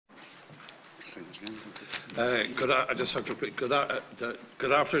I just have to repeat.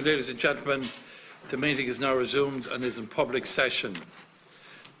 Good afternoon, ladies and gentlemen. The meeting is now resumed and is in public session.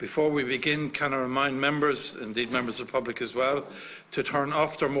 Before we begin, can I remind members, indeed members of the public as well, to turn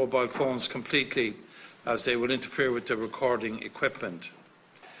off their mobile phones completely, as they will interfere with the recording equipment.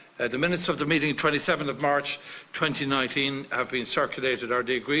 The minutes of the meeting 27th of March 2019 have been circulated. Are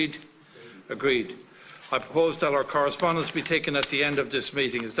they agreed? Agreed. I propose that our correspondence be taken at the end of this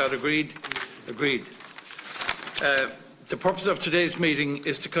meeting. Is that agreed? Agreed. The purpose of today's meeting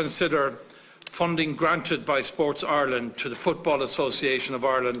is to consider funding granted by Sports Ireland to the Football Association of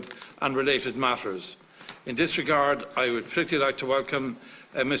Ireland and related matters. In this regard, I would particularly like to welcome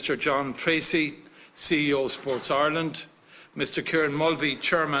Mr John Tracy, CEO of Sports Ireland, Mr Kieran Mulvey,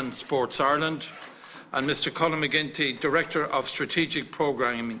 Chairman Sports Ireland, and Mr Colin McGinty, Director of Strategic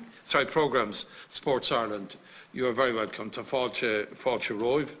Programmes, Sports Ireland. You are very welcome to Fáilte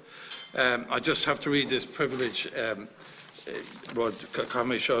Roimh. I just have to read this privilege.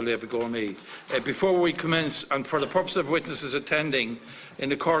 Before we commence, and for the purpose of witnesses attending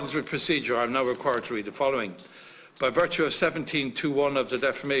in accordance with procedure, I am now required to read the following. By virtue of 17(2)(1) of the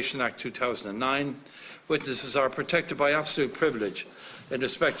Defamation Act 2009, witnesses are protected by absolute privilege in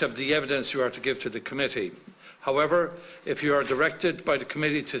respect of the evidence you are to give to the committee. However, if you are directed by the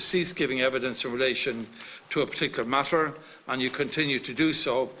committee to cease giving evidence in relation to a particular matter and you continue to do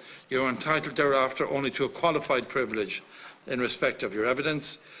so, you are entitled thereafter only to a qualified privilege in respect of your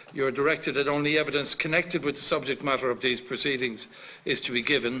evidence. You are directed that only evidence connected with the subject matter of these proceedings is to be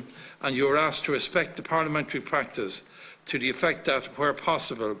given, and you are asked to respect the parliamentary practice to the effect that, where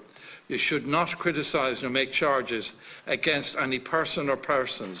possible, you should not criticise nor make charges against any person or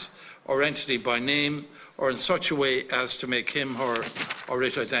persons or entity by name or in such a way as to make him or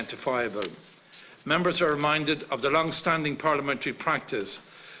it identifiable. Members are reminded of the long-standing parliamentary practice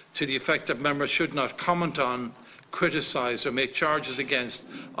to the effect that members should not comment on, criticise or make charges against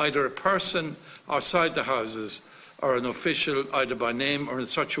either a person outside the Houses or an official either by name or in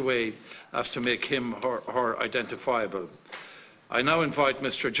such a way as to make him or her identifiable. I now invite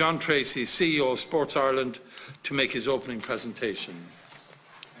Mr John Tracy, CEO of Sports Ireland, to make his opening presentation.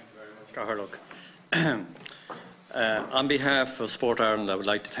 Thank you very much, on behalf of Sport Ireland, I would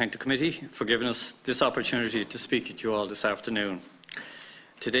like to thank the committee for giving us this opportunity to speak to you all this afternoon.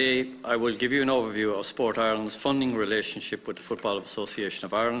 Today, I will give you an overview of Sport Ireland's funding relationship with the Football Association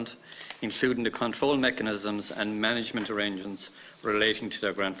of Ireland, including the control mechanisms and management arrangements relating to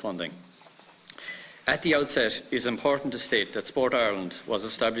their grant funding. At the outset, it is important to state that Sport Ireland was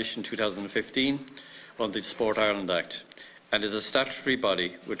established in 2015 under the Sport Ireland Act and is a statutory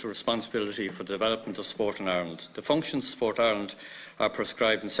body with responsibility for the development of sport in Ireland. The functions of Sport Ireland are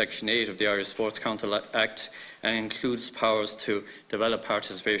prescribed in Section 8 of the Irish Sports Council Act and includes powers to develop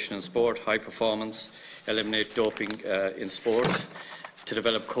participation in sport, high performance, eliminate doping in sport, to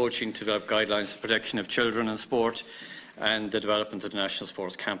develop coaching, to develop guidelines for protection of children in sport, and the development of the National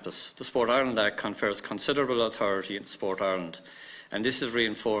Sports Campus. The Sport Ireland Act confers considerable authority in Sport Ireland, and this is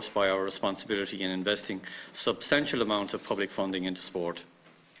reinforced by our responsibility in investing substantial amount of public funding into sport.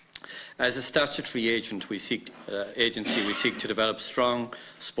 As a statutory agency, we seek to develop strong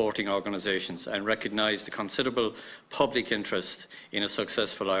sporting organisations and recognise the considerable public interest in a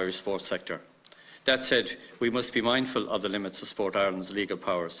successful Irish sports sector. That said, we must be mindful of the limits of Sport Ireland's legal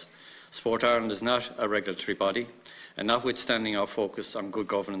powers. Sport Ireland is not a regulatory body, and notwithstanding our focus on good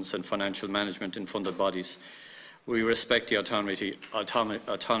governance and financial management in funded bodies, we respect the autonomy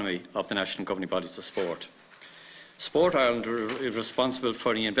of the national governing bodies of sport. Sport Ireland is responsible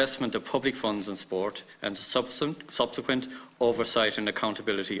for the investment of public funds in sport and the subsequent oversight and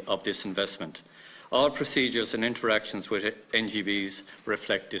accountability of this investment. All procedures and interactions with NGBs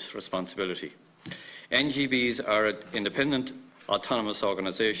reflect this responsibility. NGBs are independent, autonomous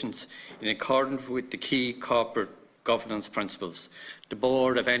organisations in accordance with the key corporate governance principles. The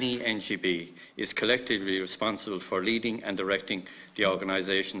board of any NGB is collectively responsible for leading and directing the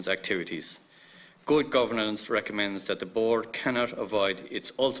organisation's activities. Good governance recommends that the board cannot avoid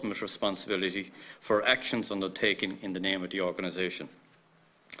its ultimate responsibility for actions undertaken in the name of the organisation.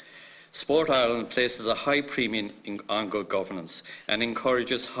 Sport Ireland places a high premium on good governance and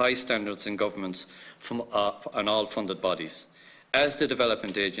encourages high standards in governance on all funded bodies. As the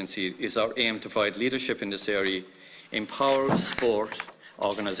development agency, it is our aim to provide leadership in this area, empower sport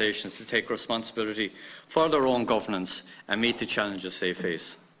organisations to take responsibility for their own governance and meet the challenges they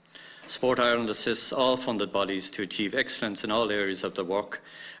face. Sport Ireland assists all funded bodies to achieve excellence in all areas of their work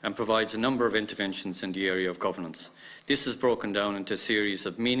and provides a number of interventions in the area of governance. This is broken down into a series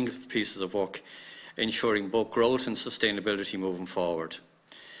of meaningful pieces of work, ensuring both growth and sustainability moving forward.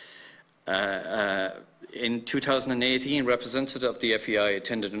 In 2018, representatives of the FEI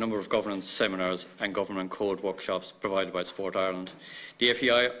attended a number of governance seminars and government code workshops provided by Sport Ireland. The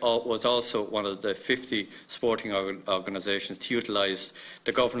FEI was also one of the 50 sporting organisations to utilise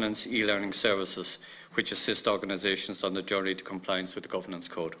the governance e-learning services which assist organisations on the journey to compliance with the governance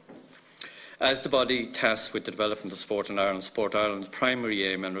code. As the body tasked with the development of sport in Ireland, Sport Ireland's primary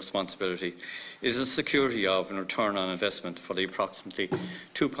aim and responsibility is the security of and return on investment for the approximately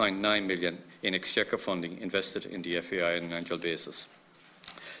 2.9 million in exchequer funding invested in the FEI on an annual basis.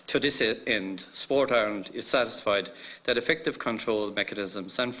 To this end, Sport Ireland is satisfied that effective control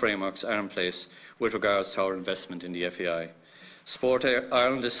mechanisms and frameworks are in place with regards to our investment in the FEI. Sport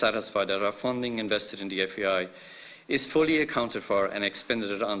Ireland is satisfied that our funding invested in the FEI is fully accounted for and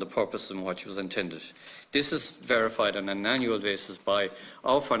expended on the purpose in which it was intended. This is verified on an annual basis by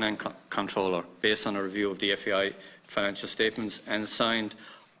our finance controller based on a review of the FEI financial statements and signed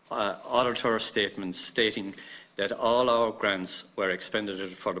auditor statements stating that all our grants were expended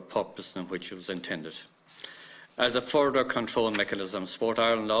for the purpose in which it was intended. As a further control mechanism, Sport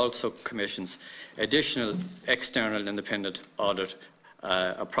Ireland also commissions additional external independent audit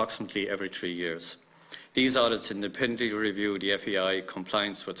approximately every 3 years. These audits independently review the FEI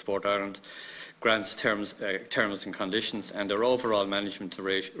compliance with Sport Ireland grants terms and conditions and their overall management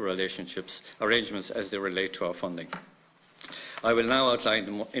arrangements as they relate to our funding. I will now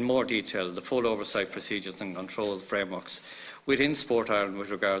outline in more detail the full oversight procedures and control frameworks within Sport Ireland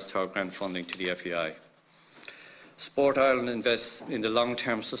with regards to our grant funding to the FEI. Sport Ireland invests in the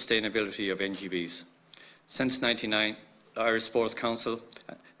long-term sustainability of NGBs. Since 1999, Irish Sports Council,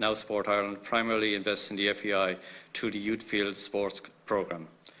 now Sport Ireland, primarily invests in the FEI through the Youth Field Sports Programme.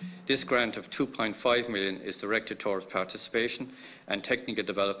 This grant of €2.5 million is directed towards participation and technical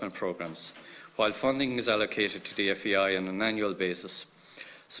development programmes. While funding is allocated to the FEI on an annual basis,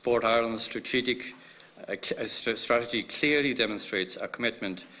 Sport Ireland's strategy clearly demonstrates a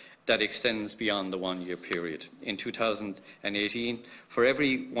commitment that extends beyond the one-year period. In 2018, for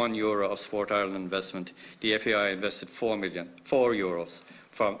every €1 of Sport Ireland investment, the FAI invested €4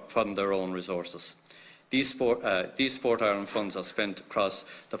 from their own resources. These Sport Ireland funds are spent across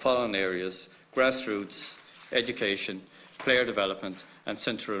the following areas: grassroots, education, player development and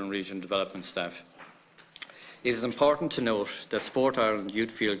central and regional development staff. It is important to note that Sport Ireland Youth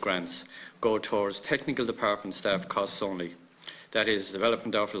Field grants go towards technical department staff costs only, that is,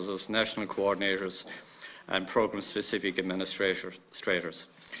 development officers, national coordinators and programme-specific administrators.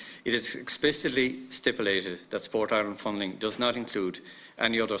 It is explicitly stipulated that Sport Ireland funding does not include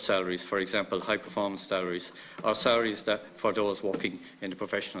any other salaries, for example, high-performance salaries or salaries for those working in the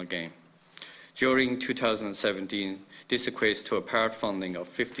professional game. During 2017, this equates to a part funding of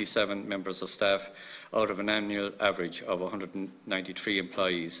 57 members of staff out of an annual average of 193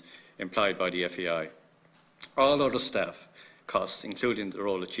 employees employed by the FEI. All other staff costs, including the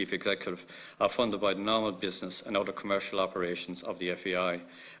role of Chief Executive, are funded by the normal business and other commercial operations of the FEI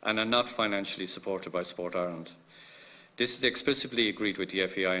and are not financially supported by Sport Ireland. This is explicitly agreed with the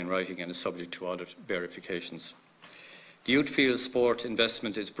FEI in writing and is subject to audit verifications. The Youth Field Sport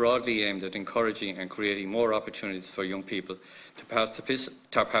investment is broadly aimed at encouraging and creating more opportunities for young people to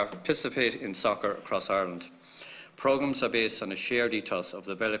participate in soccer across Ireland. Programmes are based on a shared ethos of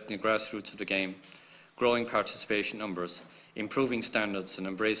developing the grassroots of the game, growing participation numbers, improving standards and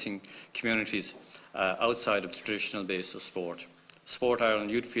embracing communities outside of the traditional base of sport. Sport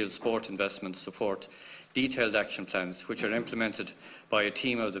Ireland Youth Field Sport investments support detailed action plans which are implemented by a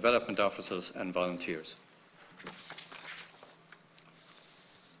team of development officers and volunteers.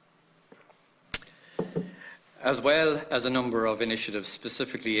 As well as a number of initiatives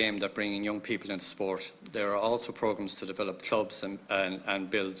specifically aimed at bringing young people into sport, there are also programmes to develop clubs and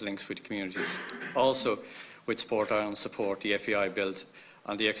build links with communities. Also, with Sport Ireland support, the FEI built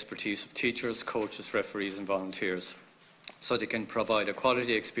on the expertise of teachers, coaches, referees and volunteers, so they can provide a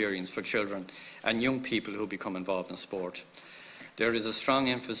quality experience for children and young people who become involved in sport. There is a strong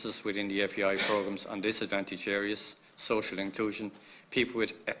emphasis within the FEI programmes on disadvantaged areas, social inclusion, people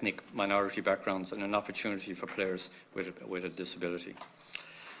with ethnic minority backgrounds and an opportunity for players with a disability.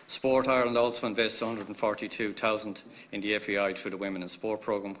 Sport Ireland also invests €142,000 in the FEI through the Women in Sport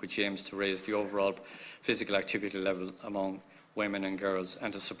programme, which aims to raise the overall physical activity level among women and girls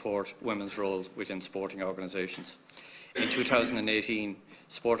and to support women's role within sporting organisations. In 2018,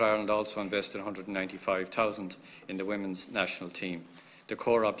 Sport Ireland also invested €195,000 in the women's national team. The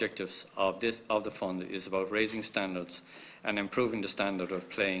core objectives of the fund is about raising standards and improving the standard of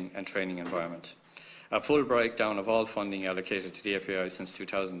playing and training environment. A full breakdown of all funding allocated to the FAI since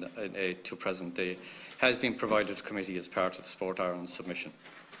 2008 to present day has been provided to the committee as part of the Sport Ireland submission.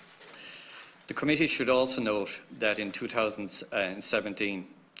 The committee should also note that in 2017,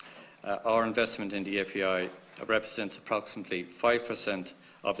 our investment in the FAI represents approximately 5%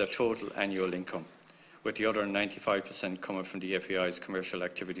 of their total annual income, with the other 95% coming from the FAI's commercial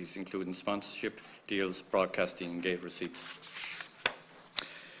activities, including sponsorship, deals, broadcasting and gate receipts.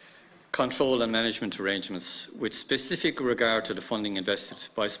 Control and management arrangements. With specific regard to the funding invested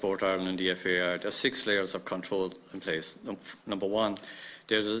by Sport Ireland and the FAI, there are 6 layers of control in place. Number 1,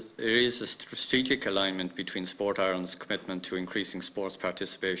 there is a strategic alignment between Sport Ireland's commitment to increasing sports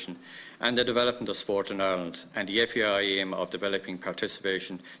participation and the development of sport in Ireland, and the FAI aim of developing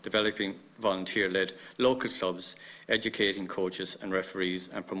participation, developing volunteer-led local clubs, educating coaches and referees,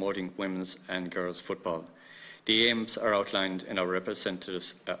 and promoting women's and girls' football. The aims are outlined in our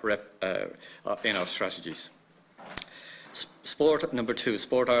representatives in our strategies. Number 2,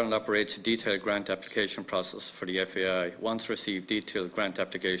 Sport Ireland operates a detailed grant application process for the FAI. Once received, detailed grant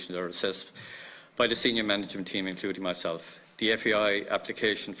applications are assessed by the senior management team, including myself. The FAI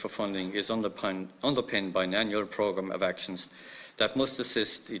application for funding is underpinned by an annual programme of actions that must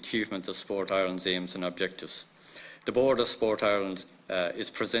assist the achievement of Sport Ireland's aims and objectives. The Board of Sport Ireland is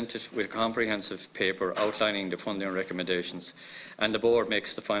presented with a comprehensive paper outlining the funding recommendations, and the Board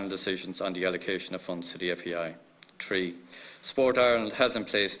makes the final decisions on the allocation of funds to the FAI. 3. Sport Ireland has in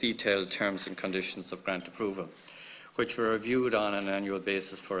place detailed terms and conditions of grant approval, which are reviewed on an annual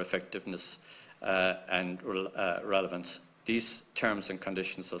basis for effectiveness and relevance. These terms and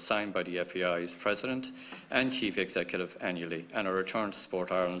conditions are signed by the FAI's President and Chief Executive annually and are returned to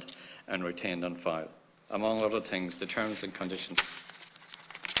Sport Ireland and retained on file. Among other things, the terms and conditions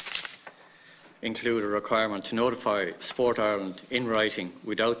include a requirement to notify Sport Ireland in writing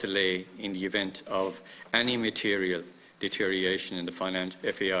without delay in the event of any material deterioration in the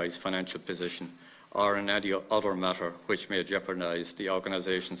FAI's financial position or in any other matter which may jeopardise the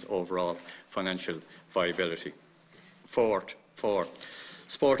organisation's overall financial viability. 4.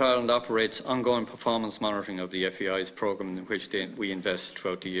 Sport Ireland operates ongoing performance monitoring of the FAI's programme in which we invest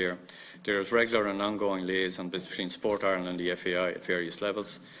throughout the year. There is regular and ongoing liaison between Sport Ireland and the FAI at various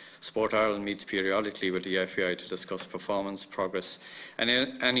levels. Sport Ireland meets periodically with the FAI to discuss performance, progress and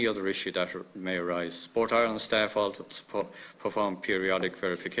any other issue that may arise. Sport Ireland staff also perform periodic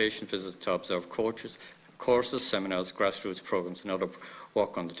verification visits to observe courses, seminars, grassroots programmes and other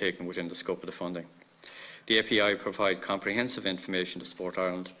work undertaken within the scope of the funding. The FAI provide comprehensive information to Sport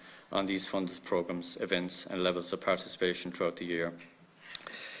Ireland on these funded programmes, events and levels of participation throughout the year.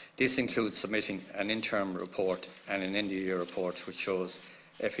 This includes submitting an interim report and an end-of-year report which shows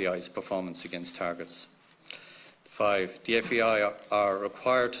FAI's performance against targets. 5. The FAI are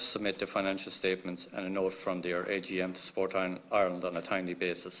required to submit their financial statements and a note from their AGM to Sport Ireland on a timely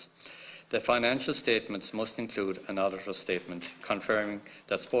basis. The financial statements must include an auditor's statement confirming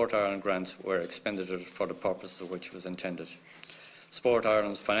that Sport Ireland grants were expended for the purpose of which was intended. Sport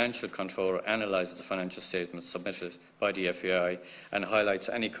Ireland's financial controller analyses the financial statements submitted by the FAI and highlights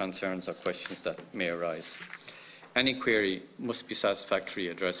any concerns or questions that may arise. Any query must be satisfactorily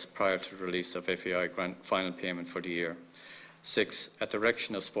addressed prior to the release of FAI grant final payment for the year. 6. At the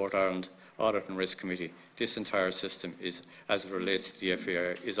direction of Sport Ireland Audit and Risk Committee, this entire system, as it relates to the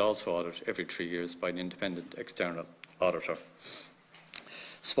FAI, is also audited every 3 years by an independent external auditor.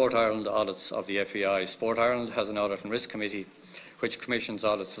 Sport Ireland audits of the FAI. Sport Ireland has an Audit and Risk Committee which commissions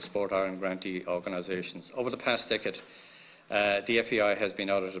audits to Sport Ireland grantee organisations. Over the past decade, the FAI has been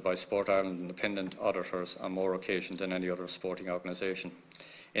audited by Sport Ireland independent auditors on more occasions than any other sporting organisation.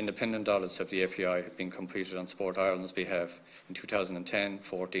 Independent audits of the FAI have been completed on Sport Ireland's behalf in 2010,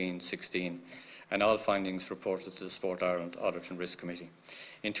 14, 16, and all findings reported to the Sport Ireland Audit and Risk Committee.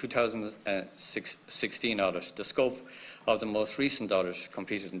 In 2016 audit, the scope of the most recent audit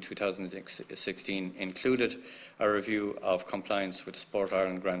completed in 2016 included a review of compliance with Sport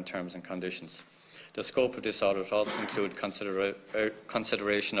Ireland grant terms and conditions. The scope of this audit also included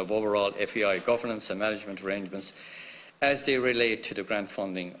consideration of overall FAI governance and management arrangements as they relate to the grant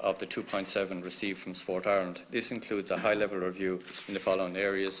funding of the 2.7 received from Sport Ireland. This includes a high-level review in the following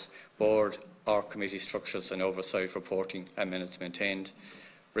areas: board or committee structures and oversight reporting and minutes maintained,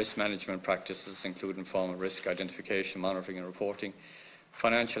 risk management practices including formal risk identification, monitoring and reporting,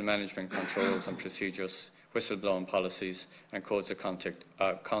 financial management controls and procedures, whistleblowing policies and codes of conduct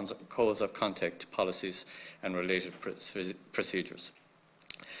policies and related procedures.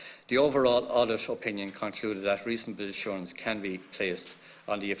 The overall audit opinion concluded that reasonable assurance can be placed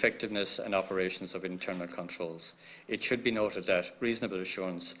on the effectiveness and operations of internal controls. It should be noted that reasonable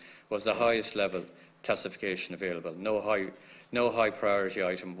assurance was the highest level classification available. No high priority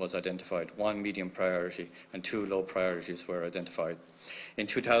item was identified. 1 medium priority and 2 low priorities were identified. In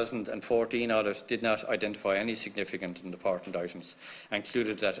 2014, audit did not identify any significant and important items, and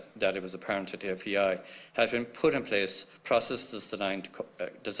concluded that it was apparent that the FEI had been put in place processes designed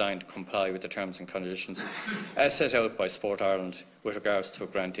to comply with the terms and conditions as set out by Sport Ireland with regards to a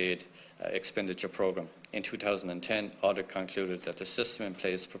grant aid expenditure programme. In 2010, audit concluded that the system in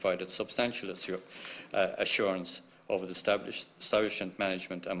place provided substantial assurance over the establishment,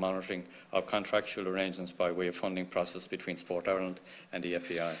 management and monitoring of contractual arrangements by way of funding process between Sport Ireland and the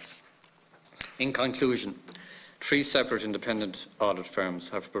FEI. In conclusion, 3 separate independent audit firms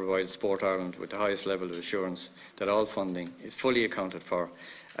have provided Sport Ireland with the highest level of assurance that all funding is fully accounted for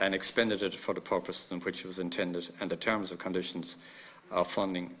and expended for the purpose in which it was intended, and the terms and conditions of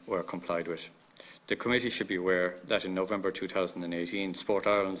funding were complied with. The committee should be aware that in November 2018, Sport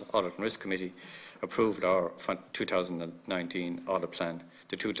Ireland's Audit and Risk Committee approved our 2019 audit plan.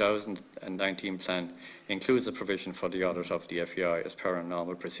 The 2019 plan includes a provision for the audit of the FEI as per a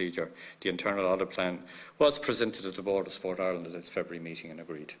normal procedure. The internal audit plan was presented to the Board of Sport Ireland at its February meeting and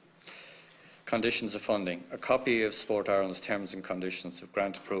agreed. Conditions of funding. A copy of Sport Ireland's terms and conditions of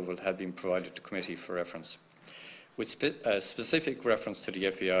grant approval had been provided to committee for reference. With specific reference to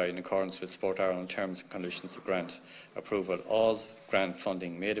the FEI in accordance with Sport Ireland terms and conditions of grant approval, all grant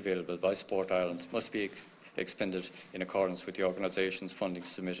funding made available by Sport Ireland must be expended in accordance with the organisation's funding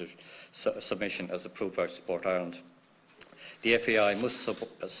submission as approved by Sport Ireland. The FEI must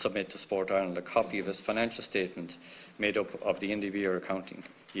submit to Sport Ireland a copy of its financial statement made up of the end of year accounting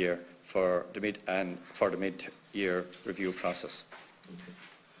year for the mid-year review process.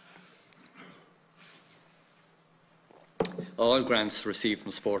 All grants received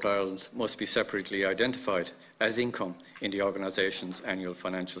from Sport Ireland must be separately identified as income in the organisation's annual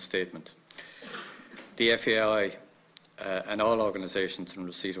financial statement. The FAI and all organisations in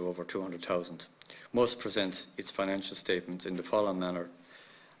receipt of over 200,000 must present its financial statements in the following manner: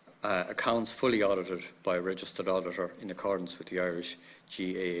 accounts fully audited by a registered auditor in accordance with the Irish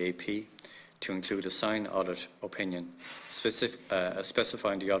GAAP, to include a signed audit opinion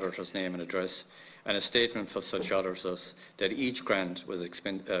specifying the auditor's name and address, and a statement for such auditors that each grant was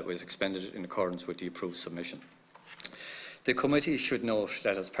expended in accordance with the approved submission. The committee should note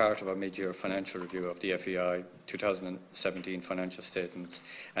that as part of our mid-year financial review of the FEI 2017 financial statements,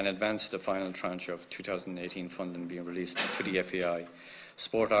 and in advance of the final tranche of 2018 funding being released to the FEI,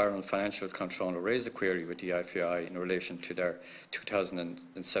 Sport Ireland Financial Controller raised a query with the FEI in relation to their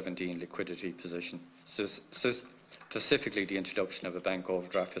 2017 liquidity position, specifically the introduction of a bank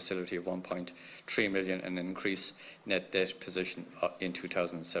overdraft facility of 1.3 million and an increased net debt position in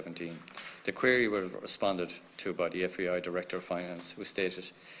 2017. The query was responded to by the FEI Director of Finance, who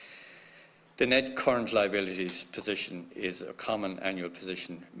stated, "The net current liabilities position is a common annual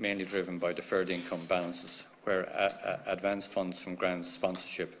position, mainly driven by deferred income balances, where advance funds from grants,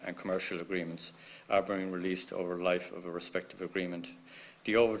 sponsorship and commercial agreements are being released over the life of a respective agreement.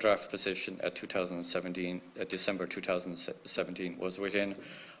 The overdraft position at December 2017 was within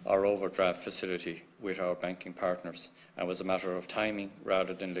our overdraft facility with our banking partners and was a matter of timing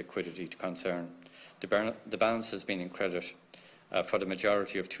rather than liquidity to concern. The balance has been in credit for the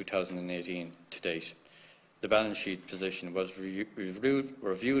majority of 2018 to date. The balance sheet position was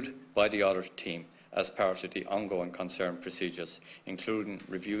reviewed by the audit team as part of the ongoing concern procedures, including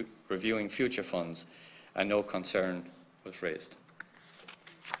reviewing future funds, and no concern was raised."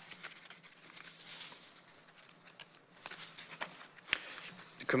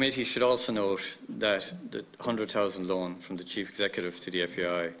 The committee should also note that the 100,000 loan from the Chief Executive to the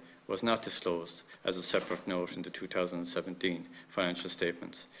FEI was not disclosed as a separate note in the 2017 financial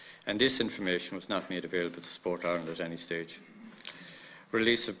statements, and this information was not made available to Sport Ireland at any stage.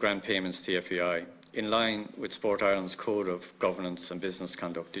 Release of grant payments to the FEI. In line with Sport Ireland's Code of Governance and Business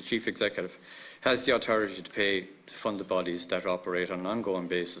Conduct, the Chief Executive has the authority to pay to funded bodies that operate on an ongoing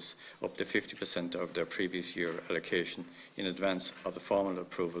basis up to 50% of their previous year allocation in advance of the formal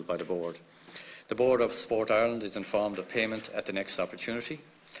approval by the Board. The Board of Sport Ireland is informed of payment at the next opportunity.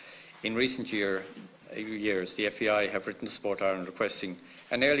 In recent years, the FEI have written to Sport Ireland requesting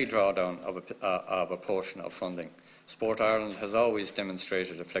an early drawdown of a portion of funding. Sport Ireland has always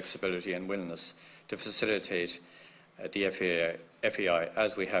demonstrated a flexibility and willingness to facilitate the FEI,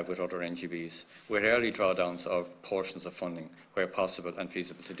 as we have with other NGBs, with early drawdowns of portions of funding where possible and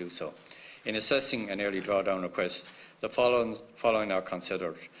feasible to do so. In assessing an early drawdown request, the following are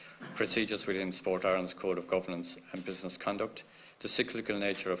considered: procedures within Sport Ireland's Code of Governance and Business Conduct, the cyclical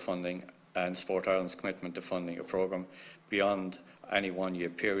nature of funding, and Sport Ireland's commitment to funding a programme beyond any one-year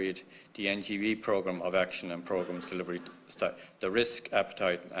period, the NGB programme of action and programmes delivery, the risk,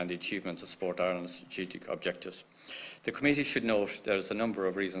 appetite and the achievements of Sport Ireland's strategic objectives. The committee should note there is a number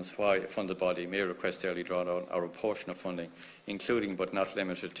of reasons why a funded body may request early drawdown or a portion of funding, including but not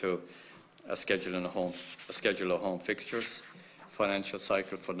limited to a schedule of home fixtures, financial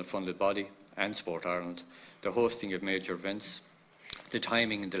cycle for the funded body and Sport Ireland, the hosting of major events, the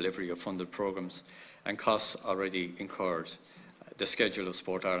timing and delivery of funded programmes and costs already incurred, the schedule of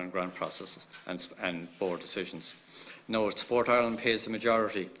Sport Ireland grant processes and board decisions. Note, Sport Ireland pays the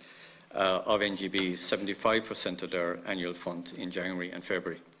majority of NGB's 75% of their annual fund in January and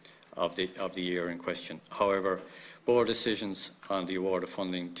February of the year in question. However, board decisions on the award of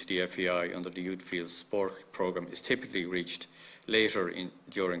funding to the FEI under the Youth Field Sport programme is typically reached later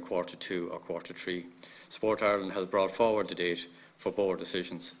during Q2 or Q3. Sport Ireland has brought forward the date for board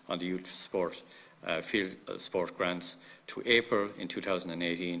decisions on the youth sport field sport grants to April in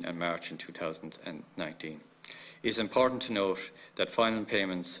 2018 and March in 2019. It is important to note that final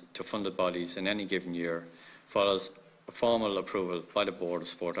payments to funded bodies in any given year follows a formal approval by the Board of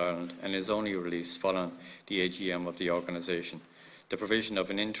Sport Ireland and is only released following the AGM of the organisation. The provision of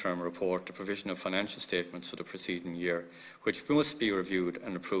an interim report, the provision of financial statements for the preceding year, which must be reviewed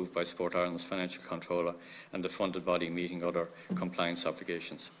and approved by Sport Ireland's financial controller and the funded body meeting other compliance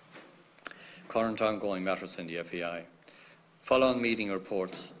obligations. Current ongoing matters in the FEI. Following meeting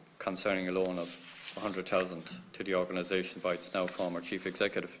reports concerning a loan of 100,000 to the organisation by its now former Chief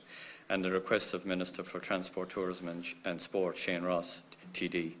Executive and the request of Minister for Transport, Tourism and Sport, Shane Ross,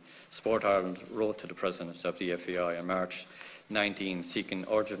 TD, Sport Ireland wrote to the President of the FEI on March 19 seeking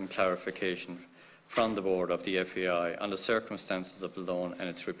urgent clarification from the Board of the FEI on the circumstances of the loan and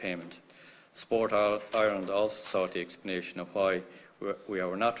its repayment. Sport Ireland also sought the explanation of why we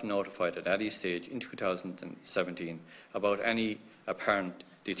were not notified at any stage in 2017 about any apparent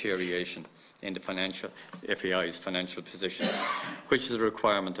deterioration in the FEI's financial position, which is a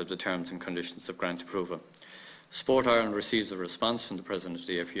requirement of the terms and conditions of grant approval. Sport Ireland receives a response from the President of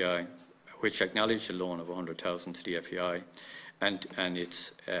the FEI, which acknowledged a loan of 100,000 to the FEI and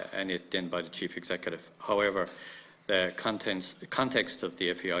it then by the Chief Executive. However, the context of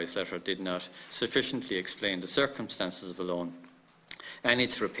the FEI's letter did not sufficiently explain the circumstances of the loan and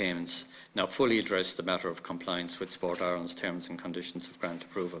its repayments, now fully address the matter of compliance with Sport Ireland's terms and conditions of grant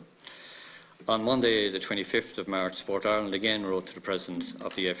approval. On Monday, the 25th of March, Sport Ireland again wrote to the President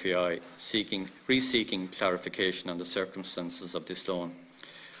of the FEI re-seeking clarification on the circumstances of this loan.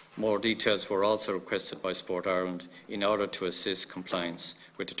 More details were also requested by Sport Ireland in order to assist compliance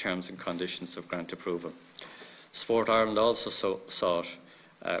with the terms and conditions of grant approval. Sport Ireland also sought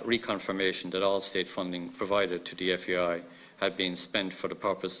reconfirmation that all state funding provided to the FEI had been spent for the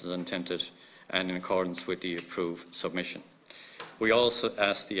purposes intended and in accordance with the approved submission. We also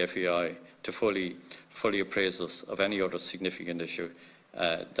asked the FEI to fully appraise us of any other significant issue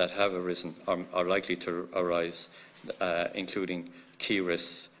that have arisen or are likely to arise, including key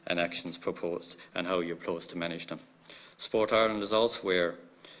risks and actions proposed and how you propose to manage them. Sport Ireland is also aware,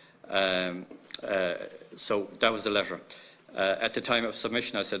 so that was the letter. At the time of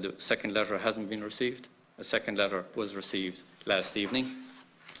submission, I said the second letter hasn't been received. A second letter was received last evening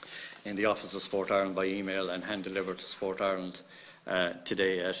in the Office of Sport Ireland by email and hand-delivered to Sport Ireland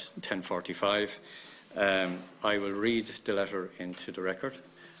today at 10:45. I will read the letter into the record,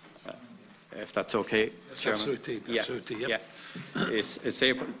 if that's okay, yes, Chairman. Absolutely, absolutely. Yeah. It's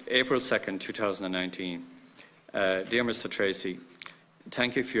April 2nd, 2019. Dear Mr. Tracy,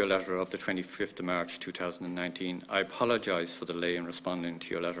 thank you for your letter of the 25th of March 2019. I apologise for the delay in responding to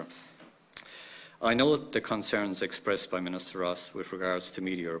your letter. I note the concerns expressed by Minister Ross with regards to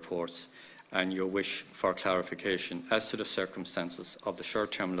media reports and your wish for clarification as to the circumstances of the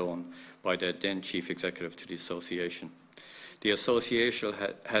short-term loan by the then Chief Executive to the Association. The Association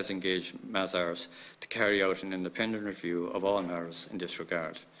has engaged Mazars to carry out an independent review of all matters in this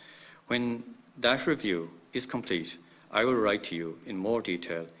regard. When that review is complete, I will write to you in more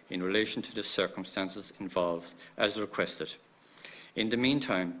detail in relation to the circumstances involved as requested. In the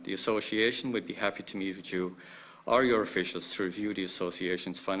meantime, the Association would be happy to meet with you or your officials to review the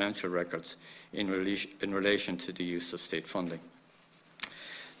Association's financial records in relation to the use of state funding.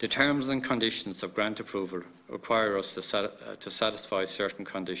 The terms and conditions of grant approval require us to satisfy certain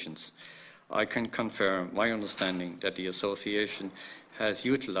conditions. I can confirm my understanding that the Association has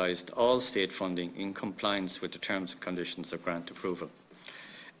utilised all state funding in compliance with the terms and conditions of grant approval.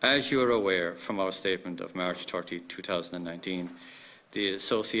 As you are aware from our statement of March 30, 2019, The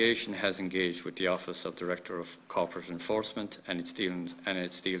Association has engaged with the Office of Director of Corporate Enforcement and its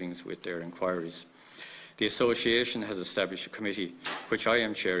dealings with their inquiries. The Association has established a committee, which I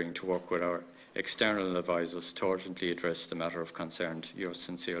am chairing, to work with our external advisers to urgently address the matter of concern. Yours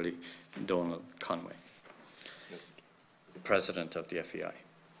sincerely, Donald Conway, President of the FAI.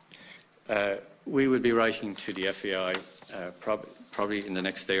 We will be writing to the FAI probably in the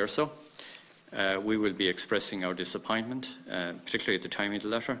next day or so. We will be expressing our disappointment, particularly at the timing of the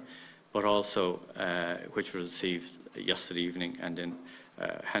letter, but also which was received yesterday evening and then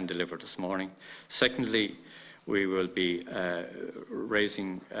hand-delivered this morning. Secondly, we will be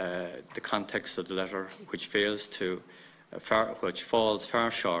raising the context of the letter, which falls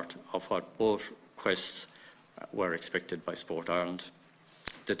far short of what both requests were expected by Sport Ireland.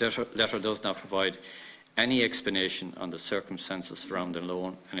 The letter does not provide any explanation on the circumstances surrounding the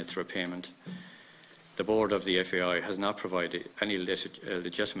loan and its repayment. The board of the FAI has not provided any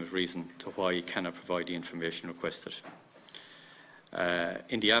legitimate reason to why it cannot provide the information requested.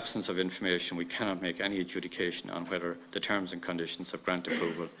 In the absence of information, we cannot make any adjudication on whether the terms and conditions of grant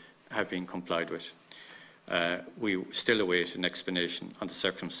approval have been complied with. We still await an explanation on the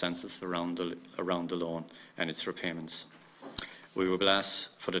circumstances around the loan and its repayments. We will ask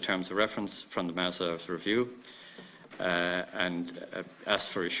for the terms of reference from the Master's review and ask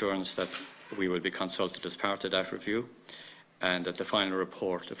for assurance that we will be consulted as part of that review and that the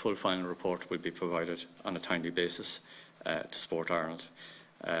full final report will be provided on a timely basis to Sport Ireland.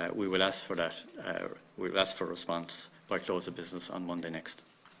 We will ask for that. We will ask for a response by close of business on Monday next.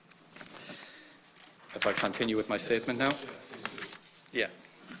 If I continue with my statement now? Yeah.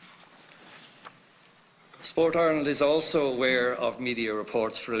 Sport Ireland is also aware of media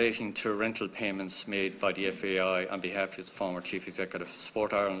reports relating to rental payments made by the FAI on behalf of its former Chief Executive.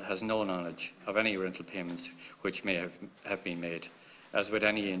 Sport Ireland has no knowledge of any rental payments which may have been made. As with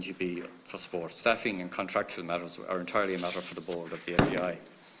any NGB for sport, staffing and contractual matters are entirely a matter for the board of the FAI.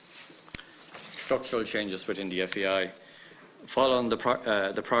 Structural changes within the FAI. Following the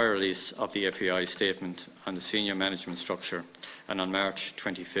prior release of the FAI statement on the senior management structure, and on March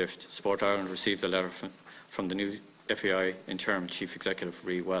 25th, Sport Ireland received a letter from the new FAI interim Chief Executive,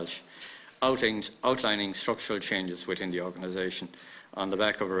 Ree Welsh, outlining structural changes within the organisation on the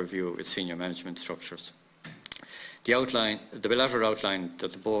back of a review of its senior management structures. The letter outlined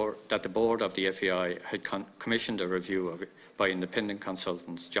that the board of the FAI had commissioned a review of it by independent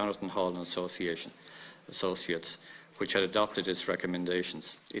consultants, Jonathan Hall and Associates, which had adopted its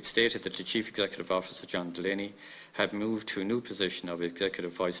recommendations. It stated that the Chief Executive Officer, John Delaney, had moved to a new position of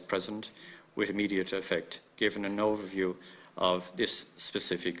Executive Vice President with immediate effect, given an overview of this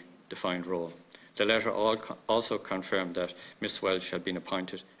specific defined role. The letter also confirmed that Ms Welsh had been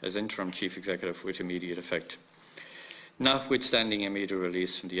appointed as Interim Chief Executive with immediate effect. Notwithstanding a media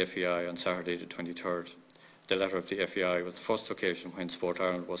release from the FAI on Saturday the 23rd, the letter of the FAI was the first occasion when Sport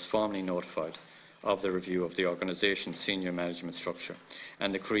Ireland was formally notified of the review of the organisation's senior management structure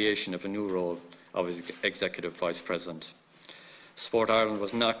and the creation of a new role of Executive Vice President. Sport Ireland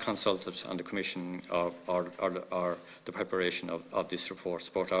was not consulted on the commission or the preparation of this report.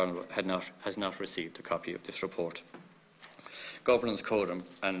 Sport Ireland has not received a copy of this report. Governance Code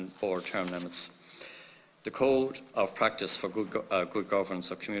and Board Term Limits. The Code of Practice for Good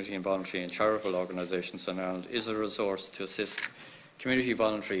Governance of Community and Voluntary and Charitable Organisations in Ireland is a resource to assist community,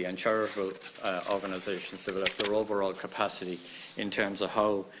 voluntary and charitable organisations develop their overall capacity in terms of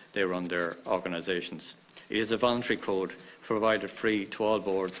how they run their organisations. It is a voluntary code provided free to all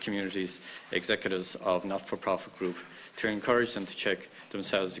boards, communities, executives of not-for-profit group to encourage them to check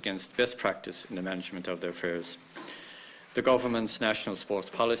themselves against best practice in the management of their affairs. The Government's National Sports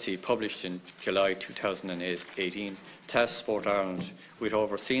Policy, published in July 2018, tasked Sport Ireland with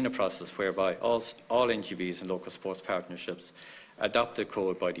overseeing a process whereby all NGBs and local sports partnerships adopt the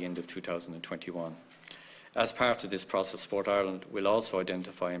code by the end of 2021. As part of this process, Sport Ireland will also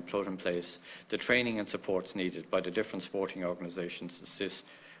identify and put in place the training and supports needed by the different sporting organisations to assist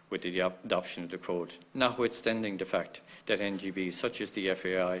with the adoption of the code, notwithstanding the fact that NGBs such as the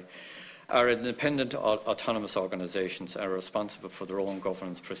FAI are independent autonomous organisations and are responsible for their own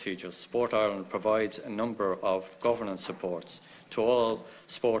governance procedures. Sport Ireland provides a number of governance supports to all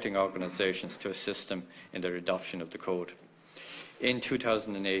sporting organisations to assist them in their adoption of the code. In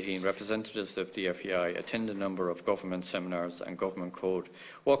 2018, representatives of the FAI attended a number of government seminars and government code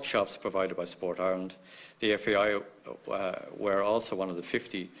workshops provided by Sport Ireland. The FAI were also one of the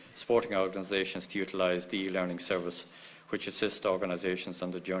 50 sporting organisations to utilise the e-learning service, which assists organisations on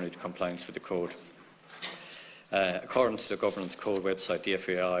the journey to compliance with the code. According to the Governance Code website, the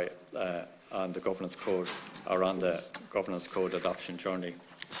FAI on the governance code or on the governance code adoption journey.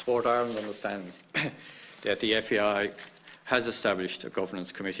 Sport Ireland understands that the FAI has established a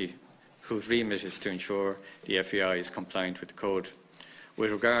governance committee whose remit is to ensure the FAI is compliant with the code.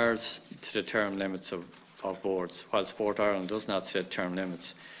 With regards to the term limits of boards, while Sport Ireland does not set term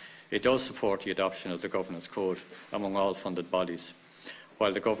limits, it does support the adoption of the governance code among all funded bodies.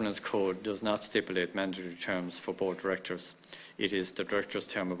 While the governance code does not stipulate mandatory terms for board directors, it is the director's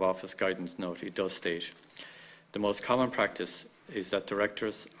term of office guidance note it does state. The most common practice is that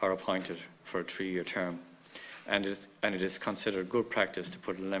directors are appointed for a 3-year term, and it is considered good practice to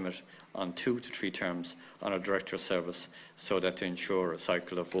put a limit on 2 to 3 terms on a director's service so that to ensure a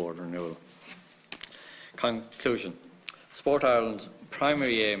cycle of board renewal. Conclusion. Sport Ireland's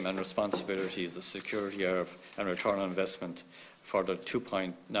primary aim and responsibility is the security of and return on investment for the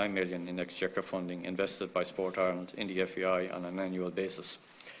 2.9 million in exchequer funding invested by Sport Ireland in the FAI on an annual basis.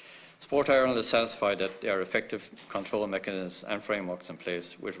 Sport Ireland is satisfied that there are effective control mechanisms and frameworks in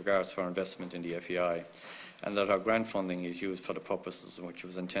place with regards to our investment in the FAI, and that our grant funding is used for the purposes in which it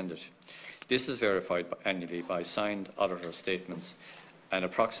was intended. This is verified annually by signed auditor statements and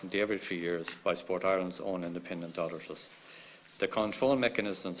approximately every 3 years by Sport Ireland's own independent auditors. The control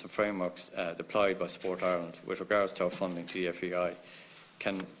mechanisms and frameworks deployed by Sport Ireland with regards to our funding to the FAI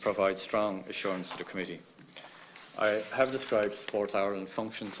can provide strong assurance to the committee. I have described Sport Ireland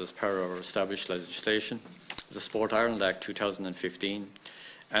functions as per our established legislation, the Sport Ireland Act 2015,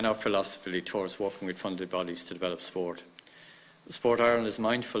 and our philosophy towards working with funded bodies to develop sport. Sport Ireland is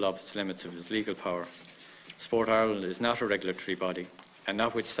mindful of its limits of its legal power. Sport Ireland is not a regulatory body, and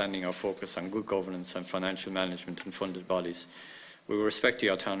notwithstanding our focus on good governance and financial management in funded bodies, we will respect the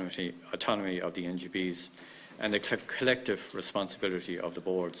autonomy of the NGBs and the collective responsibility of the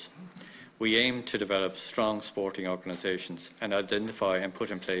boards. We aim to develop strong sporting organisations and identify and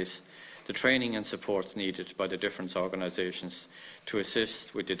put in place the training and supports needed by the different organisations to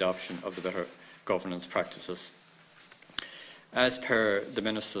assist with the adoption of the better governance practices. As per the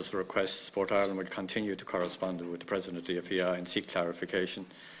Minister's request, Sport Ireland will continue to correspond with the President of the FAI and seek clarification,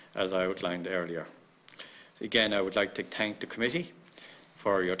 as I outlined earlier. Again, I would like to thank the committee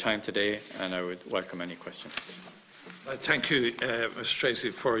for your time today, and I would welcome any questions. Thank you, Mr.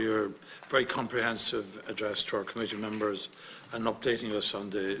 Tracy, for your very comprehensive address to our committee members and updating us on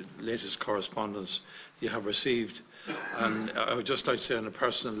the latest correspondence you have received. And I would just like to say on a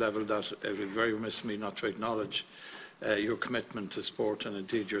personal level that it would be very remiss of me not to acknowledge your commitment to sport and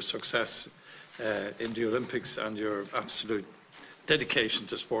indeed your success in the Olympics and your absolute dedication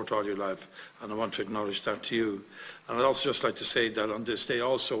to sport all your life, and I want to acknowledge that to you. And I'd also just like to say that on this day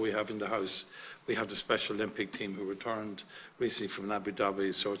also we have in the House, we have the Special Olympic team who returned recently from Abu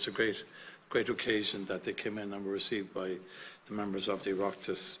Dhabi, so it's a great occasion that they came in and were received by the members of the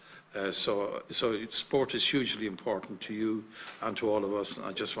Oireachtas. So sport is hugely important to you and to all of us, and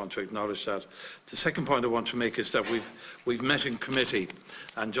I just want to acknowledge that. The second point I want to make is that we've met in committee,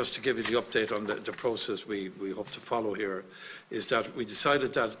 and just to give you the update on the process we hope to follow here, is that we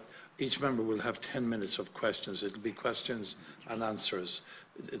decided that each member will have 10 minutes of questions. It will be questions and answers.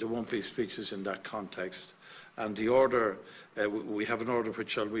 There won't be speeches in that context. And the order, we have an order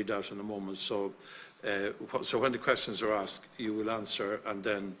which I'll read out in a moment. So when the questions are asked, you will answer, and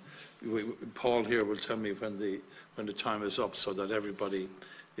then Paul here will tell me when the time is up, so that everybody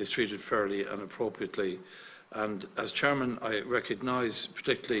is treated fairly and appropriately. And as chairman, I recognise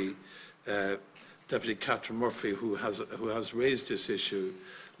particularly Deputy Catherine Murphy, who has raised this issue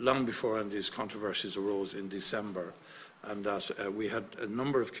long before any of these controversies arose in December, and that we had a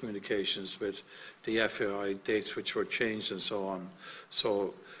number of communications with the FAI, dates which were changed and so on.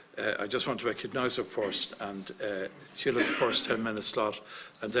 So I just want to recognise her first, and she'll have the first 10-minute slot,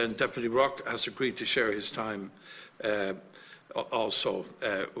 and then Deputy Rock has agreed to share his time also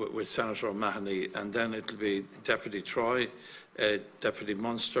with Senator O'Mahony, and then it'll be Deputy Troy, Deputy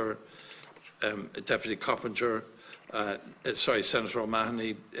Munster, Deputy Coppinger, Senator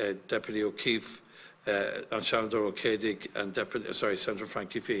O'Mahony, Deputy O'Keefe, and Senator O'Kedig, and Senator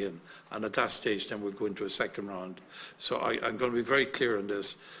Frankie Feehan. And at that stage, then we'll go into a second round. So I'm going to be very clear on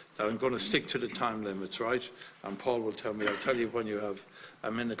this, that I'm going to stick to the time limits, right? And Paul will tell me, I'll tell you when you have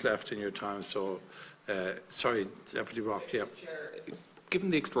a minute left in your time. So, sorry, Deputy Rock, yeah. Chair, given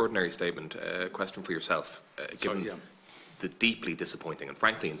the extraordinary statement, a question for yourself. Given the deeply disappointing and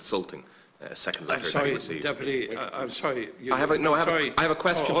frankly insulting second I'm letter sorry, that you received. Deputy. I'm sorry. I have a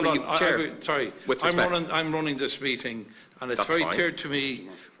question for you, Chair. Sorry, With respect. I'm running this meeting, and it's That's very fine. clear to me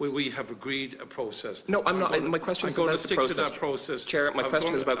we have agreed a process. No, I'm not. My question is I'm going about to the stick process. to that process. Chair, my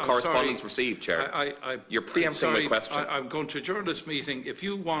question is about correspondence received, Chair. You're preempting my question. I'm going to adjourn this meeting. If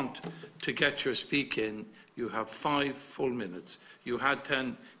you want to get your speak in, you have 5 full minutes. You had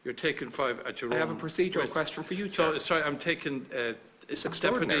 10. You're taking 5 at your own. I have a procedural risk. question for you, Chair. So, sorry, I'm taking. It's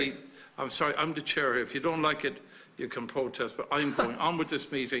extraordinary. Deputy, I'm sorry, I'm the chair. If you don't like it, you can protest. But I'm going on with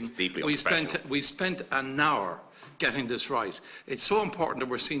this meeting. It's deeply we unprofessional. spent an hour getting this right. It's so important that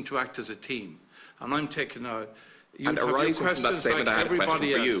we're seen to act as a team. And I'm taking a. And arising from that statement, I had a question for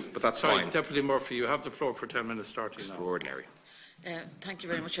you, but that's sorry, fine. Deputy Murphy, you have the floor for 10 minutes starting now. Extraordinary. Thank you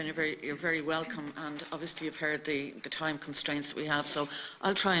very much, and you're very welcome. And obviously, you've heard the time constraints that we have, so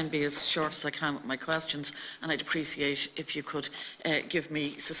I'll try and be as short as I can with my questions. And I'd appreciate if you could give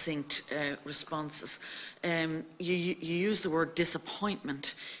me succinct responses. You use the word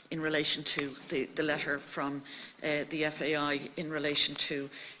disappointment in relation to the letter from the FAI in relation to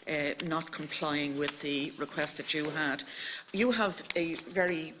not complying with the request that you had. You have a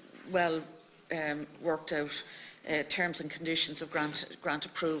very well worked out terms and conditions of grant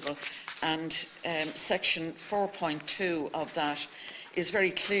approval, and section 4.2 of that is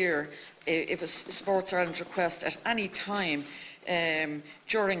very clear. If a Sports Ireland request at any time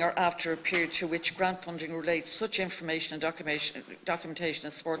during or after a period to which grant funding relates, such information and documentation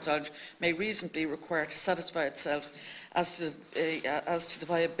as Sports Ireland may reasonably require to satisfy itself as to the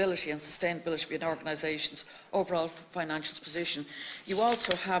viability and sustainability of an organisation's overall financial position. You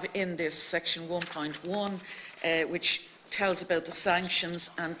also have in this section 1.1, which tells about the sanctions,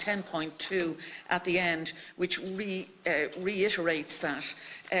 and 10.2 at the end, which reiterates that.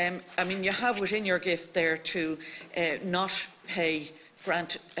 I mean, you have within your gift there to not pay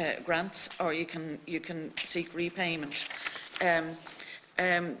grants, or you can seek repayment. In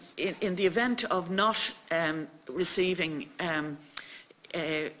the event of not receiving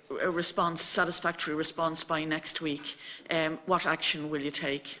a satisfactory response by next week, what action will you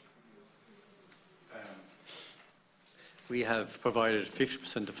take? We have provided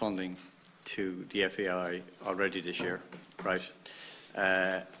 50% of funding to the FAI already this year, right?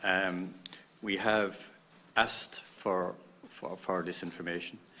 We have asked for this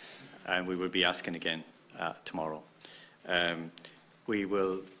information, and we will be asking again tomorrow. We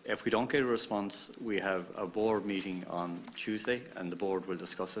will, if we don't get a response, we have a board meeting on Tuesday, and the board will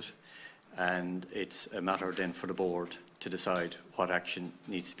discuss it. And it's a matter then for the board to decide what action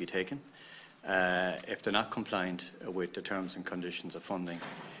needs to be taken. If they're not compliant with the terms and conditions of funding,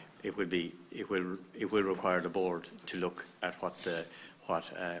 it will require the board to look at what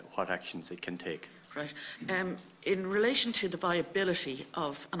actions it can take. Right. In relation to the viability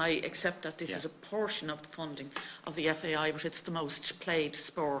of, and I accept that this is a portion of the funding of the FAI, but it's the most played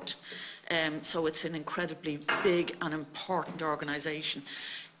sport, so it's an incredibly big and important organisation.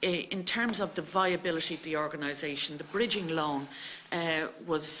 In terms of the viability of the organisation, the bridging loan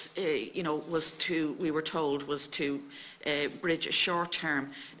was to, we were told, was to bridge a short-term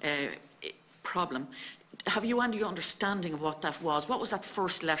problem. Have you any understanding of what that was? What was that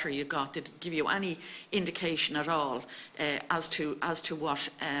first letter you got? Did it give you any indication at all as to what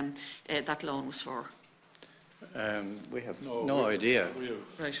that loan was for? We have no idea. We have,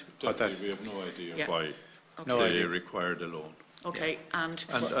 right. Deputy, we have no idea why they required a loan. Okay, and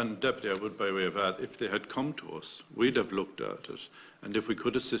Deputy, I would, by way of that, if they had come to us, we'd have looked at it, and if we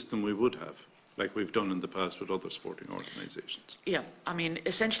could assist them, we would have, like we've done in the past with other sporting organisations. Yeah, I mean,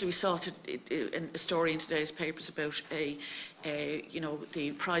 essentially we saw a story in today's papers about the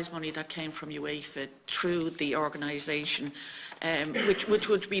prize money that came from UEFA through the organisation, which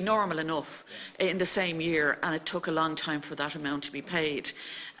would be normal enough in the same year, and it took a long time for that amount to be paid.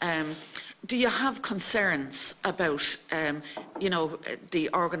 Do you have concerns about, the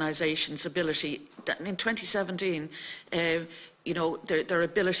organisation's ability that in 2017, their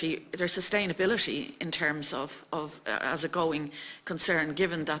sustainability in terms of as a going concern,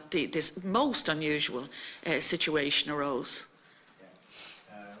 given that this most unusual situation arose?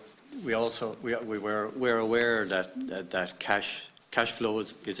 We're aware that cash flow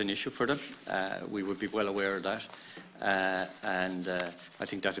is an issue for them. We would be well aware of that. And I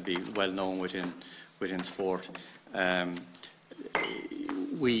think that would be well known within sport.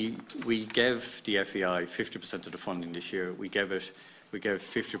 We gave the FAI 50% of the funding this year. We gave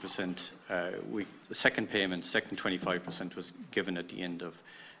 50%. The second payment, second 25%, was given at the end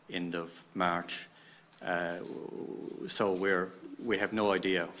of March. So we have no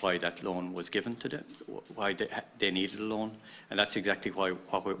idea why that loan was given to them, why they needed a loan, and that's exactly why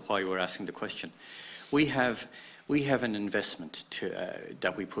we're asking the question. We have an investment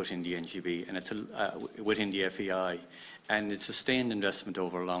that we put in the NGB, and it's within the FEI, and it's a sustained investment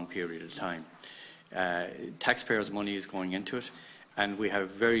over a long period of time. Taxpayers' money is going into it, and we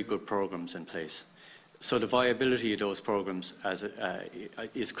have very good programs in place. So the viability of those programs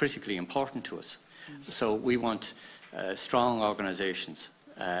is critically important to us. So we want strong organisations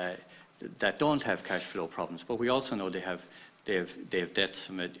that don't have cash flow problems, but we also know they have debts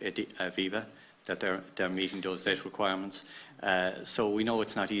from Aviva, that they're meeting those debt requirements. So we know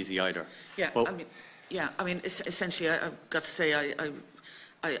it's not easy either. Yeah, I mean, essentially, I've got to say,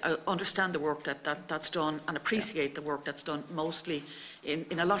 I understand the work that's done and appreciate the work that's done, mostly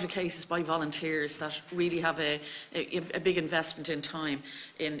in a lot of cases by volunteers that really have a big investment in time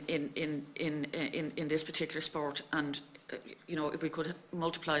in this particular sport. And you know, if we could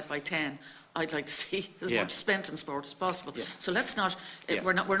multiply it by 10, I'd like to see as much spent in sport as possible. Yeah. So let's not,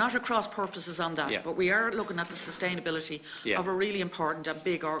 we're not at cross purposes on that, but we are looking at the sustainability of a really important and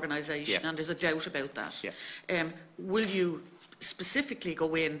big organisation, and there's a doubt about that. Will you specifically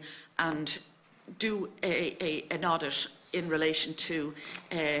go in and do an audit in relation to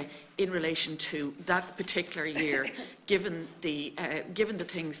that particular year, given the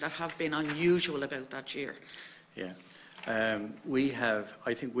things that have been unusual about that year? Yeah. I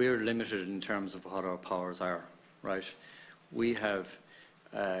think we're limited in terms of what our powers are, right? We have,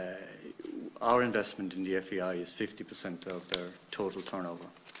 our investment in the FEI is 50% of their total turnover.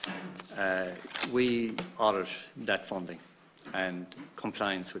 We audit that funding and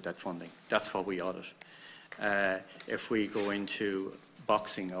compliance with that funding. That's what we audit. If we go into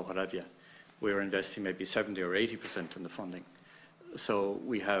boxing or what have you, we're investing maybe 70 or 80% in the funding. So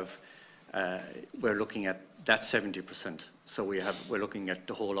we have, we're looking at that 70%. So we're looking at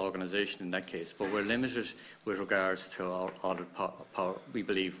the whole organisation in that case, but we're limited with regards to our audit power. We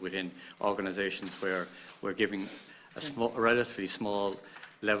believe within organisations where we're giving a relatively small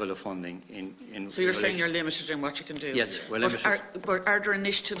level of funding So you're saying you're limited in what you can do? Yes, we're limited. But are there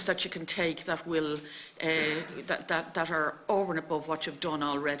initiatives that you can take that will that are over and above what you've done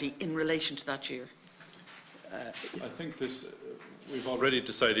already in relation to that year? I think we've already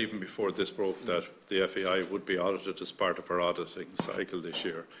decided even before this broke that the FEI would be audited as part of our auditing cycle this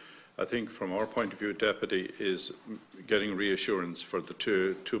year. I think from our point of view, Deputy, is getting reassurance for the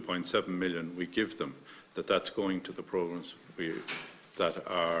 2.7 million we give them, that's going to the programmes that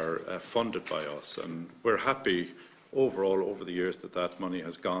are funded by us. And we're happy overall over the years that money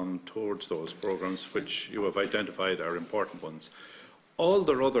has gone towards those programmes, which you have identified are important ones. All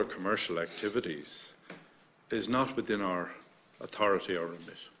their other commercial activities is not within our authority or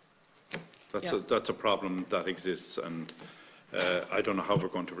remit. That's a problem that exists, and I don't know how we're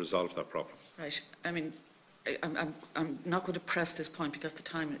going to resolve that problem. Right. I mean, I'm not going to press this point because the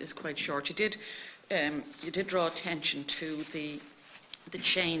time is quite short. You did draw attention to the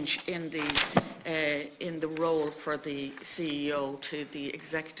change in the role for the CEO to the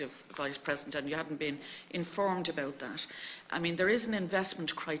executive vice president, and you hadn't been informed about that. I mean, there is an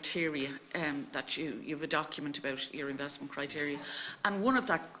investment criteria that you have a document about your investment criteria, and one of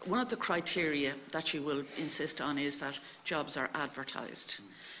the criteria that you will insist on is that jobs are advertised.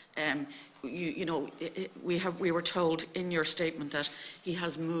 We were told in your statement that he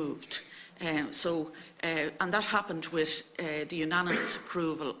has moved. And that happened with the unanimous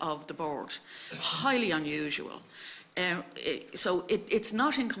approval of the board. Highly unusual. So it's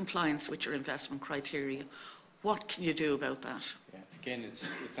not in compliance with your investment criteria. What can you do about that? Yeah. Again, it's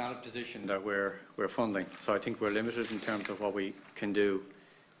not a position that we're funding. So I think we're limited in terms of what we can do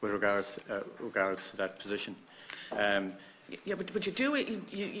with regards to that position. Yeah, but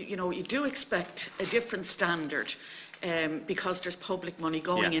you do expect a different standard. Because there's public money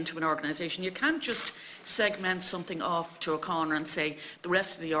going into an organisation. You can't just segment something off to a corner and say the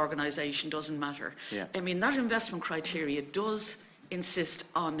rest of the organisation doesn't matter. Yeah. I mean, that investment criteria does insist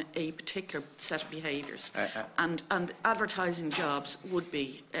on a particular set of behaviours, and advertising jobs would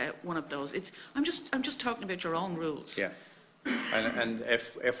be one of those. I'm just talking about your own rules. Yeah. And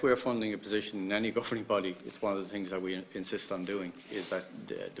if we're funding a position in any governing body, it's one of the things that we insist on doing is that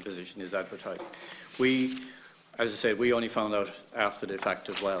the position is advertised. As I said, we only found out after the fact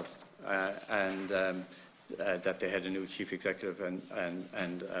as well, and that they had a new chief executive,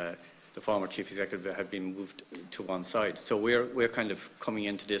 and the former chief executive had been moved to one side. So we're kind of coming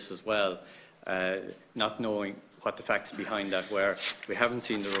into this as well, not knowing what the facts behind that were. We haven't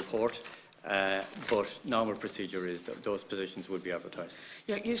seen the report, but normal procedure is that those positions would be advertised.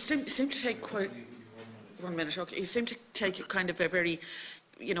 Yeah, you seem to take quite. 1 minute. Okay, you seem to take a kind of a very,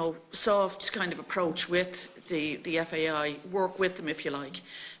 soft kind of approach with the FAI, work with them if you like,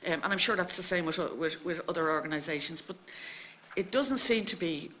 and I'm sure that's the same with other organisations. But it doesn't seem to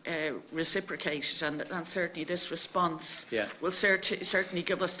be reciprocated, and certainly this response will certainly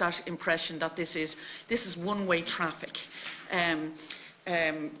give us that impression that this is one-way traffic.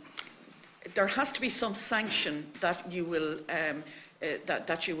 There has to be some sanction that you will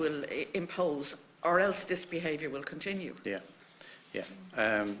impose, or else this behaviour will continue.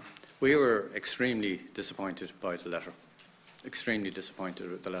 We were extremely disappointed by the letter. Extremely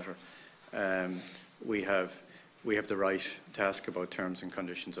disappointed with the letter. We have the right to ask about terms and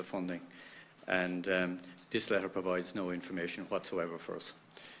conditions of funding, and this letter provides no information whatsoever for us.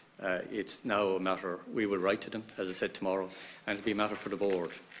 It's now a matter, we will write to them, as I said, tomorrow, and it'll be a matter for the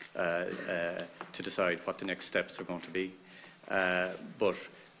board to decide what the next steps are going to be. But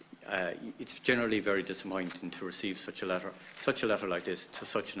it's generally very disappointing to receive such a letter like this to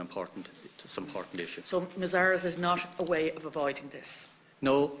such an important issue. So Mazars is not a way of avoiding this?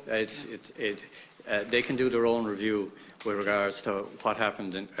 No, they can do their own review with regards to what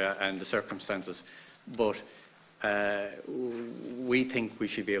happened and the circumstances, but we think we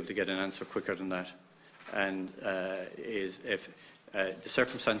should be able to get an answer quicker than that. And if the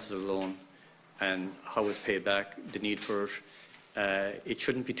circumstances alone and how it's paid back, the need for it, it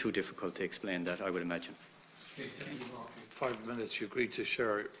shouldn't be too difficult to explain that, I would imagine. 5 minutes. You agreed to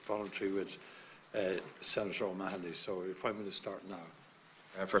share voluntary with Senator O'Mahony, so your 5 minutes start now.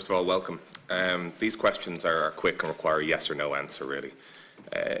 First of all, welcome. These questions are quick and require a yes or no answer, really.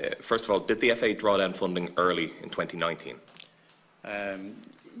 First of all, did the FA draw down funding early in 2019?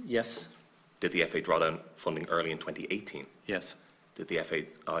 Yes. Did the FA draw down funding early in 2018? Yes. Did the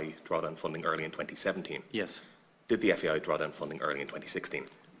FAI draw down funding early in 2017? Yes. Did the FAI draw down funding early in 2016?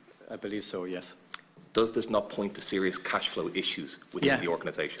 I believe so, yes. Does this not point to serious cash flow issues within the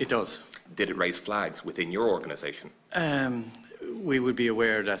organisation? It does. Did it raise flags within your organisation? We would be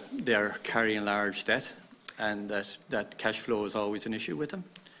aware that they're carrying large debt and that cash flow is always an issue with them.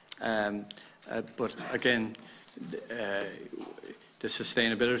 But again, the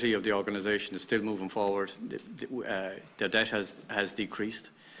sustainability of the organisation is still moving forward. The debt has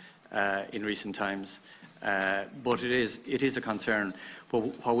decreased in recent times, but it is a concern. But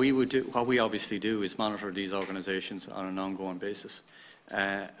what we obviously do is monitor these organisations on an ongoing basis,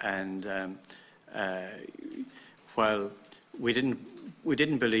 while we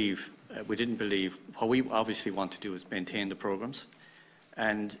didn't believe what we obviously want to do is maintain the programmes,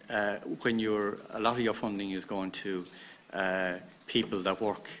 and when a lot of your funding is going to people that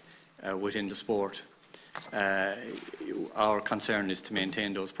work within the sport, our concern is to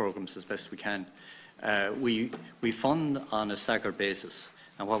maintain those programmes as best we can. We fund on a staggered basis,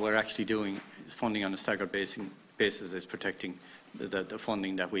 and what we're actually doing is funding on a staggered basis is protecting the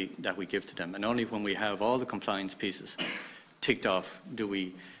funding that we give to them, and only when we have all the compliance pieces ticked off do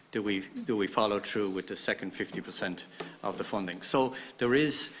we follow through with the second 50% of the funding. So there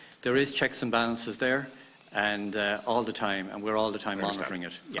is checks and balances there, and all the time, and we're all the time monitoring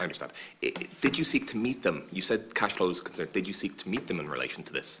it. I understand. Did you seek to meet them? You said cash flow is a concern. Did you seek to meet them in relation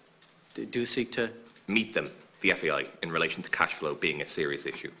to this? Do seek to meet them, the FAI, in relation to cash flow being a serious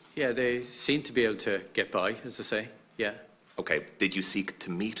issue? Yeah, they seem to be able to get by, as I say. Yeah. Okay. Did you seek to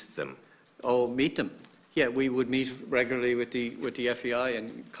meet them? Oh, meet them. Yeah, we would meet regularly with the FAI,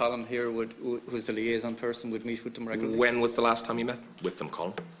 and Colin here, who's the liaison person, would meet with them regularly. When was the last time you met with them,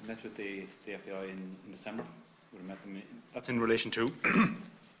 Colin? I met with the FAI in December. Would have met them. That's in relation to,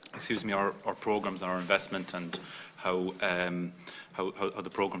 excuse me, our programmes and our investment, and how the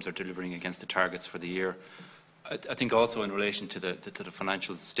programmes are delivering against the targets for the year. I think also in relation to the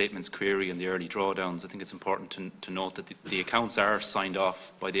financial statements query and the early drawdowns, I think it's important to note that the accounts are signed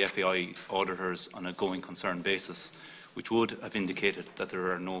off by the FAI auditors on a going concern basis, which would have indicated that there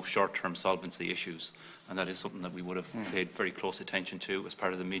are no short-term solvency issues, and that is something that we would have paid very close attention to as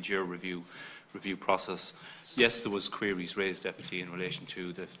part of the mid-year review process. Yes, there was queries raised, Deputy, in relation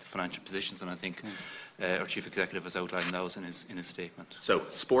to the financial positions, and I think our Chief Executive has outlined those in his statement. So,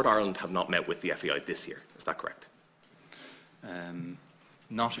 Sport Ireland have not met with the FAI this year, is that correct?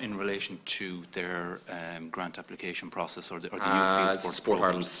 Not in relation to their grant application process or the youth field sports Sport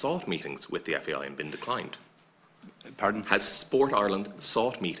Ireland sought meetings with the FAI and been declined? Pardon? Has Sport Ireland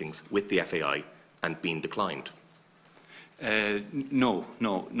sought meetings with the FAI and been declined? No,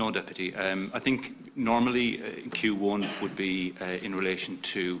 Deputy. I think normally Q1 would be in relation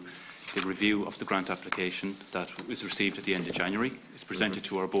to the review of the grant application that was received at the end of January. It's presented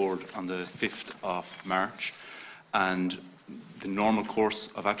to our board on the 5th of March, and the normal course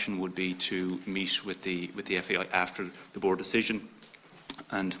of action would be to meet with the FAI after the board decision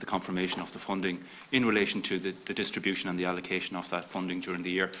and the confirmation of the funding in relation to the distribution and the allocation of that funding during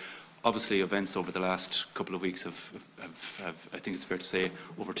the year. Obviously, events over the last couple of weeks have, I think it's fair to say,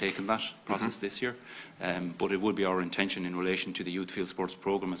 overtaken that process this year. But it would be our intention in relation to the Youth Field Sports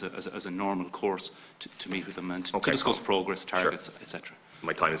Programme as a normal course to meet with them and to discuss progress, targets, etc.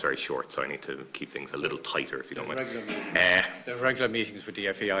 My time is very short, so I need to keep things a little tighter, if you don't mind. There are regular meetings with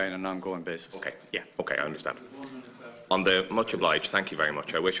the FAI on an ongoing basis. Okay, yeah, okay, I understand. On the much obliged, thank you very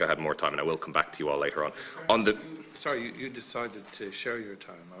much. I wish I had more time, and I will come back to you all later on. On the Sorry, you decided to share your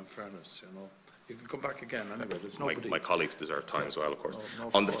time, in fairness, you know. You can come back again anyway. There's nobody. My colleagues deserve time as well, of course. No,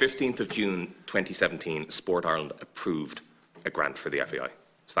 on the 15th of June 2017, Sport Ireland approved a grant for the FAI.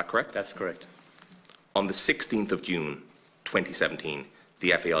 Is that correct? That's correct. On the 16th of June 2017,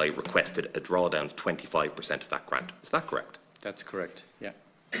 the FAI requested a drawdown of 25% of that grant. Is that correct? That's correct, yeah.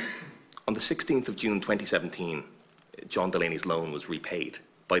 On the 16th of June 2017, John Delaney's loan was repaid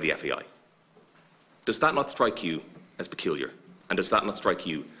by the FAI. Does that not strike you as peculiar? And does that not strike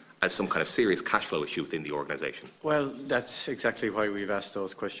you as some kind of serious cash flow issue within the organisation? Well, that's exactly why we've asked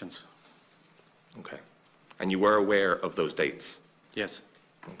those questions. Okay. And you were aware of those dates? Yes.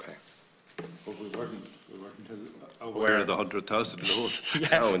 Okay. But we weren't aware of the 100,000 loan.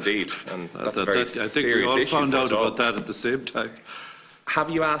 Oh, indeed. And that's a very I think we serious all issue found for out us all. about that at the same time.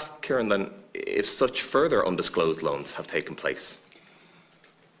 Have you asked, Kieran, then, if such further undisclosed loans have taken place?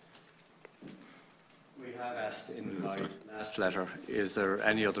 We have asked in my last letter, is there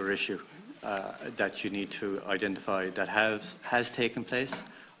any other issue that you need to identify that has taken place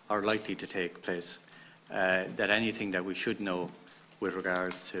or likely to take place? That anything that we should know with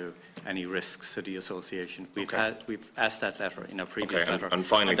regards to any risks to the association. We've asked that letter in a previous letter, and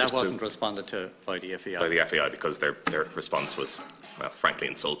finally, that wasn't responded to by the FAI. By the FAI, because their response was, well, frankly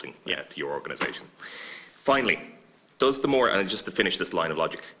insulting to your organisation. Finally, does the more, and just to finish this line of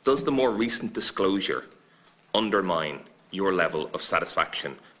logic, does the more recent disclosure undermine your level of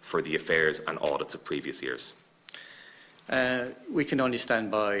satisfaction for the affairs and audits of previous years? We can only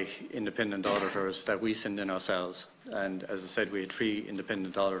stand by independent auditors that we send in ourselves. And as I said, we had 3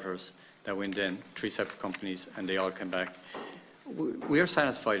 independent auditors that went in, 3 separate companies, and they all came back. We are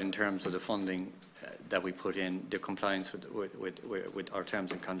satisfied in terms of the funding that we put in, the compliance with our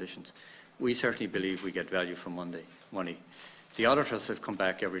terms and conditions. We certainly believe we get value for money. The auditors have come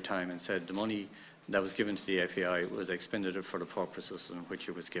back every time and said the money that was given to the FAI was expended for the purposes in which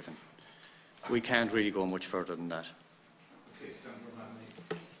it was given. We can't really go much further than that.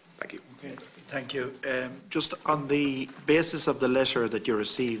 Thank you. Okay, thank you. Just on the basis of the letter that you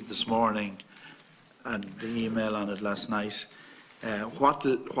received this morning and the email on it last night,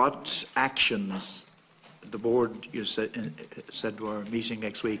 what actions, the board you said were meeting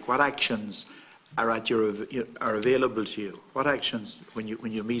next week, what actions are available to you? What actions, when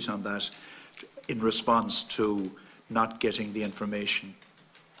you meet on that, in response to not getting the information?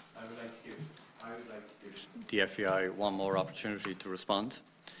 I would like to give the FAI one more opportunity to respond,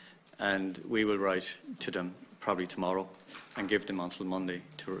 and we will write to them probably tomorrow and give them until Monday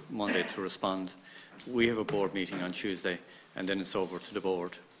to respond. We have a board meeting on Tuesday, and then it's over to the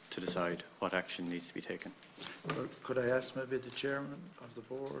board to decide what action needs to be taken. Could I ask maybe the chairman of the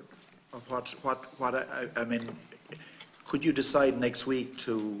board of what I mean? Could you decide next week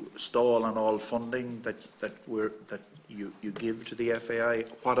to stall on all funding that you give to the FAI?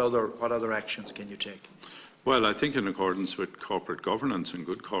 What other actions can you take? Well, I think in accordance with corporate governance and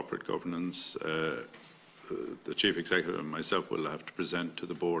good corporate governance, the Chief Executive and myself will have to present to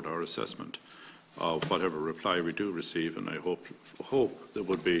the board our assessment of whatever reply we do receive, and I hope there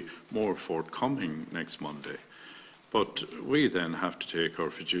would be more forthcoming next Monday. But we then have to take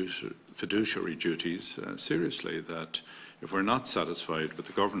our fiduciary duties seriously, that if we're not satisfied with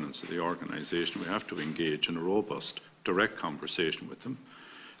the governance of the organisation, we have to engage in a robust, direct conversation with them,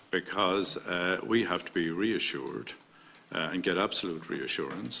 because we have to be reassured and get absolute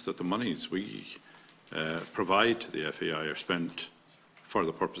reassurance that the monies we provide to the FAI are spent for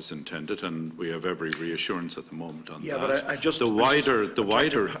the purpose intended, and we have every reassurance at the moment on that. Yeah, but I just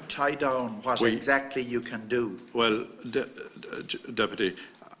tie down what exactly you can do. Well, Deputy,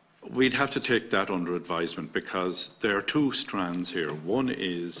 we'd have to take that under advisement, because there are 2 strands here. One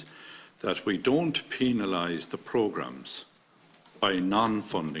is that we don't penalise the programmes by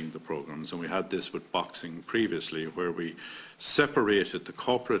non-funding the programmes, and we had this with boxing previously, where we separated the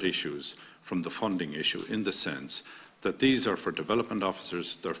corporate issues from the funding issue, in the sense that these are for development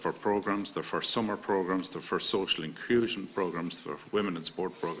officers, they're for programmes, they're for summer programmes, they're for social inclusion programmes, for women in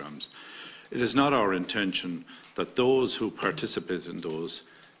sport programmes. It is not our intention that those who participate in those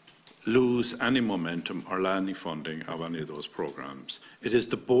lose any momentum or any funding of any of those programmes. It is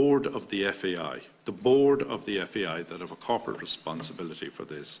the board of the FAI, that have a corporate responsibility for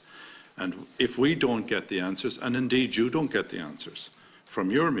this. And if we don't get the answers, and indeed you don't get the answers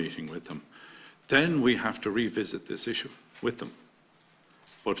from your meeting with them, then we have to revisit this issue with them.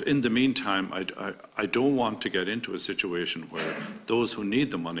 But in the meantime, I don't want to get into a situation where those who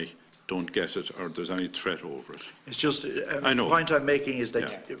need the money don't get it, or there's any threat over it. It's just, I know. the point I'm making is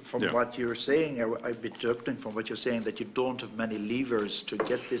that Yeah. from Yeah. what you're saying, I've been deducting from what you're saying, that you don't have many levers to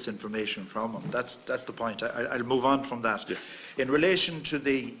get this information from them. That's the point. I'll move on from that. Yeah. In relation to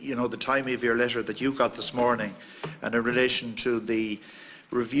the time of your letter that you got this morning, and in relation to the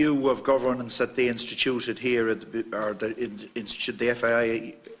review of governance that they instituted here, the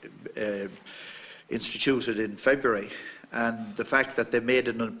FAI instituted in February, and the fact that they made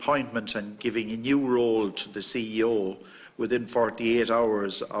an appointment and giving a new role to the CEO within 48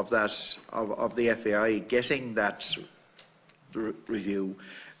 hours of that of the FAI getting that review,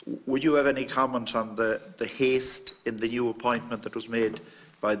 would you have any comment on the haste in the new appointment that was made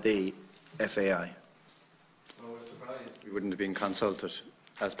by the FAI? Well, we're surprised we wouldn't have been consulted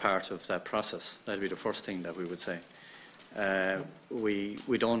as part of that process. That would be the first thing that we would say.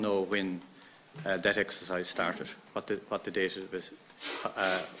 We don't know when that exercise started, what the date of it,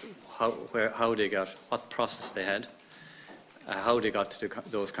 how they got, what process they had, how they got to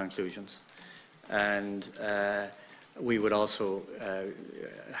those conclusions, and we would also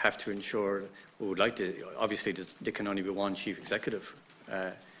have to ensure. We would like to. Obviously, there can only be one chief executive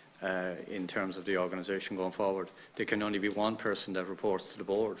in terms of the organisation going forward. There can only be one person that reports to the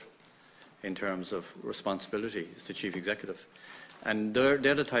board in terms of responsibility. It's the chief executive. And they're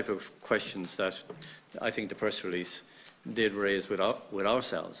the type of questions that I think the press release did raise with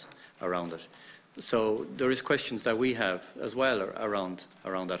ourselves around it. So there is questions that we have as well around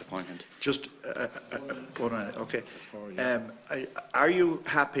that appointment. Just one minute, okay. Are you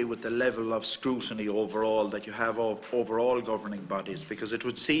happy with the level of scrutiny overall that you have of overall governing bodies? Because it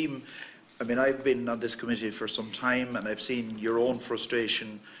would seem, I mean, I've been on this committee for some time, and I've seen your own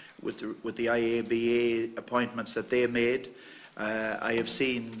frustration with the IABA appointments that they made. I have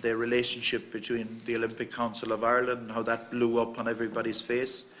seen the relationship between the Olympic Council of Ireland and how that blew up on everybody's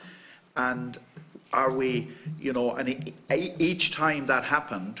face. And are we, and each time that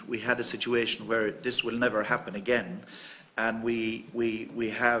happened, we had a situation where this will never happen again. And we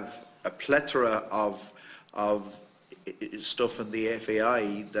have a plethora of stuff in the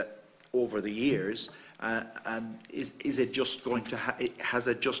FAI that over the years, and is it just going to, has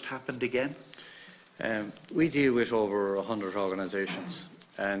it just happened again? We deal with over 100 organisations,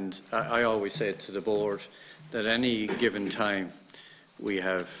 and I always say to the board that any given time we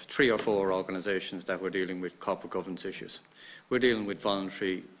have 3 or 4 organisations that we're dealing with corporate governance issues. We're dealing with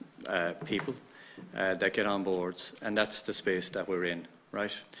voluntary people that get on boards, and that's the space that we're in,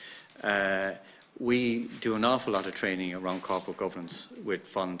 right? We do an awful lot of training around corporate governance with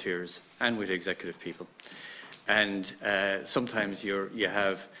volunteers and with executive people, and sometimes you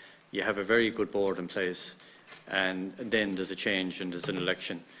have a very good board in place, and then there's a change and there's an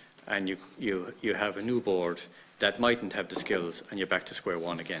election, and you have a new board that mightn't have the skills, and you're back to square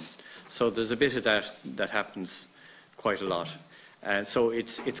one again. So there's a bit of that happens quite a lot. So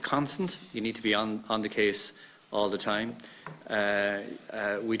it's constant. You need to be on the case all the time.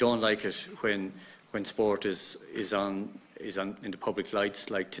 We don't like it when sport is on in the public lights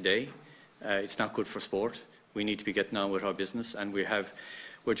like today. It's not good for sport. We need to be getting on with our business, and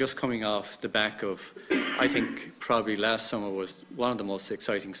we're just coming off the back of, I think probably last summer was one of the most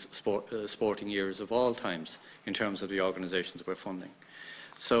exciting sporting years of all times in terms of the organisations we're funding.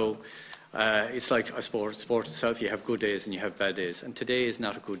 So it's like sport itself, you have good days and you have bad days, and today is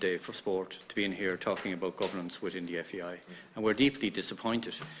not a good day for sport to be in here talking about governance within the FEI, and we're deeply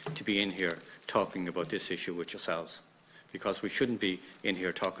disappointed to be in here talking about this issue with yourselves, because we shouldn't be in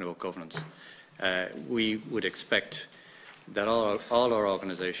here talking about governance. We would expect that all our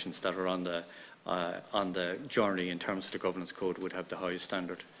organisations that are on the journey in terms of the governance code would have the highest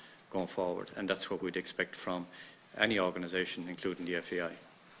standard going forward, and that's what we'd expect from any organisation, including the FEI.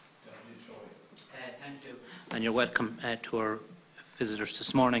 Thank you, and you're welcome to our visitors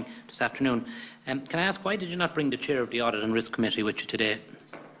this afternoon. Can I ask, why did you not bring the chair of the Audit and Risk Committee with you today?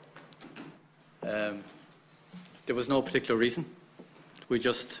 There was no particular reason. We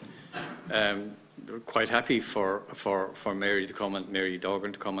just we're quite happy for Mary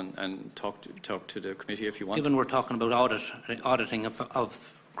Dorgan to come and talk to the committee if you want. Given we're talking about auditing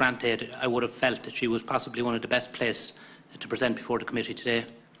of grant aid, I would have felt that she was possibly one of the best placed to present before the committee today.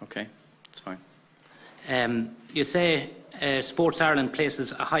 Okay. That's fine. You say Sports Ireland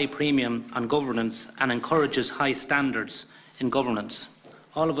places a high premium on governance and encourages high standards in governance.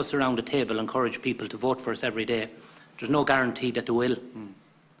 All of us around the table encourage people to vote for us every day. There's no guarantee that they will.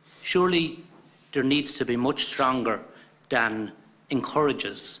 Surely there needs to be much stronger than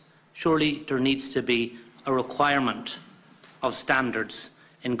encourages. Surely there needs to be a requirement of standards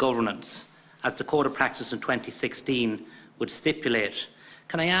in governance, as the Code of Practice in 2016 would stipulate.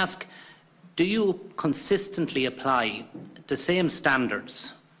 Can I ask, do you consistently apply the same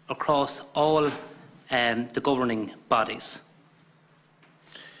standards across all the governing bodies?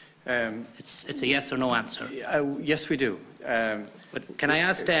 It's a yes or no answer. Yes, we do. But can I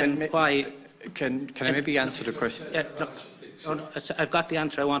ask then why... Can I maybe answer the question? No, I've got the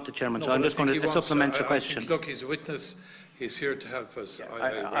answer I wanted, Chairman, so I'm just going to supplement your question. Look, he's a witness. He's here to help us.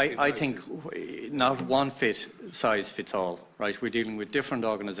 I think not one size fits all, right? We're dealing with different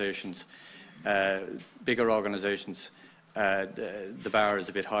organisations, bigger organisations. The bar is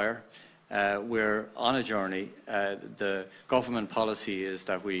a bit higher. We're on a journey. The government policy is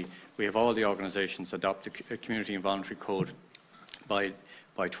that we have all the organisations adopt a community and voluntary code by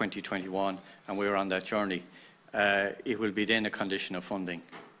 2021, and we're on that journey. It will be then a condition of funding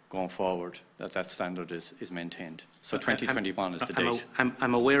going forward that standard is maintained. So 2021 is the date.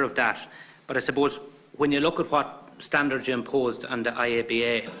 I'm aware of that, but I suppose when you look at what standards you imposed on the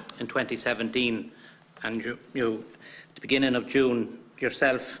IABA in 2017, and you at the beginning of June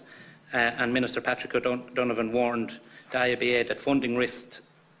yourself and Minister Patrick O'Donovan warned the IABA that funding risked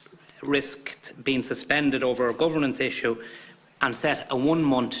being suspended over a governance issue and set a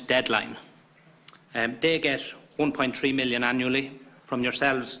 1-month deadline. They get 1.3 million annually from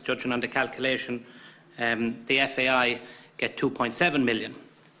yourselves, judging on the calculation. The FAI get 2.7 million,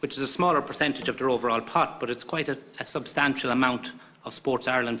 which is a smaller percentage of their overall pot, but it's quite a substantial amount of Sports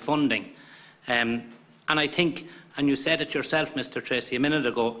Ireland funding. And I think, and you said it yourself, Mr Tracy, a minute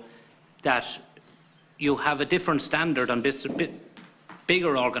ago, that you have a different standard on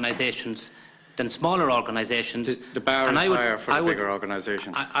bigger organisations than smaller organisations. The bar is higher for the bigger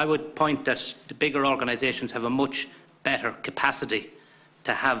organisations. I would point that the bigger organisations have a much better capacity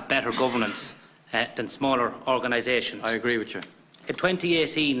to have better governance than smaller organisations. I agree with you. In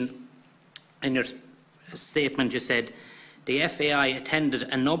 2018, in your statement, you said the FAI attended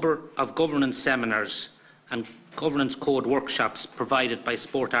a number of governance seminars and governance code workshops provided by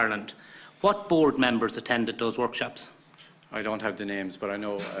Sport Ireland. What board members attended those workshops? I don't have the names, but I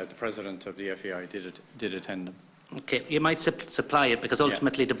know the president of the FAI did attend them. Okay, you might supply it, because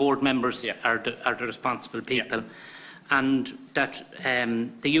ultimately the board members are the responsible people, and that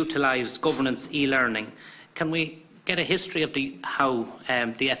they utilised governance e-learning. Can we get a history of how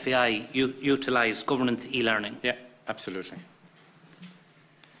the FAI utilised governance e-learning? Yeah, absolutely.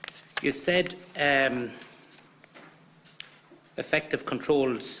 You said effective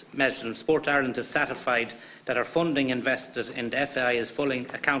controls measures. Sport Ireland is satisfied that our funding invested in the FAI is fully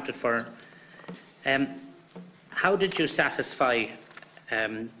accounted for. How did you satisfy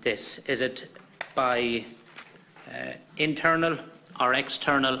this? Is it by internal or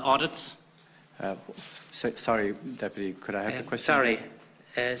external audits? Sorry, Deputy, could I have the question? Sorry.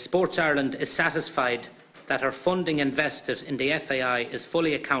 Sports Ireland is satisfied that our funding invested in the FAI is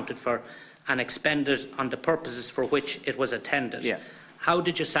fully accounted for and expended on the purposes for which it was attended. Yeah. How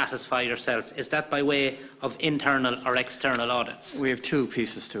did you satisfy yourself? Is that by way of internal or external audits? We have two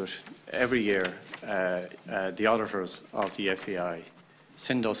pieces to it. Every year, the auditors of the FAI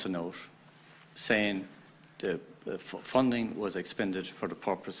send us a note saying the funding was expended for the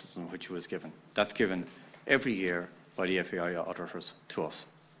purposes in which it was given. That's given every year by the FAI auditors to us,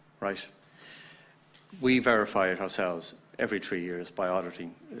 right? We verify it ourselves every 3 years by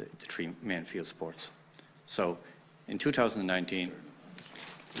auditing the 3 main field sports. So in 2019,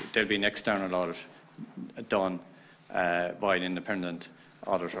 there'll be an external audit done by an independent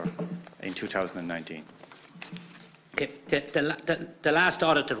auditor in 2019. Okay. The last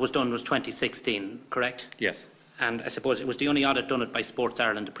audit that was done was 2016, correct? Yes. And I suppose it was the only audit done by Sports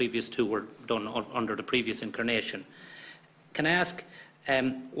Ireland. The previous 2 were done under the previous incarnation. Can I ask,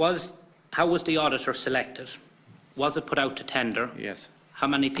 how was the auditor selected? Was it put out to tender? Yes. How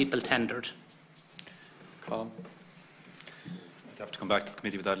many people tendered? Colin? I'd have to come back to the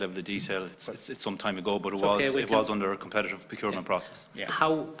committee with that level of detail. It's some time ago, but it was under a competitive procurement process. Yeah.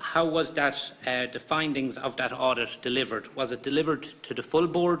 How was that, the findings of that audit delivered? Was it delivered to the full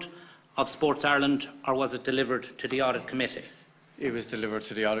board of Sports Ireland, or was it delivered to the audit committee? It was delivered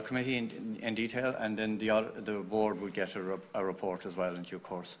to the audit committee in detail, and then the board would get a report as well in due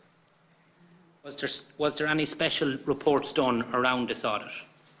course. Was there any special reports done around this audit?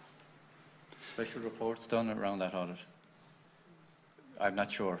 special reports done around that audit? I'm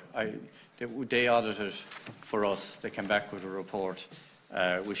not sure. They audited for us. They came back with a report.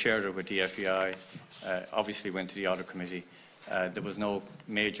 We shared it with the FEI. Obviously went to the audit committee. There was no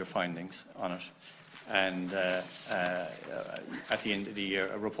major findings on it. And at the end of the year,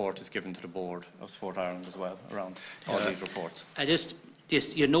 a report is given to the board of Sport Ireland as well around all these reports.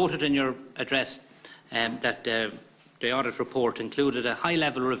 You noted in your address that the audit report included a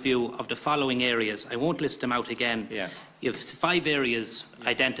high-level review of the following areas. I won't list them out again. Yeah. You have 5 areas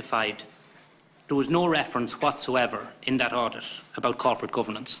identified. There was no reference whatsoever in that audit about corporate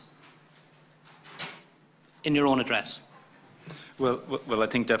governance. In your own address. Well, I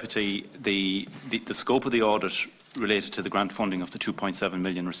think, Deputy, the scope of the audit related to the grant funding of the 2.7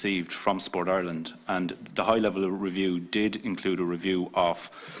 million received from Sport Ireland, and the high-level review did include a review of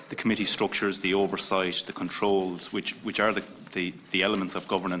the committee structures, the oversight, the controls, which are the elements of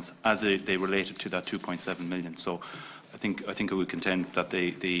governance as they related to that 2.7 million. So I think I would contend that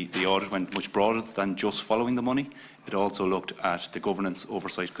the audit went much broader than just following the money. It also looked at the governance,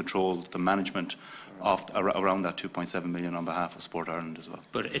 oversight, control, the management of around that 2.7 million on behalf of Sport Ireland as well.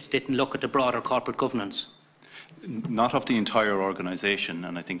 But it didn't look at the broader corporate governance? Not of the entire organisation,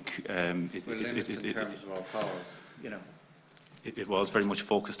 and I think in terms of our powers, you know. It was very much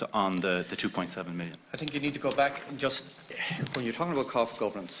focused on the 2.7 million. I think you need to go back and just, when you're talking about corporate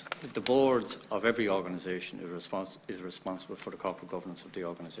governance, the boards of every organisation is responsible for the corporate governance of the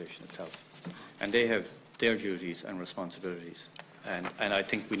organisation itself. And they have their duties and responsibilities. And I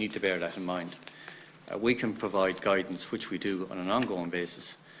think we need to bear that in mind. We can provide guidance, which we do on an ongoing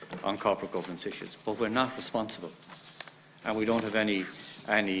basis, on corporate governance issues, but we're not responsible. And we don't have any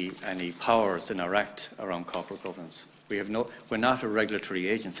powers in our Act around corporate governance. We're not a regulatory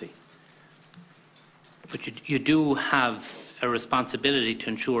agency. But you do have a responsibility to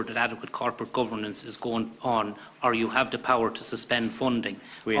ensure that adequate corporate governance is going on, or you have the power to suspend funding,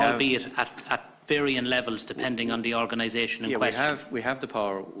 albeit at varying levels depending on the organisation in question. We have the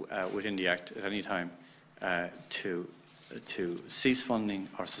power within the Act at any time to cease funding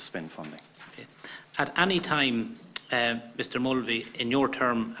or suspend funding. Okay. At any time, Mr Mulvey, in your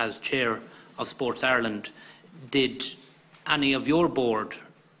term as Chair of Sports Ireland, did any of your board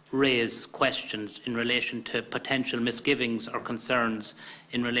raise questions in relation to potential misgivings or concerns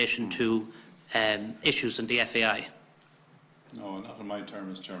in relation to issues in the FAI? No, not in my term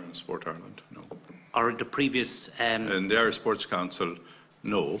as Chairman of Sport Ireland, no. Or the previous... in the Irish Sports Council,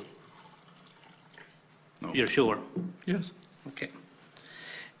 no. No. You're sure? Yes. Okay.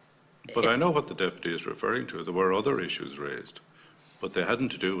 But I know what the Deputy is referring to. There were other issues raised, but they hadn't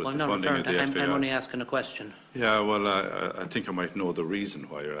to do with the funding of the FAI. I'm only asking a question. Yeah, well, I think I might know the reason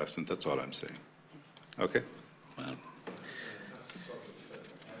why you're asking. That's all I'm saying. Okay? Well...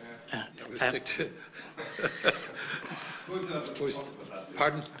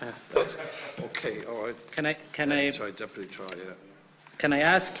 Pardon? Okay, all right. Can I? Sorry, Deputy Try, yeah. Can I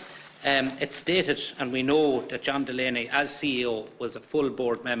ask? It's stated, and we know that John Delaney, as CEO, was a full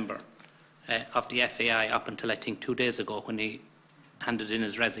board member of the FAI up until I think 2 days ago when he handed in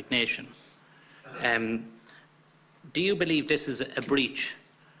his resignation. Do you believe this is a breach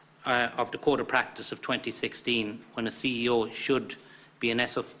of the Code of Practice of 2016 when a CEO should be an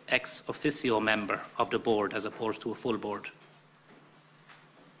ex officio member of the board as opposed to a full board?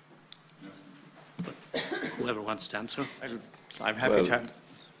 Whoever wants to answer. I'm happy to answer.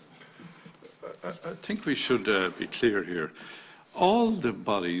 I think we should be clear here. All the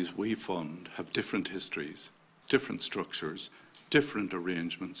bodies we fund have different histories, different structures, different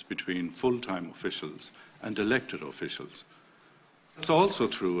arrangements between full-time officials and elected officials. It's also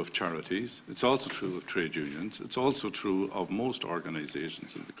true of charities, it's also true of trade unions, it's also true of most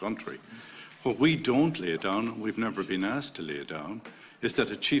organisations in the country. What we don't lay down, and we've never been asked to lay down, is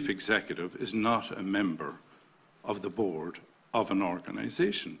that a chief executive is not a member of the board of an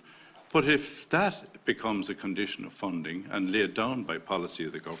organisation. But if that becomes a condition of funding and laid down by policy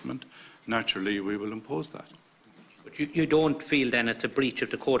of the government, naturally we will impose that. But you don't feel then it's a breach of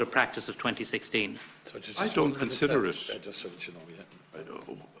the Code of Practice of 2016? I don't consider it. Just so that you know, yeah.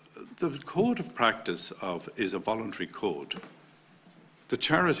 The Code of Practice is a voluntary code. The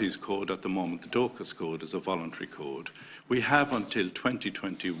Charities Code at the moment, the DOCAS Code, is a voluntary code. We have until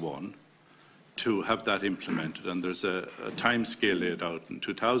 2021 to have that implemented, and there's a time scale laid out in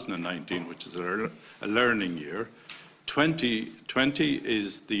 2019, which is a learning year. 2020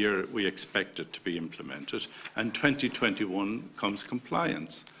 is the year we expect it to be implemented, and 2021 comes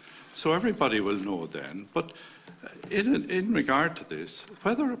compliance. So everybody will know then. But in regard to this,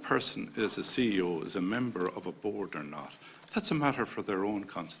 whether a person is a CEO, is a member of a board or not, that's a matter for their own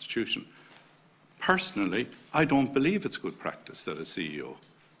constitution. Personally, I don't believe it's good practice that a CEO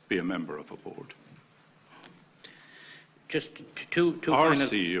be a member of a board. Just two Our final...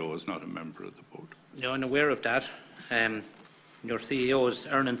 CEO is not a member of the board. You're unaware of that. Your CEO is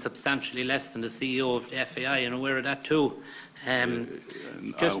earning substantially less than the CEO of the FAI, and aware of that too. When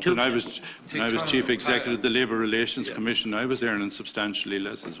I was Chief Executive of the Labour Relations Commission, I was earning substantially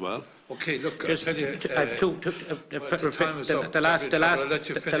less as well. Okay, look, Just, I'll tell you, the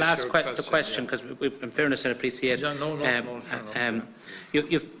last question, because in fairness, I appreciate. No.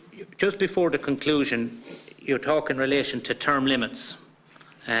 You've just before the conclusion, you talk in relation to term limits.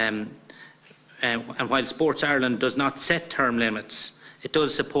 And while Sports Ireland does not set term limits, it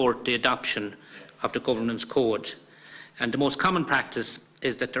does support the adoption of the governance code. And the most common practice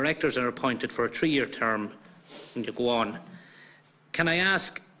is that directors are appointed for a 3-year term and you go on. Can I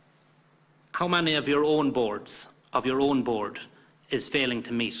ask how many of your own board, is failing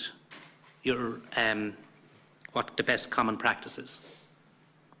to meet your what the best common practice is?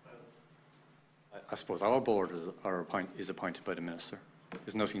 I suppose our board is appointed by the Minister.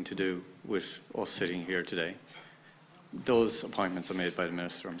 There's nothing to do with us sitting here today. Those appointments are made by the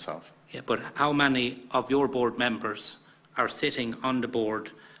Minister himself. Yeah, but how many of your board members are sitting on the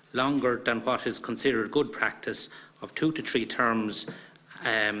board longer than what is considered good practice of 2 to 3 terms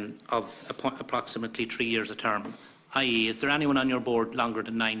of approximately 3 years a term? I.e., is there anyone on your board longer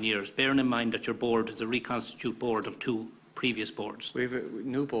than 9 years, bearing in mind that your board is a reconstituted board of 2 previous boards? We have a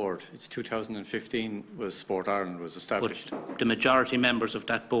new board. It's 2015 was Sport Ireland was established. But the majority members of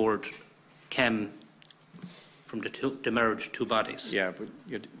that board came from the merged 2 bodies. Yeah, but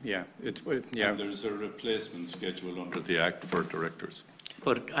And there's a replacement schedule under the Act for directors.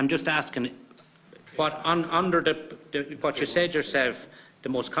 But I'm just asking, what you said yourself, the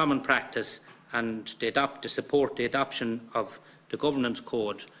most common practice, and to support the adoption of the governance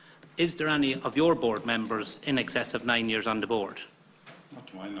code, is there any of your board members in excess of 9 years on the board? Not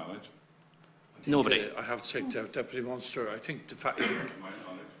to my knowledge. Nobody. I have to check Deputy Munster. I think the fact. Not to my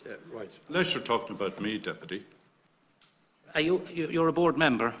knowledge. Right. Unless you're talking about me, Deputy. Are you're a board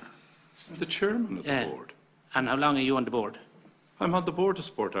member? I'm the chairman of the board. And how long are you on the board? I'm on the board of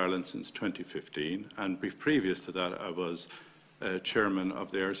Sport Ireland since 2015, and previous to that, I was chairman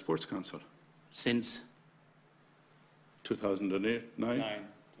of the Irish Sports Council. Since 2009.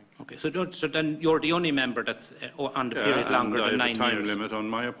 Okay, so then you're the only member that's on the period longer than 9 years. I have a time limit on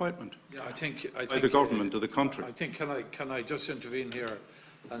my appointment. Yeah, I think by the government of the country. I think can I just intervene here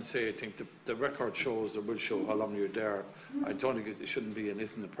and say I think the record shows or will show how long you're there. I don't think it shouldn't be and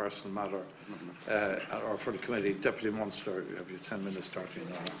isn't a personal matter or for the committee. Deputy Munster, you have your 10 minutes starting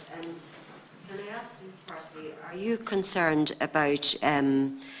now. Can I ask you firstly, are you concerned about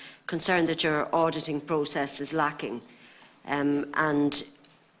that your auditing process is lacking? And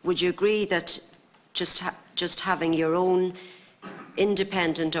would you agree that just having your own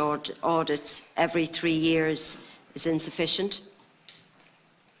independent audits every 3 years is insufficient?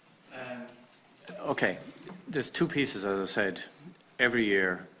 Okay, there's 2 pieces, as I said. Every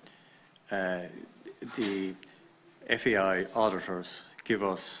year, the FAI auditors give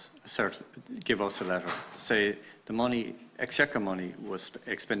us a letter to say the money, exchequer money, was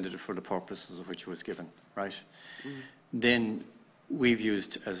expended for the purposes of which it was given, right? Then we've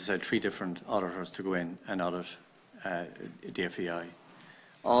used, as I said, 3 different auditors to go in and audit the FAI.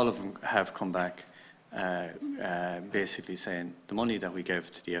 All of them have come back basically saying the money that we gave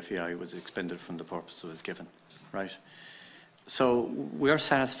to the FAI was expended from the purpose it was given, right? So we're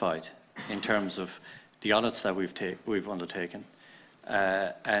satisfied in terms of the audits that we've undertaken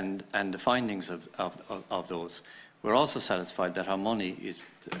and the findings of those. We're also satisfied that our money is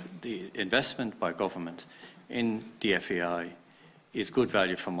the investment by government in the FAI is good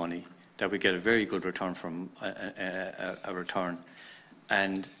value for money, that we get a very good return from a return,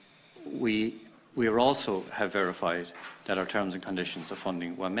 and we also have verified that our terms and conditions of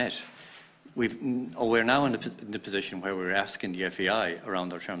funding were met. We're now in the position where we're asking the FAI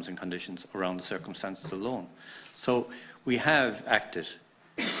around our terms and conditions around the circumstances alone. So we have acted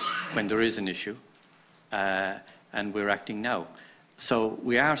when there is an issue, and we're acting now. So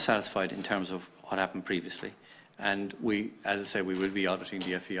we are satisfied in terms of what happened previously, and we, as I say, we will be auditing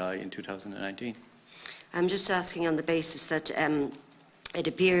the FAI in 2019. I'm just asking on the basis that it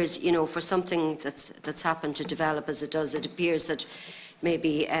appears, for something that's happened to develop as it does, it appears that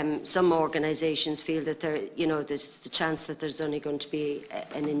maybe some organisations feel that there's the chance that there's only going to be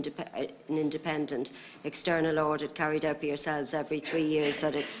an independent external audit carried out by yourselves every 3 years,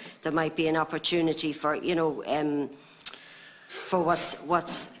 that there might be an opportunity for, for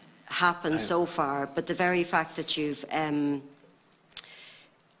what's happened so far. But the very fact that you've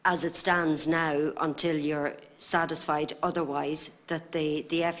as it stands now, until you're satisfied otherwise, that the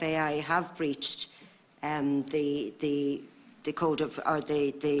FAI have breached the code of, or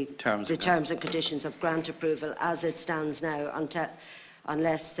the terms and conditions of grant approval as it stands now,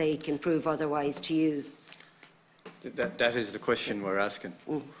 unless they can prove otherwise to you? That is the question we're asking.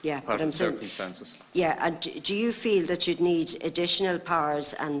 Yeah, part of the circumstances. Yeah, and do you feel that you'd need additional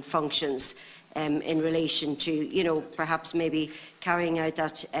powers and functions in relation to, you know, perhaps maybe carrying out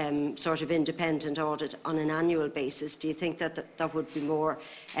that sort of independent audit on an annual basis? Do you think that that would be more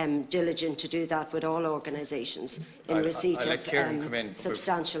diligent to do that with all organisations in receipt of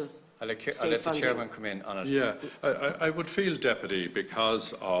substantial I'll let the Chairman come in on it. Yeah, I would feel, Deputy,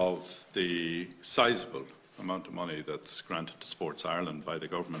 because of the sizable amount of money that's granted to Sports Ireland by the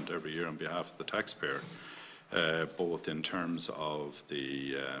government every year on behalf of the taxpayer, both in terms of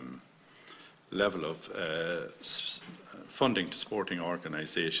the level of funding to sporting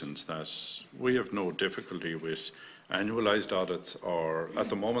organisations, that we have no difficulty with annualised audits, or at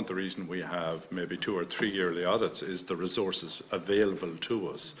the moment the reason we have maybe 2 or 3 yearly audits is the resources available to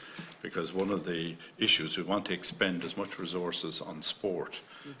us, because one of the issues, we want to expend as much resources on sport,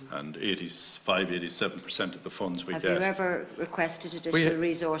 and 85–87% of the funds we get. Have you ever requested additional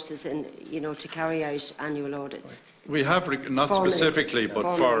resources in, you know, to carry out annual audits? We have, not formally, specifically,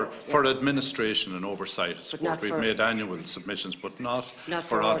 but for administration and oversight of sport. We've made annual submissions, but not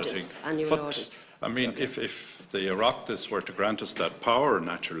for auditing. Annual audits. I mean, okay. if the Oireachtas were to grant us that power,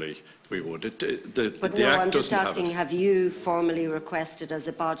 naturally we would. I'm just asking, have you formally requested as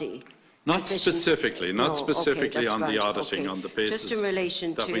a body? Not specifically, on the auditing, on the basis just in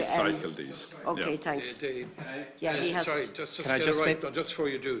relation that to, we cycle these. Okay, thanks. He has. Sorry, just before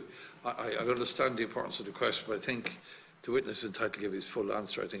you do, I understand the importance of the question, but I think the witness is entitled to give his full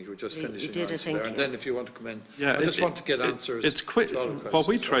answer. I think you were just finishing your answer there. And then if you want to come in, I just want to get answers. It's quick. What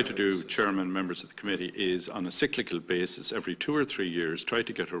we try to do, Chairman, members of the committee, is on a cyclical basis, every 2 or 3 years, try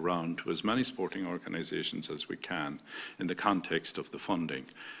to get around to as many sporting organisations as we can in the context of the funding.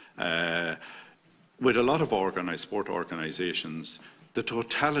 With a lot of sport organisations, the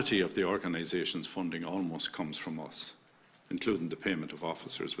totality of the organisation's funding almost comes from us, including the payment of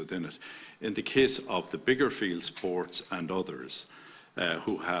officers within it. In the case of the bigger field sports and others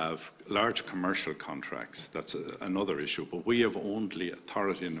who have large commercial contracts, that's another issue, but we have only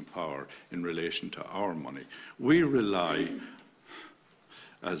authority and power in relation to our money. We rely,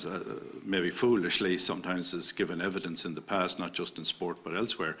 as maybe foolishly sometimes has given evidence in the past, not just in sport but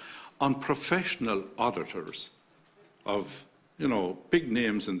elsewhere, on professional auditors of, you know, big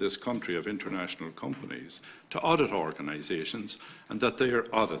names in this country of international companies to audit organisations, and that their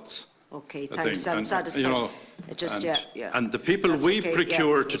audits. Okay, thanks. I'm satisfied. You know, and the people we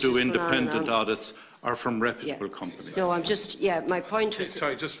procure to do independent audits are from reputable companies. No, I'm just, my point was...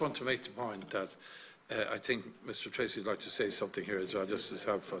 Sorry, I just want to make the point that I think Mr. Tracy would like to say something here as well, just as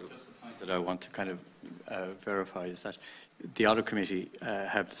helpful. That I want to kind of verify is that the audit committee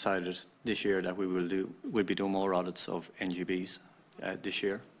have decided this year that we'll be doing more audits of NGBs this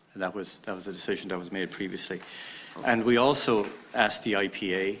year. And that was a decision that was made previously. Okay. And we also asked the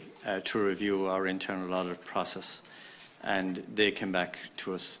IPA to review our internal audit process, and they came back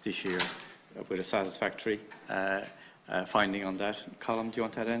to us this year with a satisfactory finding on that. Colm, do you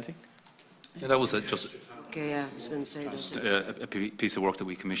want to add anything? Yeah, that was just I was going to say just a piece of work that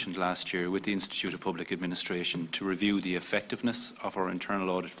we commissioned last year with the Institute of Public Administration to review the effectiveness of our internal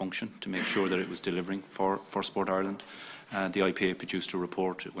audit function to make sure that it was delivering for Sport Ireland. The IPA produced a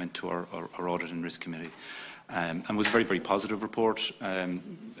report. It went to our Audit and Risk Committee, and was a very, very positive report.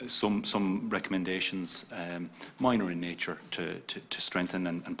 Some recommendations, minor in nature, to strengthen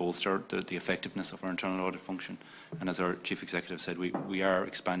and bolster the effectiveness of our internal audit function. And as our Chief Executive said, we are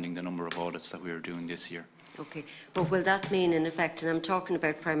expanding the number of audits that we are doing this year. Okay, but will that mean, in effect, and I'm talking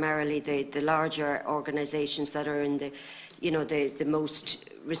about primarily the larger organisations that are in the, you know, the most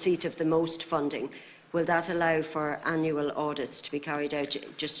receipt of the most funding, will that allow for annual audits to be carried out?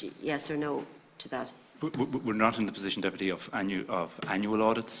 Just yes or no to that? We're not in the position, Deputy, of annual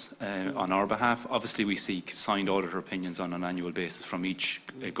audits on our behalf. Obviously, we seek signed auditor opinions on an annual basis from each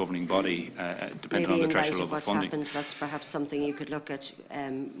governing body, depending on the threshold of funding. Maybe in light of what's happened, that's perhaps something you could look at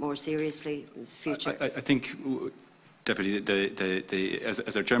more seriously in the future. I think, Deputy,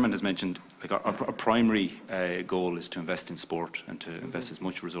 as our Chairman has mentioned, like our primary goal is to invest in sport and to invest as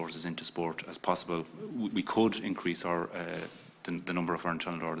much resources into sport as possible. We could increase our the number of our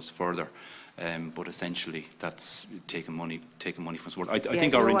internal audits further. But essentially, that's taking money from sport. I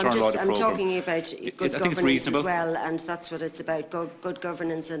think our internal audit programme. I'm talking about good I think it's governance reasonable as well, and that's what it's about: good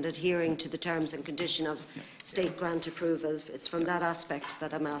governance and adhering to the terms and condition of state grant approval. It's from that aspect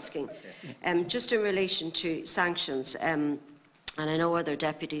that I'm asking. Just in relation to sanctions. And I know other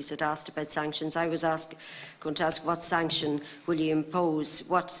deputies had asked about sanctions. I was going to ask what sanction will you impose,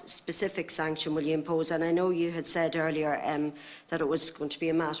 what specific sanction will you impose? And I know you had said earlier that it was going to be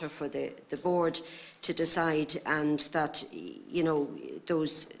a matter for the board to decide, and that, you know,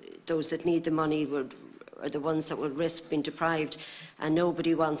 those that need the money are the ones that will risk being deprived, and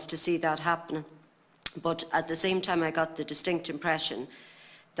nobody wants to see that happen. But at the same time, I got the distinct impression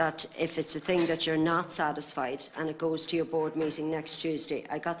that if it's a thing that you're not satisfied and it goes to your board meeting next Tuesday,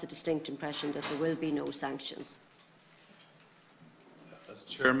 I got the distinct impression that there will be no sanctions. As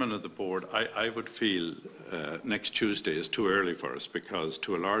chairman of the board, I would feel next Tuesday is too early for us, because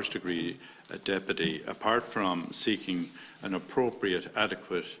to a large degree a deputy, apart from seeking an appropriate,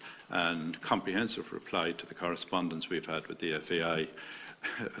 adequate and comprehensive reply to the correspondence we've had with the FAI,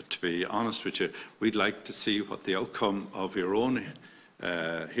 to be honest with you, we'd like to see what the outcome of your own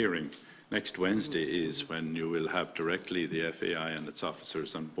hearing next Wednesday is, when you will have directly the FAI and its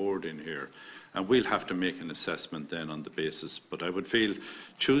officers on board in here, and we'll have to make an assessment then on the basis. But I would feel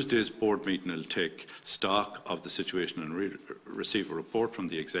Tuesday's board meeting will take stock of the situation and receive a report from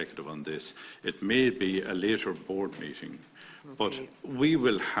the executive on this. It may be a later board meeting, but we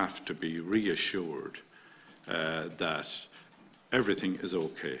will have to be reassured that everything is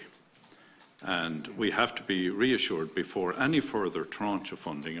okay. And we have to be reassured before any further tranche of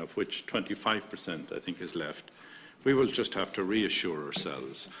funding, of which 25% I think is left. We will just have to reassure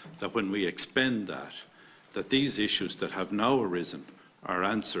ourselves that when we expend that these issues that have now arisen are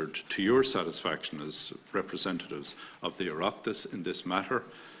answered to your satisfaction as representatives of the Oireachtas in this matter,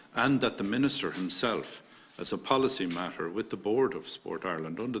 and that the Minister himself, as a policy matter with the Board of Sport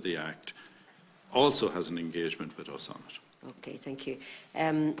Ireland under the Act, also has an engagement with us on it. Okay, thank you.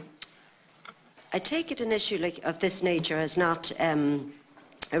 I take it an issue of this nature has not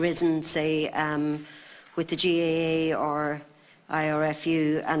arisen, say, with the GAA or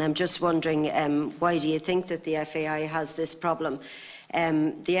IRFU, and I'm just wondering, why do you think that the FAI has this problem?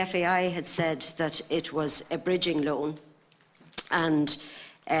 The FAI had said that it was a bridging loan, and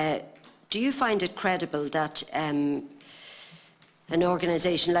do you find it credible that an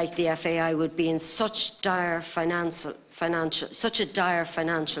organisation like the FAI would be in such a dire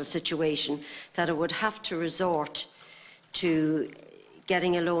financial situation that it would have to resort to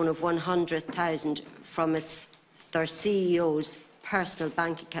getting a loan of 100,000 from their CEO's personal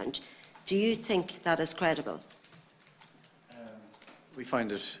bank account? Do you think that is credible? We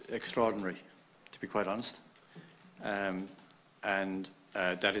find it extraordinary, to be quite honest, and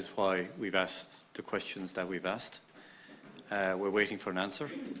that is why we've asked the questions that we've asked. We're waiting for an answer.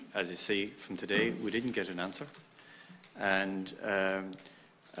 As you see from today, we didn't get an answer. And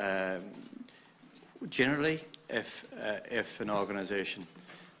generally, if an organisation,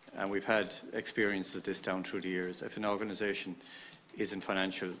 and we've had experience of this down through the years, if an organisation is in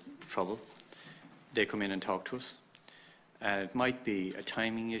financial trouble, they come in and talk to us. And it might be a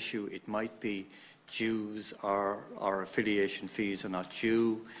timing issue, it might be dues or affiliation fees are not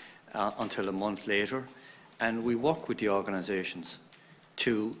due until a month later. And we work with the organisations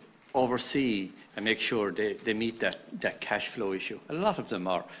to oversee and make sure they meet that cash flow issue. A lot of them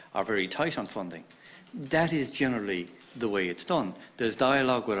are very tight on funding. That is generally the way it's done. There's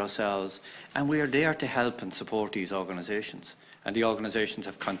dialogue with ourselves, and we are there to help and support these organisations. And the organisations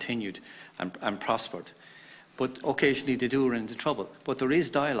have continued and prospered. But occasionally they do run into trouble. But there is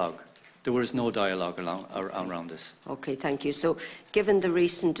dialogue. There was no dialogue around this. Okay, thank you. So, given the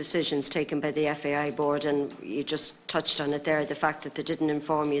recent decisions taken by the FAI board, and you just touched on it there, the fact that they didn't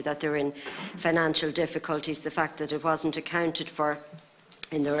inform you that they're in financial difficulties, the fact that it wasn't accounted for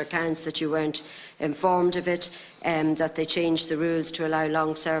in their accounts, that you weren't informed of it, that they changed the rules to allow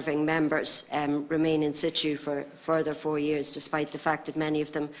long-serving members remain in situ for further 4 years, despite the fact that many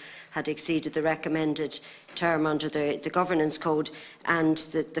of them had exceeded the recommended term under the governance code, and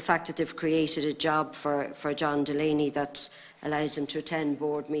the fact that they've created a job for John Delaney that allows him to attend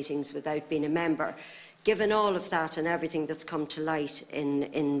board meetings without being a member. Given all of that and everything that's come to light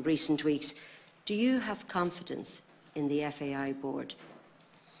in recent weeks, do you have confidence in the FAI board?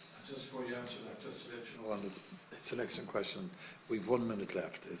 Just before you answer that, just to let you know, it's an excellent question. We've 1 minute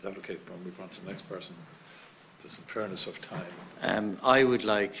left. Is that okay? We'll move on to the next person. There's some fairness of time. I would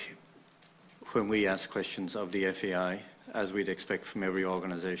like, when we ask questions of the FAI, as we'd expect from every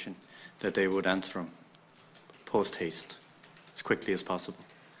organisation, that they would answer them post-haste. as quickly as possible.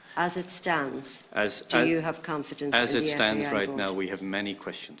 As it stands, do you have confidence in the As it stands FAI right board? now, we have many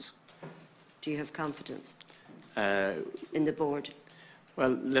questions. Do you have confidence in the board?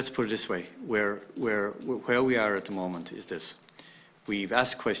 Well, let's put it this way. Where we are at the moment is this. We've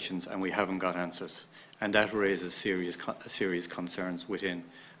asked questions and we haven't got answers. And that raises serious concerns within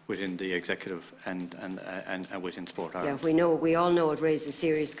the executive and within Sport Ireland. Yeah, we all know it raises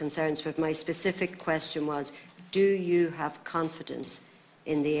serious concerns, but my specific question was, do you have confidence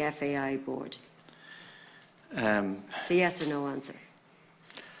in the FAI board? It's a yes or no answer.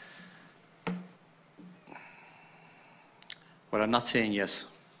 Well, I'm not saying yes.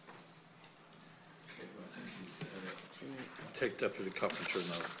 Take Deputy Coppinger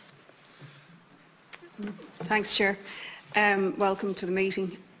now. Thanks, Chair. Welcome to the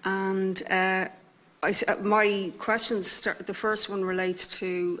meeting. And my questions, the first one relates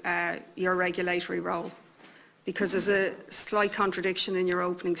to your regulatory role, because there's a slight contradiction in your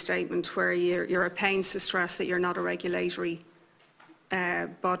opening statement where you're at pains to stress that you're not a regulatory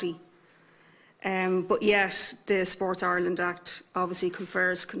body. But yet the Sports Ireland Act obviously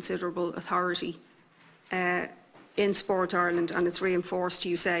confers considerable authority in Sport Ireland, and it's reinforced,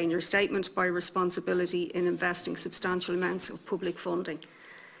 you say in your statement, by responsibility in investing substantial amounts of public funding.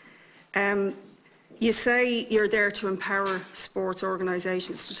 You say you're there to empower sports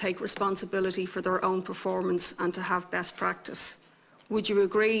organisations to take responsibility for their own performance and to have best practice. Would you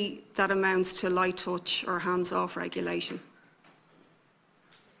agree that amounts to light touch or hands-off regulation?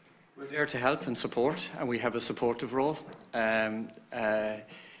 We're there to help and support, and we have a supportive role.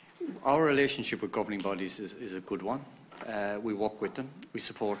 Our relationship with governing bodies is a good one. We work with them, we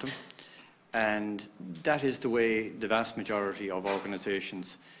support them, and that is the way the vast majority of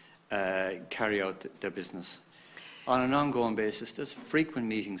organisations carry out their business. On an ongoing basis, there's frequent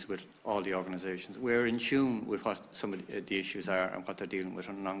meetings with all the organisations. We're in tune with what some of the issues are and what they're dealing with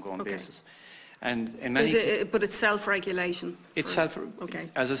on an ongoing basis. And in many but it's self-regulation? It's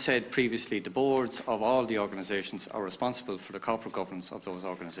as I said previously, the boards of all the organisations are responsible for the corporate governance of those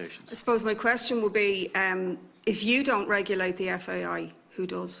organisations. I suppose my question would be, if you don't regulate the FAI, who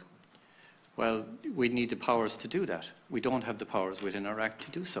does? Well, we need the powers to do that. We don't have the powers within our Act to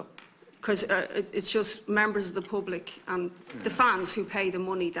do so. Because it's just members of the public and the fans who pay the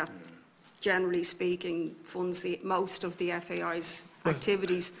money that, generally speaking, funds most of the FAI's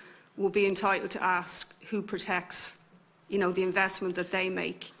activities, will be entitled to ask who protects, the investment that they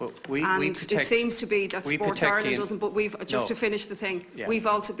make. Well, it seems to be that Sports Ireland doesn't, but to finish the thing, we've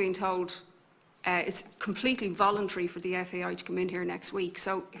also been told it's completely voluntary for the FAI to come in here next week.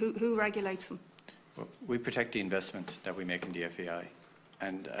 So who regulates them? Well, we protect the investment that we make in the FAI,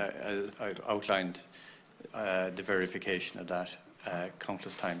 and I've outlined the verification of that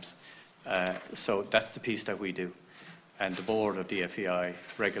countless times. So that's the piece that we do. And the board of the FAI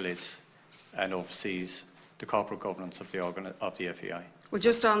regulates and oversees the corporate governance of the FAI. Well,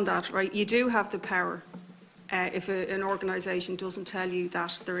 just on that, right, you do have the power if an organisation doesn't tell you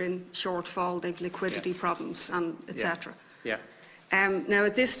that they're in shortfall, they've liquidity problems, and etc. Yeah. Now,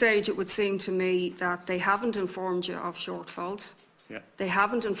 at this stage, it would seem to me that they haven't informed you of shortfalls. Yeah. They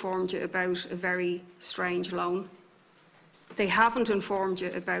haven't informed you about a very strange loan. They haven't informed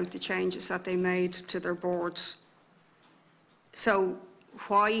you about the changes that they made to their board. So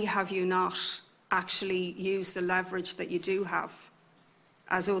why have you not actually used the leverage that you do have,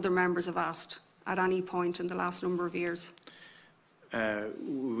 as other members have asked, at any point in the last number of years?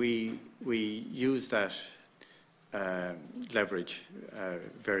 We use that leverage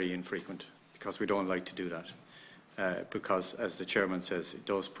very infrequent, because we don't like to do that. Because, as the chairman says, it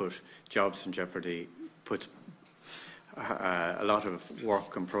does put jobs in jeopardy, puts a lot of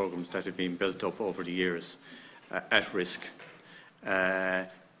work and programmes that have been built up over the years at risk.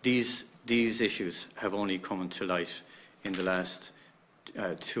 These issues have only come into light in the last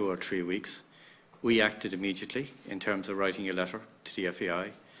 2 or 3 weeks. We acted immediately in terms of writing a letter to the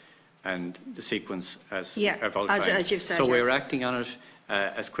FAI, and the sequence as I've outlined. As you've said. So we're acting on it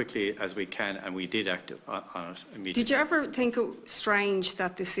as quickly as we can, and we did act on it immediately. Did you ever think it strange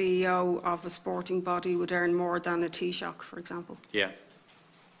that the CEO of a sporting body would earn more than a Taoiseach, for example? Yeah,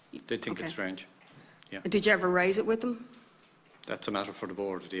 did think it's strange. Yeah. Did you ever raise it with them? That's a matter for the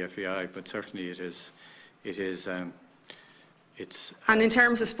board of the FAI, but certainly it's. And in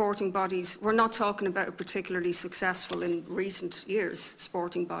terms of sporting bodies, we're not talking about a particularly successful in recent years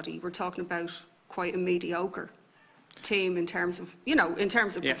sporting body. We're talking about quite a mediocre team in terms of,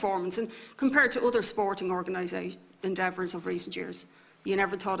 performance, and compared to other sporting organisation endeavours of recent years. You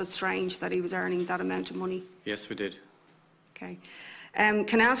never thought it strange that he was earning that amount of money? Yes, we did. Okay.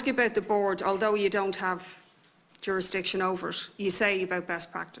 Can I ask you about the board? Although you don't have jurisdiction over it. You say about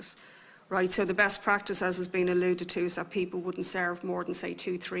best practice, right? So the best practice, as has been alluded to, is that people wouldn't serve more than, say,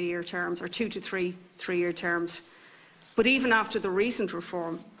 2 3-year terms, or 2 to 3 3-year terms. But even after the recent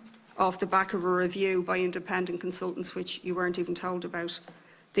reform, off the back of a review by independent consultants, which you weren't even told about,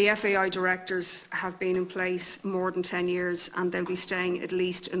 the FAI directors have been in place more than 10 years, and they'll be staying at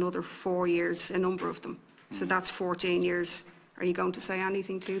least another 4 years, a number of them. So that's 14 years. Are you going to say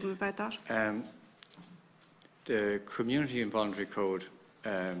anything to them about that? The Community and Voluntary Code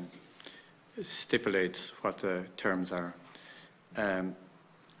stipulates what the terms are.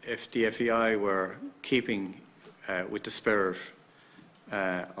 If the FEI were keeping with the spirit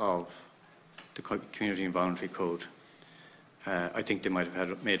of the Community and Voluntary Code, I think they might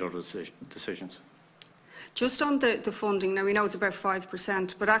have made other decisions. Just on the funding, now we know it's about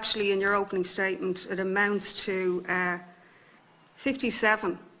 5%, but actually in your opening statement it amounts to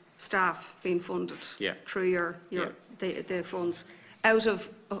 57 staff being funded through the funds. Out of,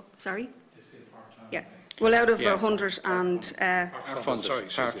 sorry? Yeah. Well, out of 100 and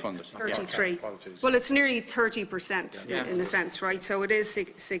 33. Well, it's nearly 30% in a sense, right? So it is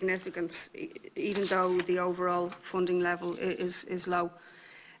significant, even though the overall funding level is low.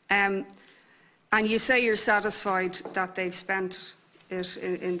 And you say you're satisfied that they've spent it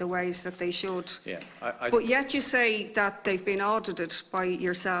in the ways that they should. Yeah, but yet you say that they've been audited by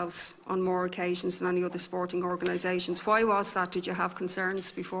yourselves on more occasions than any other sporting organisations. Why was that? Did you have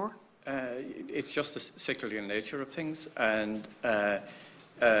concerns before? It's just the cyclical nature of things. And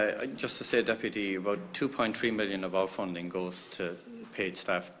just to say, Deputy, about 2.3 million of our funding goes to paid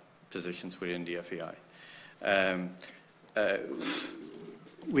staff positions within the FEI.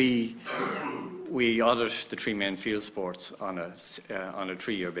 We audit the 3 main field sports on a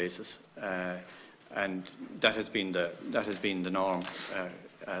 3-year basis, and that has been the norm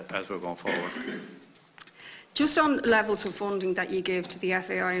as we're going forward. Just on levels of funding that you give to the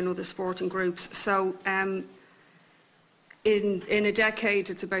FAI and other sporting groups, so in a decade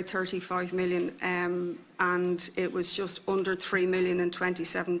it's about 35 million, and it was just under 3 million in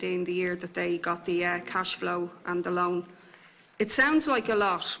 2017, the year that they got the cash flow and the loan. It sounds like a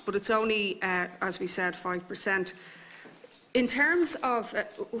lot, but it's only, as we said, 5%. In terms of,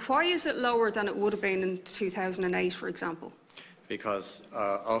 why is it lower than it would have been in 2008, for example? Because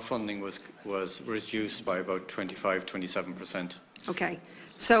our funding was reduced by about 25–27%. Okay,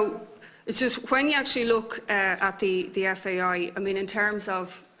 so it's just when you actually look at the FAI, I mean, in terms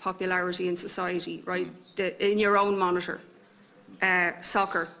of popularity in society, right? In your own monitor,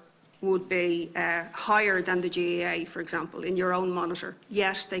 soccer would be higher than the GAA, for example, in your own monitor,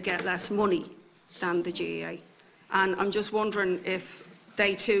 yet they get less money than the GAA. And I'm just wondering if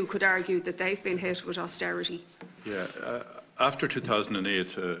they too could argue that they've been hit with austerity. Yeah, after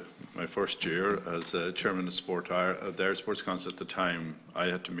 2008, my first year as chairman of their sports council at the time, I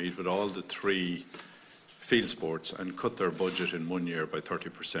had to meet with all the 3 field sports and cut their budget in 1 year by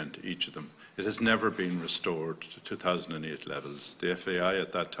 30%, each of them. It has never been restored to 2008 levels. The FAI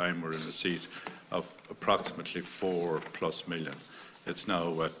at that time were in receipt of approximately 4+ million. It's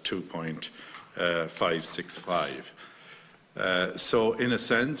now at 2.565. So in a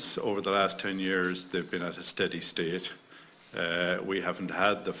sense, over the last 10 years, they've been at a steady state. We haven't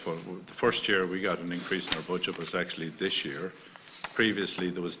had the first year we got an increase in our budget was actually this year. Previously,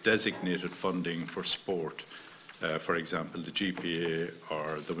 there was designated funding for sport. For example, the GPA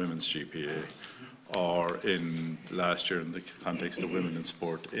or the women's GPA, or in last year in the context of women in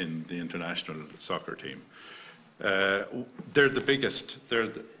sport in the international soccer team. They're the biggest. We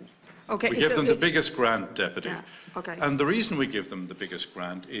give them the biggest grant, Deputy. Yeah, okay. And the reason we give them the biggest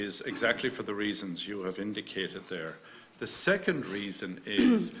grant is exactly for the reasons you have indicated there. The second reason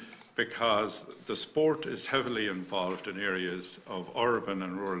is because the sport is heavily involved in areas of urban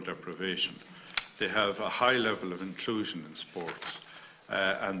and rural deprivation. They have a high level of inclusion in sports,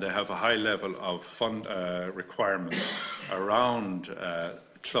 and they have a high level of fund requirements around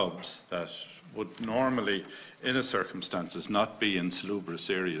clubs that would normally, in a circumstances, not be in salubrious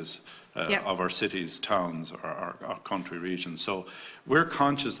areas of our cities, towns, or our country regions. So we're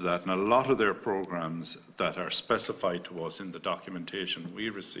conscious of that, and a lot of their programs that are specified to us in the documentation we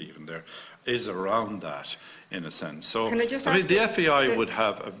receive in there is around that, in a sense. So I mean, the FEI would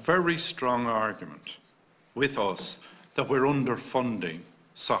have a very strong argument with us that we're underfunding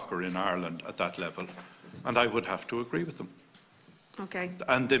soccer in Ireland at that level, and I would have to agree with them. Okay.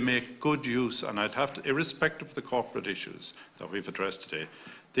 And they make good use, and I'd have to, irrespective of the corporate issues that we've addressed today,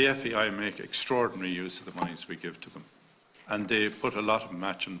 the FEI make extraordinary use of the monies we give to them. And they put a lot of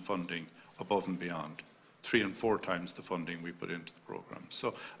matching funding above and beyond 3 and 4 times the funding we put into the programme.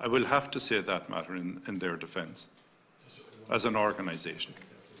 So I will have to say that matter in their defence as an organisation.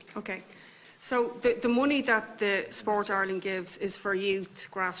 Okay. So the money that the Sport Ireland gives is for youth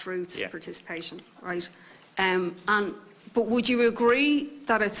grassroots participation, right? But would you agree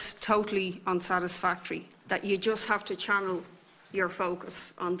that it's totally unsatisfactory, that you just have to channel your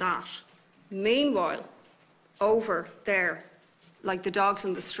focus on that? Meanwhile, over there, like the dogs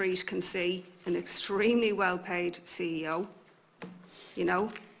in the street can see, an extremely well-paid CEO, you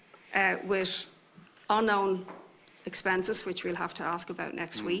know, with unknown expenses, which we'll have to ask about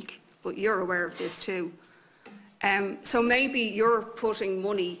next week, but you're aware of this too. So maybe you're putting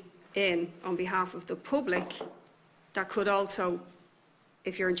money in on behalf of the public that could also,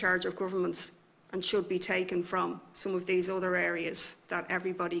 if you're in charge of governments, and should be taken from some of these other areas that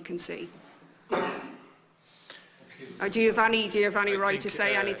everybody can see. Or do you have any right to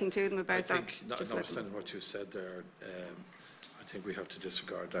say anything to them about that? Notwithstanding what you said there, I think we have to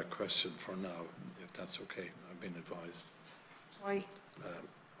disregard that question for now, if that's okay. I've been advised. Why?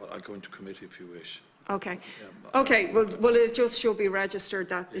 Well, I'll go into committee if you wish. Okay. Okay. Well, it just should be registered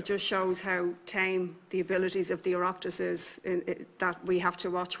that it just shows how tame the abilities of the Oireachtas is. That we have to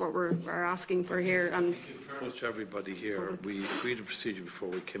watch what we're asking for here. And to everybody here, we agreed a procedure before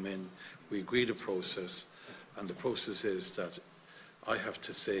we came in. We agreed a process, and the process is that I have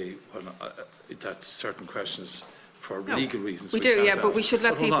to say when that certain questions, for legal reasons, we do. Yeah, but we should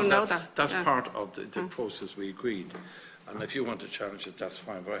let people know that. That's part of the process we agreed. And if you want to challenge it, that's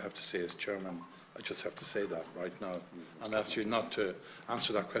fine. But I have to say, as chairman, I just have to say that right now, and ask you not to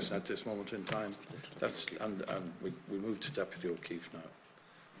answer that question at this moment in time. And we move to Deputy O'Keefe now.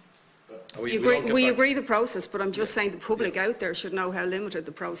 We agree the process, but I'm just saying the public out there should know how limited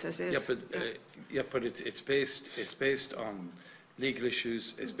the process is. But it's based on legal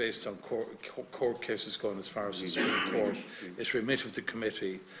issues. It's based on court cases going as far as the Supreme Court. It's remit of the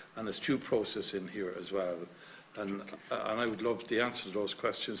committee, and there's due process in here as well. And I would love the answer to those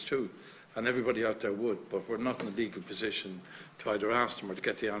questions too. And everybody out there would, but we're not in a legal position to either ask them or to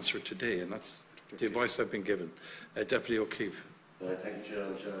get the answer today, and that's the advice I've been given. Deputy O'Keefe. Thank you, Chair.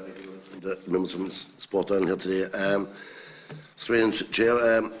 The members from Sport Ireland here today. Strange,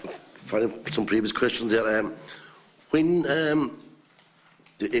 Chair, finding some previous questions there. When the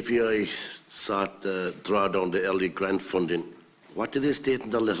FEI sought to draw down the early grant funding, what did they state in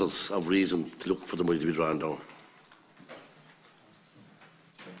their letters of reason to look for the money to be drawn down?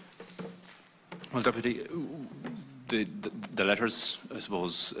 Well, Deputy, the letters, I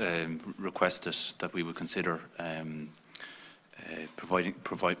suppose, requested that we would consider providing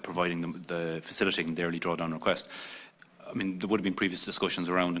the facilitating the early drawdown request. I mean, there would have been previous discussions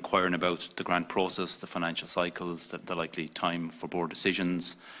around inquiring about the grant process, the financial cycles, the likely time for board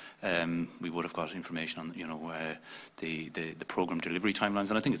decisions. We would have got information on, you know, the programme delivery timelines,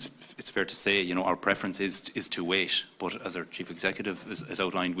 and I think it's fair to say, you know, our preference is to wait. But as our chief executive has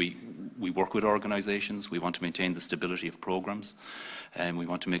outlined, we work with organisations. We want to maintain the stability of programmes, and we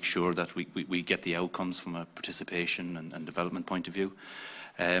want to make sure that we get the outcomes from a participation and development point of view.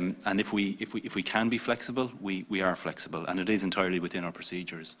 And if we can be flexible, we are flexible, and it is entirely within our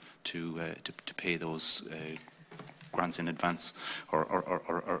procedures to pay those grants in advance or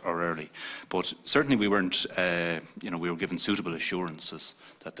early. But certainly we weren't, you know, we were given suitable assurances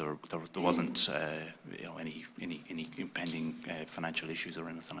that there wasn't, you know, any impending financial issues or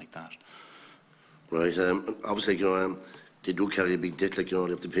anything like that. Right. Obviously, you know, they do carry a big debt, like, you know,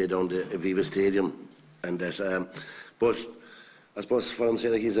 they have to pay down the Aviva Stadium and that. But I suppose what I'm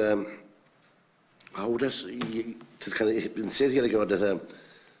saying, like, is how that it's kind of been said here ago that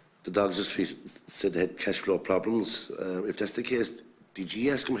the Dogs in the Street said they had cash flow problems. If that's the case, did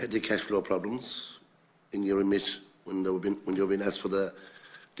you ask them had the cash flow problems in your remit when you were being asked for the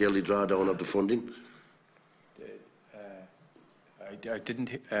daily drawdown of the funding? I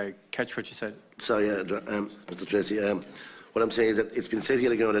didn't catch what you said. Sorry, Mr. Tracy. What I'm saying is that it's been said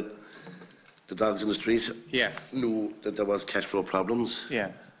here ago that the Dogs in the Street knew that there was cash flow problems.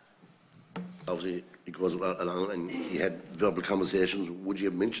 Yeah. Obviously, it goes along, and you had verbal conversations. Would you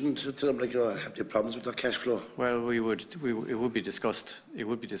have mentioned to them, like, you know, have they problems with their cash flow? Well, it would be discussed. It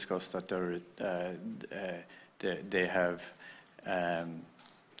would be discussed that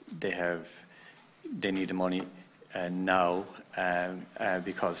they need the money now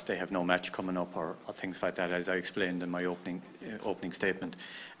because they have no match coming up or things like that, as I explained in my opening statement.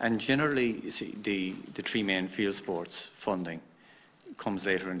 And generally, you see, the three main field sports funding comes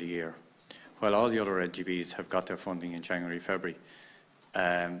later in the year, while all the other LGBs have got their funding in January, February.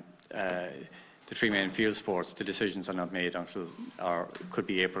 The three main field sports, the decisions are not made until, could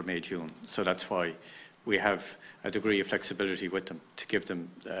be April, May, June. So that's why we have a degree of flexibility with them to give them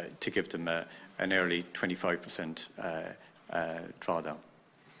an early 25% drawdown.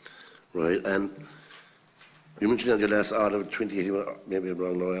 Right, and you mentioned in your last order, 2080, maybe I'm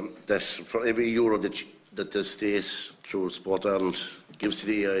wrong now, that for every euro that the state, through Sport Ireland, gives to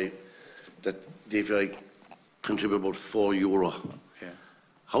the EI, that the FAI contribute about €4. Yeah.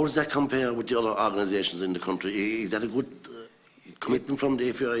 How does that compare with the other organisations in the country? Is that a good commitment from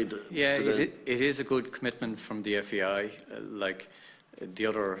the FAI? Yeah, it is a good commitment from the FAI. Like the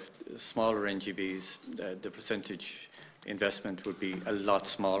other smaller NGBs, the percentage investment would be a lot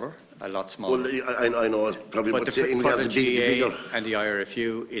smaller, Well, I know it's probably, but in for the the GA bigger. and the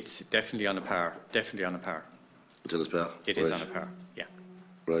IRFU, it's definitely on a par. Definitely on a par. It's on a par. It is on a par. Yeah.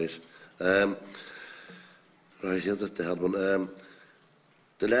 Right. Right. Here's the hard one.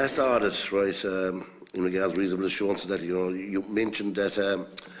 The last audit, right, in regards to reasonable assurances, that you mentioned that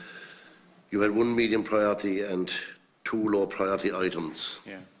you had 1 medium priority and 2 low priority items.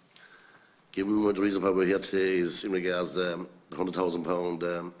 Yeah. Given what the reason why we're here today is in regards to the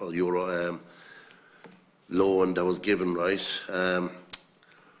 £100,000 or euro loan that was given, right?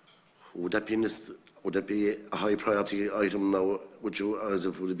 Would that be a high priority item now? Would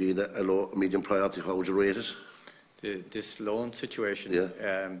it be a low, medium priority? How would you rate it? This loan situation.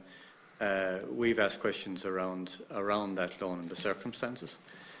 Yeah. We've asked questions around that loan and the circumstances.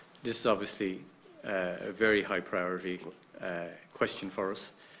 This is obviously a very high priority question for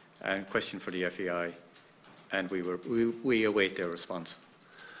us. And question for the FEI, and we await their response.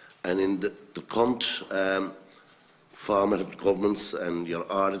 And in the current format of governments and your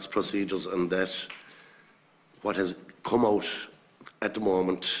audits procedures and that, what has come out at the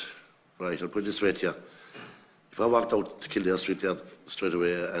moment, right, I'll put it this way to you. If I walked out to Kildare Street there straight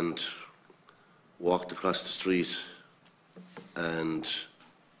away and walked across the street and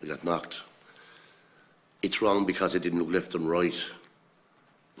I got knocked, it's wrong because I didn't look left and right.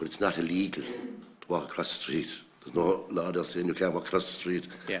 But it's not illegal to walk across the street. There's no law there saying you can't walk across the street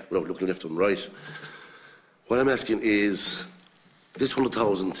without looking left and right. What I'm asking is, this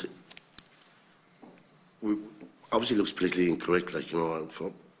 100,000 obviously looks politically incorrect,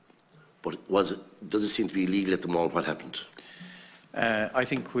 but does it seem to be illegal at the moment? What happened? I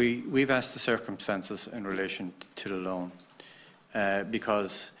think we've asked the circumstances in relation to the loan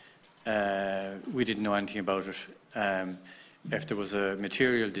because we didn't know anything about it. If there was a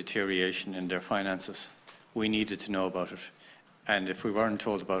material deterioration in their finances, we needed to know about it. And if we weren't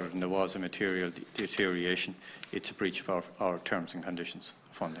told about it and there was a material deterioration, it's a breach of our terms and conditions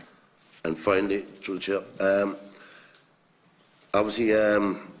of funding. And finally, through the Chair, obviously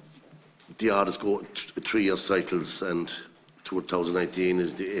the audits go 3-year cycles and 2019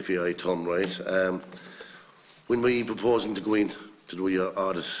 is the FAI term, right? When were you proposing to go in to do your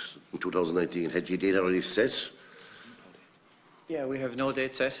audit in 2019? Had your date already set? Yeah, we have no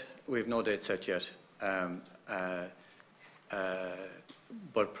date set. We have no date set yet.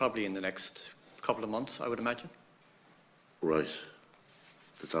 But probably in the next couple of months, I would imagine. Right.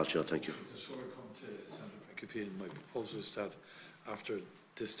 That's all, Chair. Thank you. Before we come to Senator McAfee, my proposal is that after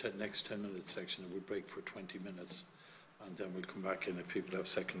this next 10-minute section, we break for 20 minutes, and then we'll come back in if people have a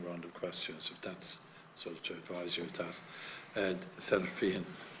second round of questions, if that's sort of to advise you of that. Senator Feehan.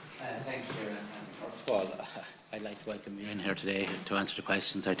 Thanks, Chair. First of all, I'd like to welcome you in here today to answer the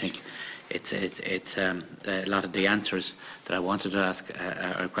questions. I think it's a lot of the answers that I wanted to ask,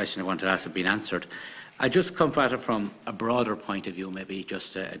 or a question I wanted to ask, have been answered. I just come at it from a broader point of view, maybe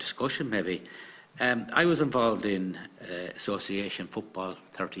just a discussion, maybe. I was involved in association football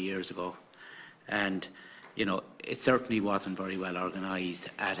 30 years ago, and it certainly wasn't very well organised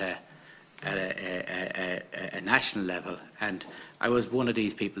at a national level. And I was one of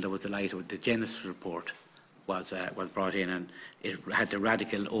these people that was delighted with the Genesis report was brought in, and it had to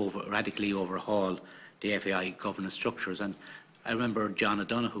radically overhaul the FAI governance structures. And I remember John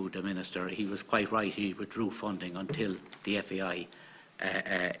O'Donoghue, the minister, he was quite right. He withdrew funding until the FAI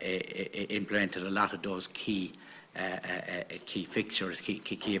implemented a lot of those key fixtures,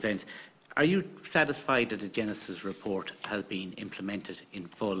 key events. Are you satisfied that the Genesis report has been implemented in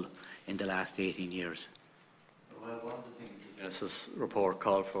full in the last 18 years? Well, one of the things the Genesis report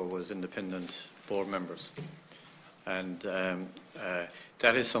called for was independent board members. And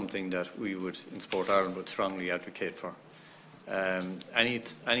that is something that we would, in Sport Ireland, would strongly advocate for.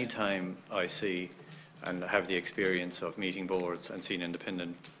 Any time I see and have the experience of meeting boards and seeing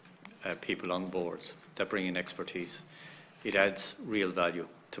independent people on boards that bring in expertise, it adds real value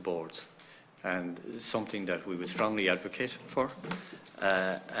to boards, and something that we would strongly advocate for.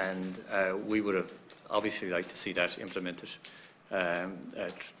 We would have obviously liked to see that implemented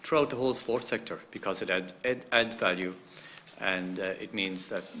throughout the whole sports sector, because it adds value, and it means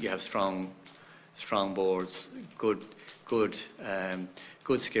that you have strong boards, good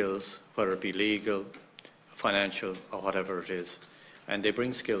skills, whether it be legal, financial, or whatever it is, and they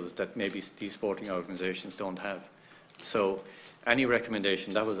bring skills that maybe these sporting organisations don't have. So, any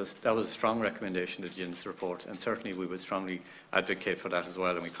recommendation, that was a strong recommendation of the Guinness report, and certainly we would strongly advocate for that as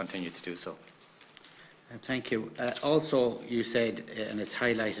well, and we continue to do so. Thank you. Also, you said, and it's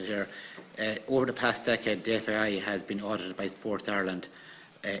highlighted here, over the past decade, the FAI has been audited by Sports Ireland,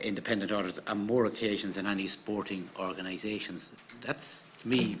 independent auditors, on more occasions than any sporting organisations. That's, to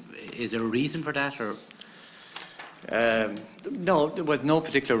me, is there a reason for that, or? No, with no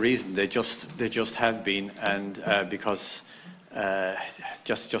particular reason. They just have been, and because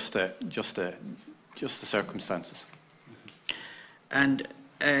just the circumstances. And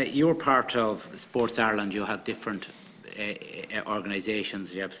you're part of Sports Ireland. You have different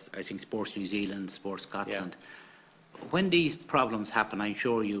organisations. You have, I think, Sports New Zealand, Sports Scotland. Yeah. When these problems happen, I'm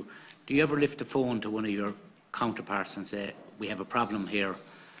sure do you ever lift the phone to one of your counterparts and say, "We have a problem here.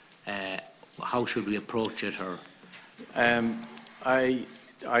 How should we approach it?" Or I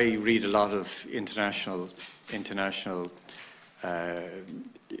read a lot of international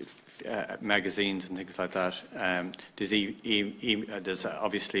magazines and things like that. There's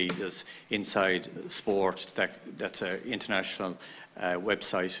obviously Inside Sport, that's an international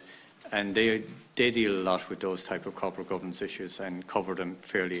website, and they deal a lot with those type of corporate governance issues and cover them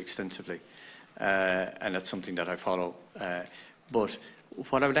fairly extensively, and that's something that I follow. But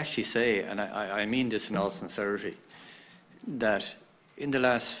what I would actually say, and I mean this in all sincerity, that in the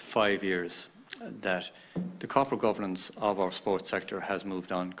last 5 years, that the corporate governance of our sports sector has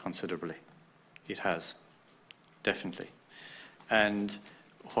moved on considerably. It has, definitely. And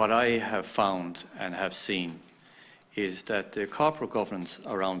what I have found and have seen is that the corporate governance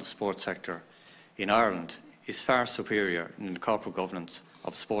around the sports sector in Ireland is far superior than the corporate governance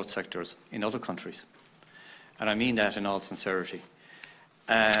of sports sectors in other countries. And I mean that in all sincerity.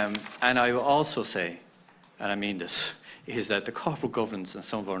 And I will also say, and I mean this, is that the corporate governance in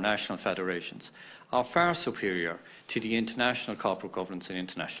some of our national federations are far superior to the international corporate governance in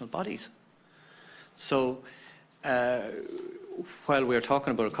international bodies. So, while we're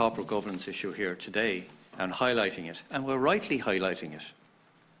talking about a corporate governance issue here today and highlighting it, and we're rightly highlighting it,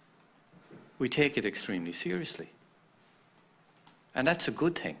 we take it extremely seriously. And that's a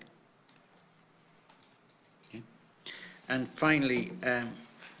good thing. Okay. And finally,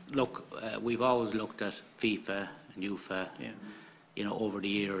 look, we've always looked at FIFA and UEFA, over the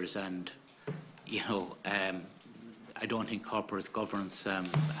years, and I don't think corporate governance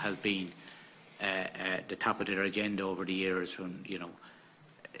has been the top of their agenda over the years. When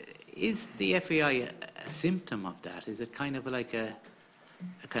is the FAI a symptom of that? Is it kind of like a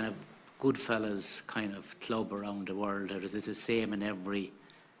kind of Goodfellas kind of club around the world, or is it the same in every?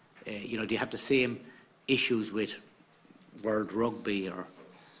 Do you have the same issues with World Rugby or?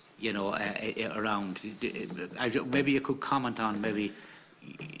 Around. Maybe you could comment on maybe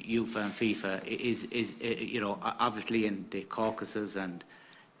UEFA and FIFA is obviously in the Caucasus and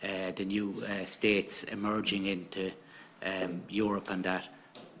the new states emerging into Europe, and that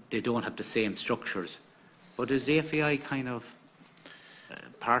they don't have the same structures. But is the FAI kind of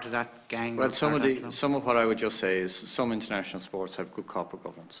part of that gang? Well, some of what I would just say is some international sports have good corporate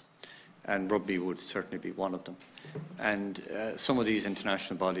governance, and rugby would certainly be one of them. And some of these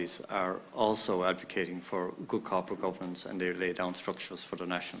international bodies are also advocating for good corporate governance, and they lay down structures for the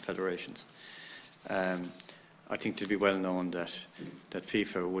national federations. I think to be well known that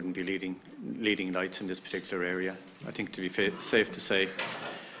FIFA wouldn't be leading lights in this particular area. I think to be safe to say,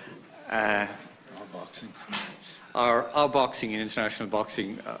 our boxing and international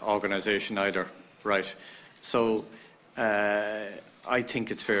boxing organisation either, right? So I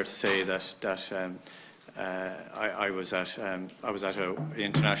think it's fair to say that. I was at an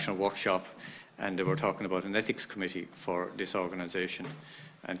international workshop, and they were talking about an ethics committee for this organisation,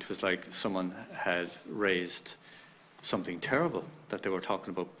 and it was like someone had raised something terrible, that they were talking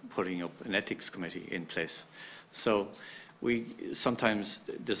about putting up an ethics committee in place. So sometimes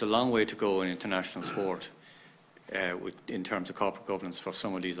there's a long way to go in international sport in terms of corporate governance for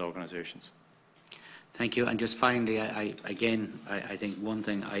some of these organisations. Thank you. And just finally, I think one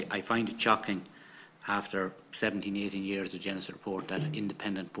thing, I find it shocking after 17, 18 years of Guinness report that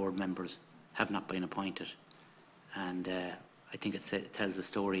independent board members have not been appointed. And I think it tells a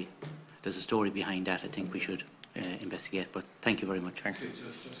story. There's a story behind that I think we should investigate. But thank you very much. Thank you.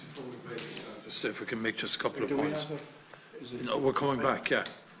 Just if we can make just a couple of points. No, we're coming back, yeah.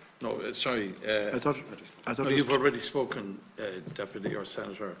 No, sorry. I thought no, you've already spoken, Deputy or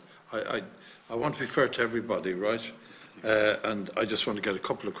Senator. I want to be fair to everybody, right? And I just want to get a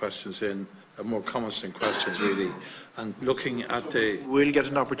couple of questions in, more comments than questions, really. And looking at the... We'll get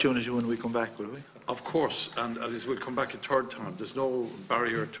an opportunity when we come back, will we? Of course, and we'll come back a third time. There's no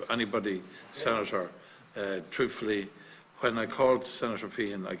barrier to anybody, Senator. Truthfully, when I called Senator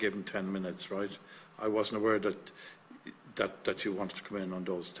Feehan, I gave him 10 minutes, right? I wasn't aware that you wanted to come in on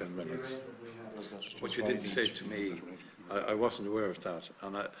those 10 minutes. What you didn't say to me, I wasn't aware of that.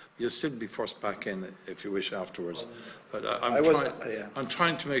 And you'll still be forced back in if you wish afterwards. But I'm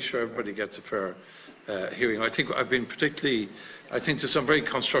trying to make sure everybody gets a fair hearing. I think I've been particularly, I think there's some very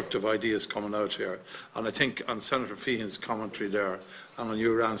constructive ideas coming out here. And I think on Senator Feehan's commentary there and on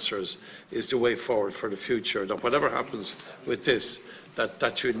your answers is the way forward for the future, that whatever happens with this,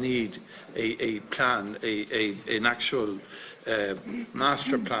 that you need a plan, an actual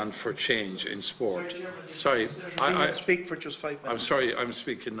master plan for change in sport. Sorry, I speak for just 5 minutes. I'm sorry, I'm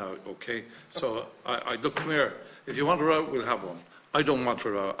speaking now, okay? So, look, come here. If you want a row, we'll have one. I don't want a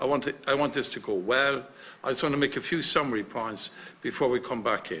row. I want this to go well. I just want to make a few summary points before we come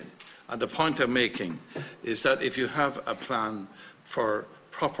back in. And the point I'm making is that if you have a plan for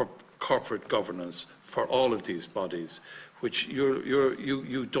proper corporate governance for all of these bodies, which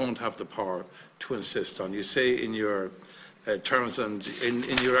you don't have the power to insist on. You say in your terms and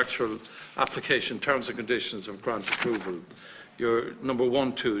in your actual application, terms and conditions of grant approval, your number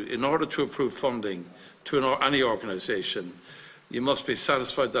 1, 2, in order to approve funding to any organisation, you must be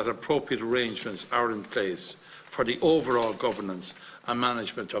satisfied that appropriate arrangements are in place for the overall governance and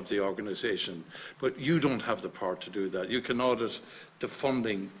management of the organisation. But you don't have the power to do that. You can audit the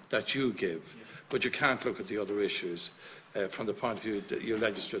funding that you give, but you can't look at the other issues from the point of view of your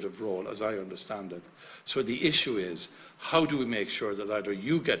legislative role, as I understand it. So the issue is, how do we make sure that either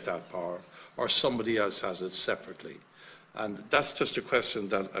you get that power or somebody else has it separately? And that's just a question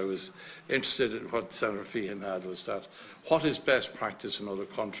that I was interested in. What Senator Feehan had was that, what is best practice in other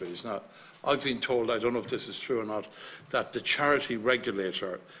countries? Now, I've been told, I don't know if this is true or not, that the charity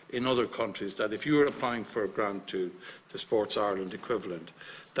regulator in other countries, that if you're applying for a grant to the Sports Ireland equivalent,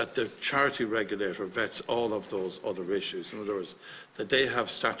 that the charity regulator vets all of those other issues. In other words, that they have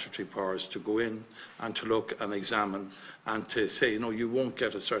statutory powers to go in and to look and examine and to say, you won't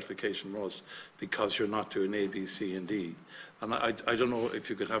get a certification from us because you're not doing A, B, C and D. And I don't know if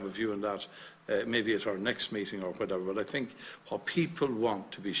you could have a view on that, maybe at our next meeting or whatever, but I think what people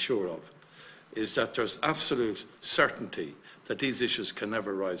want to be sure of is that there's absolute certainty that these issues can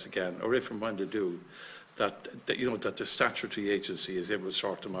never rise again, or if and when they do, that the statutory agency is able to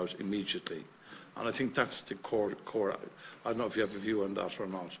sort them out immediately. And I think that's the core. I don't know if you have a view on that or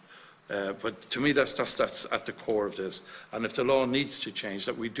not. But to me, that's at the core of this. And if the law needs to change,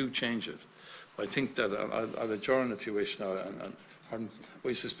 that we do change it. I think that I'll adjourn if you wish now, and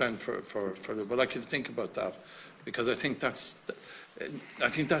we suspend for but I could think about that, because I think that's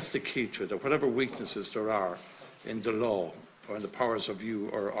the key to it. That whatever weaknesses there are in the law or in the powers of you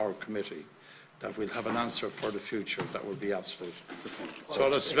or our committee, that we'll have an answer for the future that will be absolute. So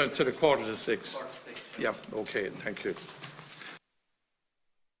let's suspend to the 5:45. Yeah, okay, thank you.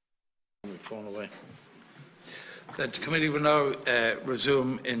 Phone away. The committee will now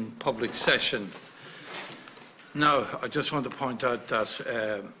resume in public session. Now, I just want to point out that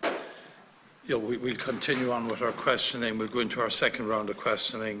we'll continue on with our questioning. We'll go into our second round of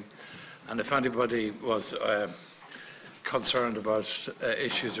questioning, and if anybody was concerned about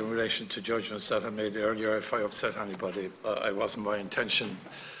issues in relation to judgments that I made earlier, if I upset anybody, it wasn't my intention.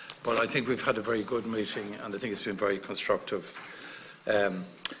 But I think we've had a very good meeting, and I think it's been very constructive.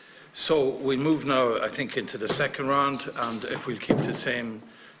 So we move now, I think, into the second round, and if we'll keep the same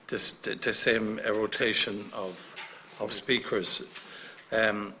rotation of speakers.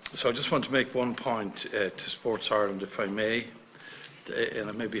 So I just want to make one point to Sports Ireland, if I may, and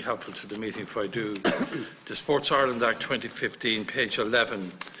it may be helpful to the meeting if I do. The Sports Ireland Act 2015, page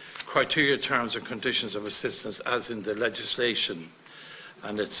 11, criteria, terms and conditions of assistance as in the legislation,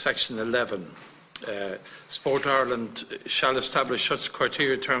 and it's section 11. Sport Ireland shall establish such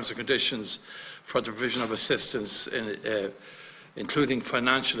criteria, terms and conditions for the provision of assistance, including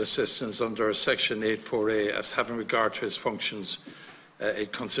financial assistance under section 84A, as having regard to its functions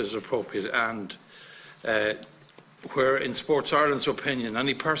it considers appropriate, and where, in Sports Ireland's opinion,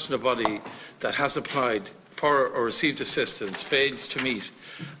 any person or body that has applied for or received assistance fails to meet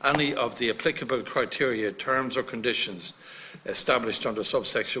any of the applicable criteria, terms or conditions established under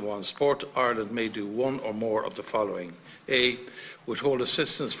subsection 1, Sport Ireland may do one or more of the following. A. Withhold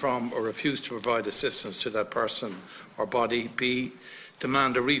assistance from or refuse to provide assistance to that person or body. B.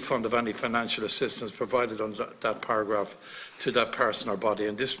 demand a refund of any financial assistance provided under that paragraph to that person or body.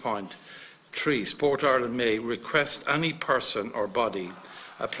 And this point 3, Sport Ireland may request any person or body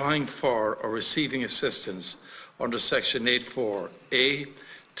applying for or receiving assistance under Section 8.4a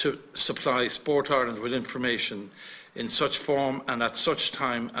to supply Sport Ireland with information in such form and at such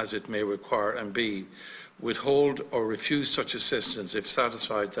time as it may require, and b, withhold or refuse such assistance if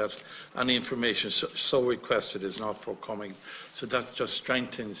satisfied that any information so requested is not forthcoming. So that just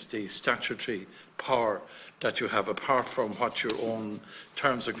strengthens the statutory power that you have, apart from what your own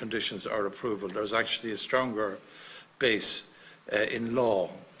terms and conditions are approval. There's actually a stronger base in law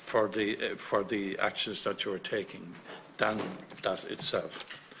for the actions that you are taking than that itself.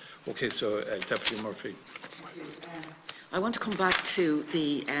 Okay, so Deputy Murphy. I want to come back to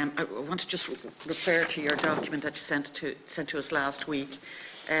the. I want to just refer to your document that you sent to us last week.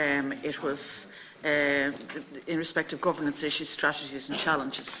 It was in respect of governance issues, strategies, and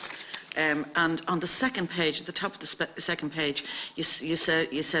challenges. And on the second page, at the top of the second page, you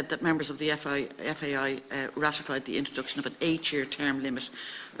said that members of the FAI ratified the introduction of an 8-year term limit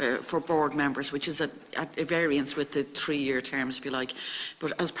for board members, which is at variance with the 3-year terms, if you like,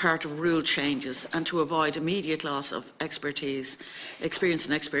 but as part of rule changes and to avoid immediate loss of experience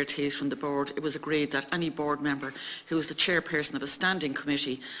and expertise from the board, it was agreed that any board member who is the chairperson of a standing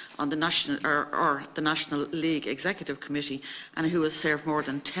committee on the National or the National League Executive Committee and who has served more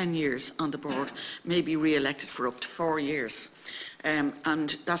than 10 years on the board may be re-elected for up to 4 years. And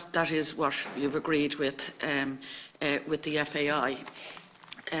that is what you've agreed with the FAI.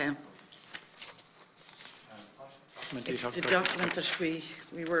 It's the document that we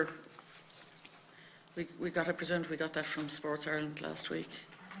got. I presumed we got that from Sports Ireland last week.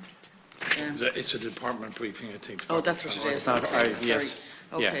 It's a department briefing, I think. Oh, that's what it is. Okay. Yes.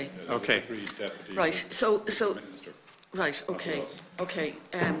 Okay. Yeah. Okay. Right. So. Right. Okay. Okay.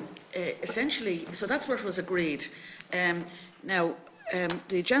 Essentially, so that's what was agreed. Now.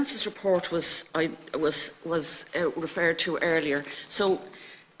 The Genesis report was referred to earlier. So,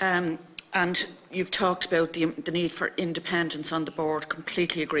 and you've talked about the need for independence on the board.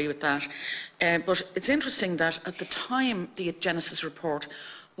 Completely agree with that. But it's interesting that at the time the Genesis report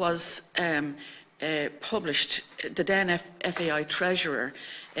was published, the then FAI Treasurer,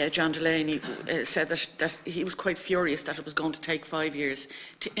 John Delaney, said that he was quite furious that it was going to take 5 years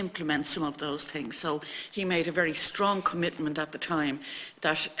to implement some of those things. So he made a very strong commitment at the time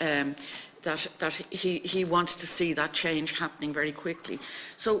that he wanted to see that change happening very quickly.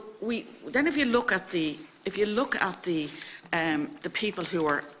 So if you look at the people who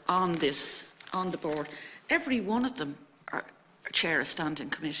are on the board, every one of them chair a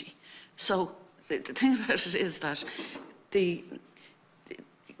standing committee. So the thing about it is that the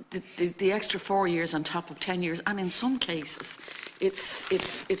extra 4 years on top of 10 years, and in some cases,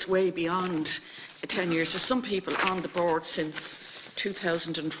 it's way beyond 10 years. There's some people on the board since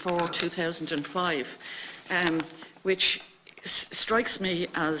 2004, 2005, which strikes me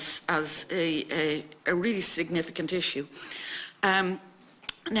as a really significant issue. And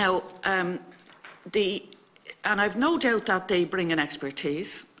I've no doubt that they bring an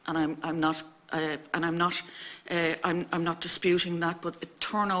expertise, and I'm not disputing that, but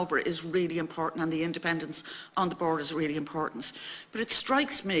turnover is really important and the independence on the board is really important. But it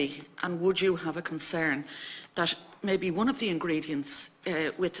strikes me, and would you have a concern, that maybe one of the ingredients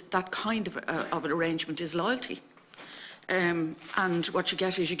with that kind of an arrangement is loyalty. And what you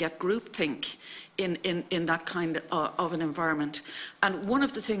get is you get groupthink in that kind of an environment. And one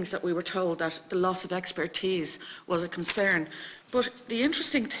of the things that we were told that the loss of expertise was a concern. But the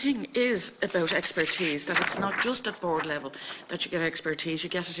interesting thing is about expertise, that it's not just at board level that you get expertise, you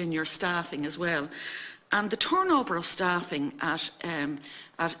get it in your staffing as well. And the turnover of staffing at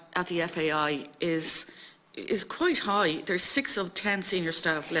the FAI is quite high. There's 6 of 10 senior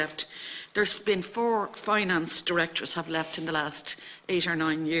staff left. There's been 4 finance directors have left in the last 8 or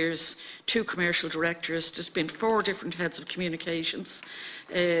 9 years, 2 commercial directors. There's been 4 different heads of communications,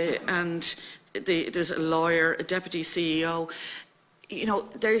 and there's a lawyer, a deputy CEO. You know,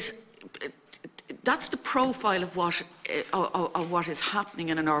 that's the profile of what is happening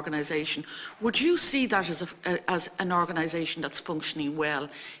in an organisation. Would you see that as an organisation that's functioning well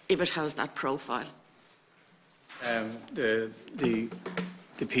if it has that profile?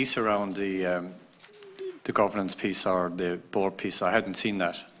 The piece around the governance piece or the board piece, I hadn't seen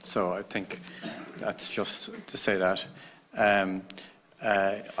that, so I think that's just to say that. I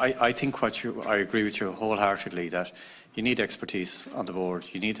think I agree with you wholeheartedly that you need expertise on the board.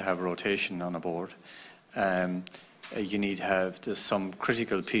 You need to have rotation on the board. You need to have some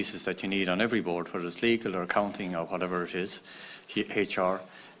critical pieces that you need on every board, whether it's legal or accounting or whatever it is. HR,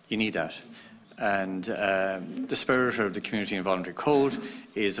 you need that. And the spirit of the Community and Voluntary Code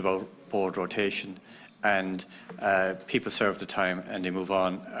is about board rotation, and people serve the time and they move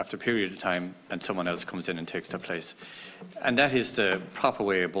on after a period of time and someone else comes in and takes their place. And that is the proper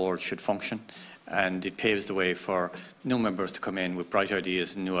way a board should function, and it paves the way for new members to come in with bright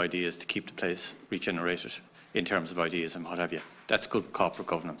ideas and new ideas to keep the place regenerated in terms of ideas and what have you. That's good corporate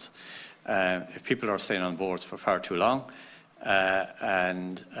governance. If people are staying on boards for far too long,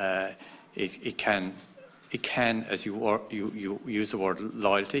 it can, as you use the word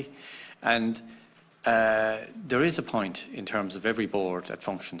loyalty, and there is a point in terms of every board that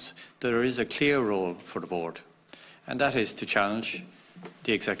functions. There is a clear role for the board, and that is to challenge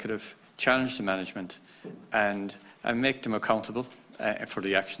the executive, challenge the management, and make them accountable for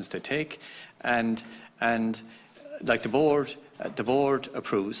the actions they take. And like the board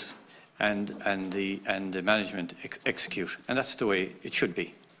approves, and the management execute, and that's the way it should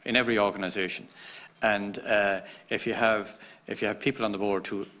be in every organisation. And if you have people on the board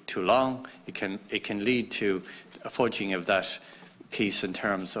too long, it can lead to a fudging of that piece in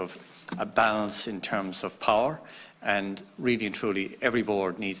terms of a balance in terms of power. And really and truly, every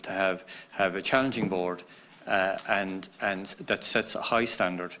board needs to have a challenging board, and that sets a high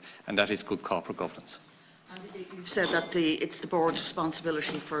standard, and that is good corporate governance. And you've said that it's the board's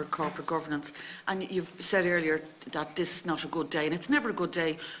responsibility for corporate governance, and you've said earlier that this is not a good day, and it's never a good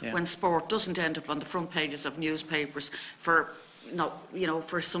day when sport doesn't end up on the front pages of newspapers for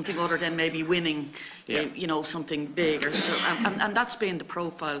for something other than maybe winning, something big, and that's been the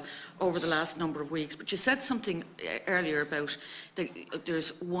profile over the last number of weeks. But you said something earlier about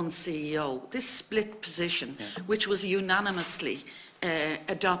there's one CEO. This split position, which was unanimously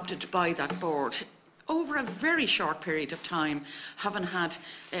adopted by that board over a very short period of time, having had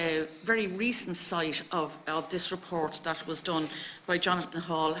a very recent sight of this report that was done by Jonathan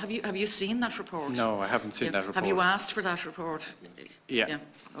Hall. Have you seen that report? No, I haven't seen that report. Have you asked for that report? Yeah.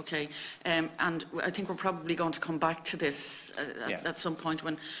 Okay. And I think we're probably going to come back to this at some point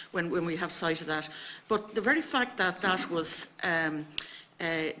when we have sight of that. But the very fact that that was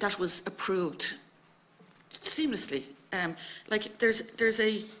approved seamlessly, like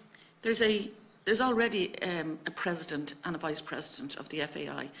there's already a president and a vice president of the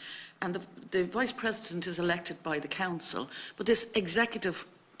FAI, and the vice president is elected by the council, but this executive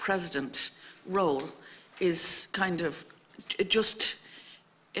president role is just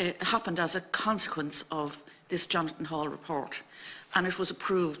happened as a consequence of this Jonathan Hall report, and it was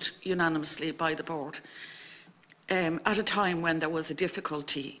approved unanimously by the board at a time when there was a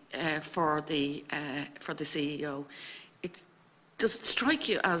difficulty for the CEO. Does it strike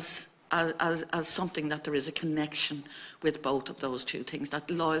you as something that there is a connection with both of those two things, that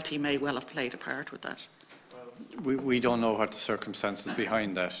loyalty may well have played a part with that? We don't know what the circumstances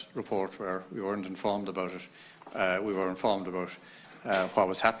behind that report were. We weren't informed about it. We were informed about what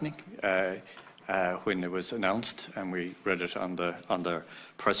was happening when it was announced, and we read it on the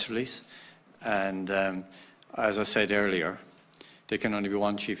press release. And as I said earlier, there can only be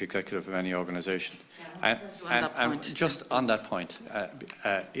one chief executive of any organisation. And just on that point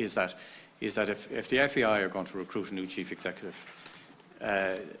is that if the FAI are going to recruit a new chief executive,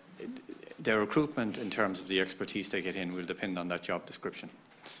 their recruitment in terms of the expertise they get in will depend on that job description.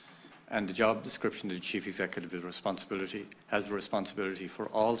 And the job description of the chief executive has the responsibility for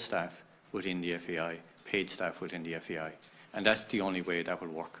all staff within the FAI, paid staff within the FAI, and that's the only way that will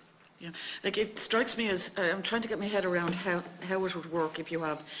work. Yeah, like it strikes me as I'm trying to get my head around how it would work if you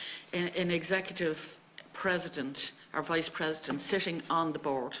have an executive president or vice president sitting on the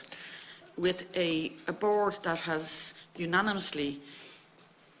board with a board that has unanimously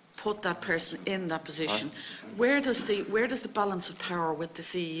put that person in that position. Where does the balance of power with the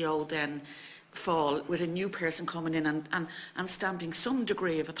CEO then fall, with a new person coming in and stamping some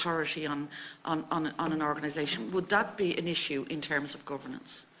degree of authority on an organisation? Would that be an issue in terms of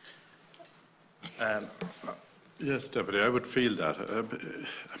governance? Yes, Deputy, I would feel that. I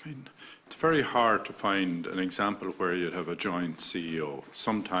mean, it's very hard to find an example where you'd have a joint CEO.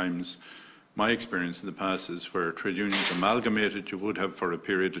 Sometimes, my experience in the past is where trade unions amalgamated, you would have for a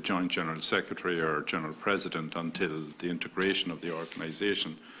period a joint general secretary or general president until the integration of the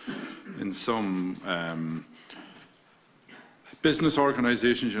organisation. In some business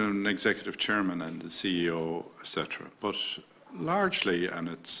organisations, you have an executive chairman and the CEO, etc. But largely, and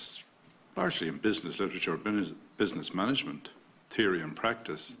it's largely in business literature, business management, theory and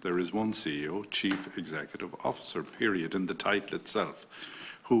practice, there is one CEO, Chief Executive Officer, period, in the title itself,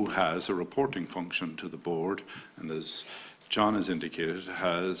 who has a reporting function to the board, and as John has indicated,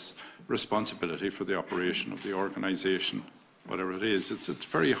 has responsibility for the operation of the organisation whatever it is. It's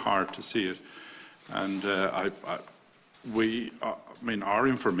very hard to see it. And our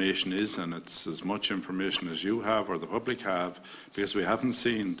information is, and it's as much information as you have or the public have, because we haven't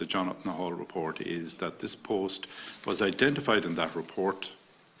seen the Jonathan Hall report, is that this post was identified in that report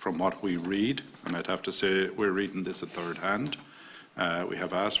from what we read, and I'd have to say we're reading this at third hand. We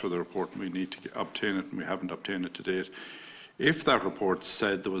have asked for the report and we need to obtain it, and we haven't obtained it to date. If that report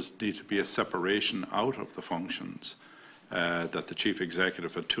said there was need to be a separation out of the functions, that the Chief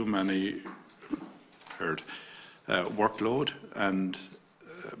Executive had too many workload, and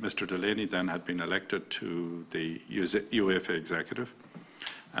Mr Delaney then had been elected to the UEFA Executive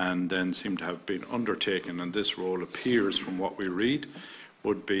and then seemed to have been undertaken, and this role appears from what we read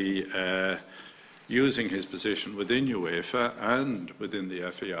would be using his position within UEFA and within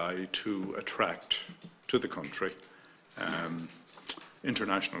the FAI to attract to the country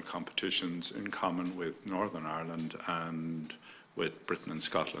international competitions in common with Northern Ireland and with Britain and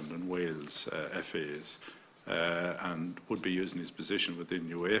Scotland and Wales FAs, and would be using his position within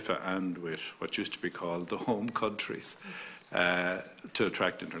UEFA and with what used to be called the home countries to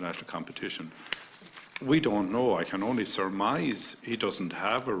attract international competition. We don't know. I can only surmise he doesn't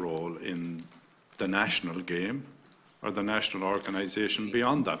have a role in the national game or the national organisation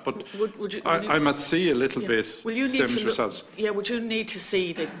beyond that. But I'm at sea a little bit. Will you need same to as yourselves. would you need to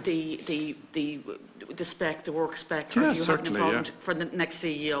see the spec, the work spec, or Yeah, do you have an certainly, involvement for the next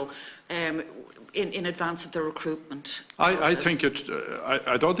CEO in advance of the recruitment? I think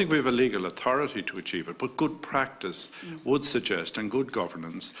I don't think we have a legal authority to achieve it, but good practice would suggest, and good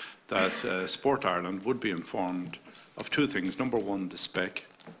governance, that Sport Ireland would be informed of two things. Number one, the spec,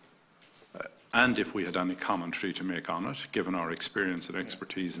 and if we had any commentary to make on it, given our experience and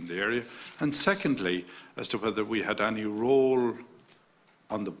expertise in the area. And secondly, as to whether we had any role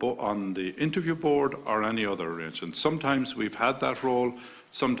on the interview board or any other arrangement. Sometimes we've had that role,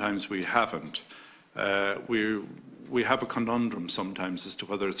 sometimes we haven't. We have a conundrum sometimes as to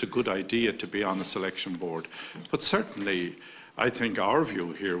whether it's a good idea to be on a selection board. But certainly, I think our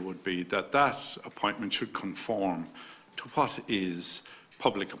view here would be that that appointment should conform to what is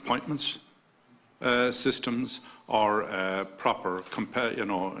public appointments systems or proper,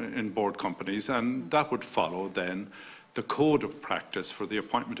 in board companies, and that would follow then the code of practice for the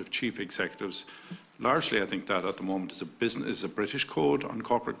appointment of chief executives. Largely, I think that at the moment is a British code on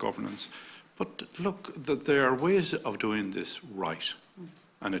corporate governance. But look, there are ways of doing this right,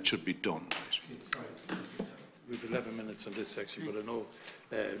 and it should be done right. We have 11 minutes on this section, but I know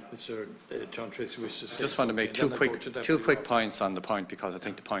Mr. John Tracy wishes to say I just want to make two something. quick points on the point, because I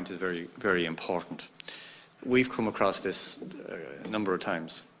think the point is very, very important. We've come across this a number of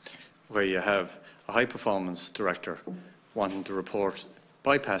times, where you have a high-performance director wanting to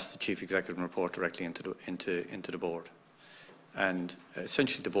bypass the chief executive and report directly into the board. And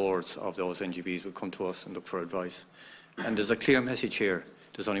essentially the boards of those NGBs would come to us and look for advice. And there's a clear message here.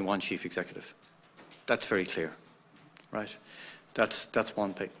 There's only one chief executive. That's very clear, right? That's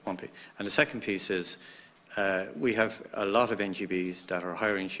one piece. And the second piece is we have a lot of NGBs that are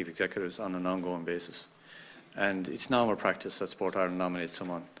hiring chief executives on an ongoing basis. And it's normal practice that Sport Ireland nominates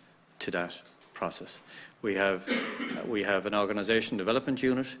someone to that process. We have an organisation development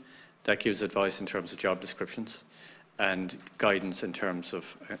unit that gives advice in terms of job descriptions and guidance in terms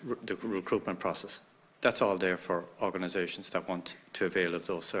of the recruitment process. That's all there for organisations that want to avail of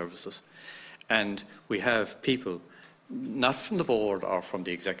those services. And we have people, not from the board or from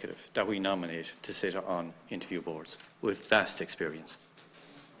the executive, that we nominate to sit on interview boards with vast experience.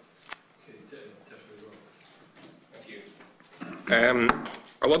 I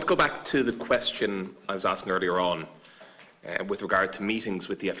want to go back to the question I was asking earlier on with regard to meetings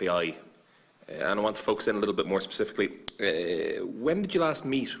with the FAI, and I want to focus in a little bit more specifically. When did you last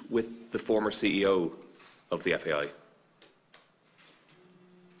meet with the former CEO of the FAI?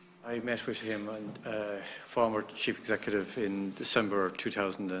 I met with him, former chief executive, in December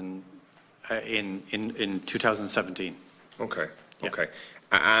 2017. Okay. Yeah. Okay.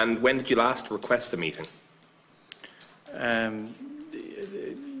 And when did you last request a meeting?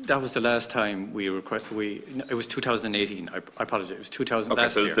 That was the last time we requested. It was 2018. I apologise. It was 2000. Okay,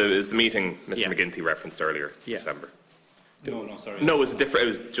 last so year. it was the meeting Mr. Yeah. McGinty referenced earlier, Yeah. December. No, sorry. No, it was different. It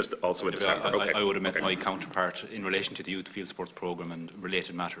was just also in December. Okay. I would have met my counterpart in relation to the youth field sports programme and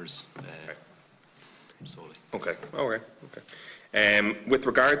related matters solely. Okay. With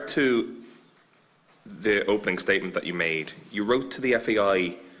regard to the opening statement that you made, you wrote to the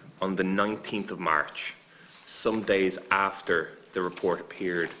FAI on the 19th of March, some days after the report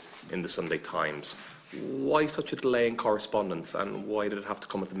appeared in the Sunday Times. Why such a delay in correspondence, and why did it have to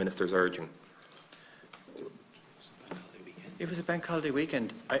come at the Minister's urging? It was a bank holiday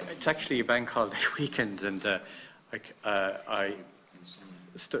weekend. It's actually a bank holiday weekend, and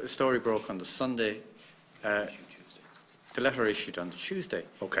story broke on the Sunday. The letter issued on the Tuesday.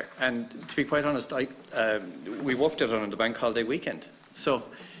 Okay. And to be quite honest, we worked it on the bank holiday weekend. So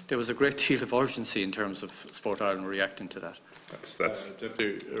there was a great deal of urgency in terms of Sport Ireland reacting to that. That's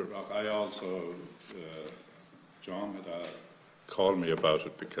Deputy Rock, I also, John had called me about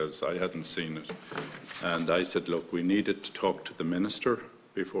it because I hadn't seen it. And I said, look, we needed to talk to the Minister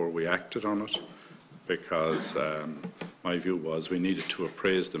before we acted on it, because my view was we needed to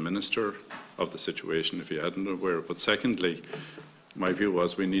appraise the Minister of the situation if he hadn't been aware. But secondly, my view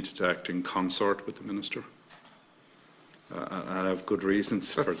was we needed to act in consort with the Minister. And I have good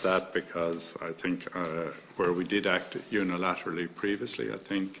reasons for that, because I think where we did act unilaterally previously, I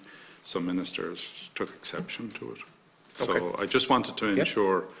think some ministers took exception to it. Okay. So I just wanted to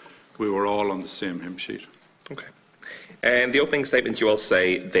ensure we were all on the same hymn sheet. okay. And the opening statement, you all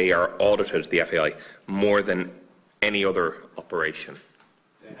say they are audited, the FAI, more than any other operation.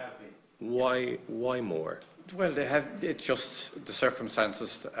 They have been. Why more? Well, they have. It's just the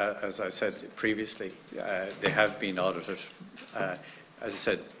circumstances, as I said previously. They have been audited. As I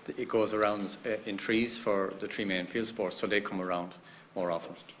said, it goes around in trees for the three main field sports, so they come around more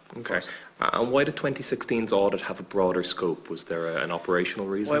often. Okay. And why did 2016's audit have a broader scope? Was there an operational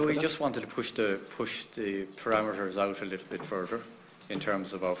reason Well, for we that? just wanted to push the parameters out a little bit further in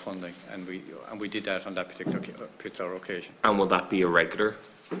terms of our funding, and we did that on that particular occasion. And will that be a regular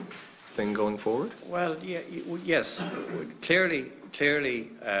thing going forward? Well, yes. Clearly,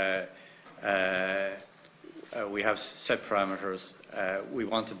 we have set parameters. We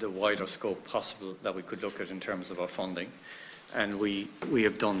wanted the wider scope possible that we could look at in terms of our funding, and we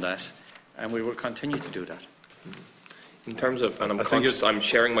have done that, and we will continue to do that. In terms of, and I'm conscious, I'm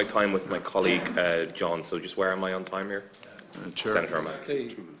sharing my time with my colleague John. So just where am I on time here? Chair. Senator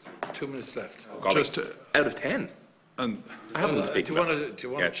O'Malley. 2 minutes left. Just, Out of 10. and I haven't been speaking. Do you want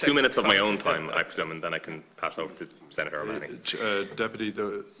to check 2 minutes of my own time, I presume, and then I can pass over to Senator O'Malley. Deputy,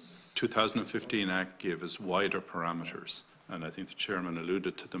 the 2015 Act gave us wider parameters, and I think the Chairman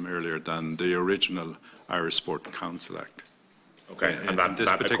alluded to them earlier, than the original Irish Sport Council Act. Okay, and in this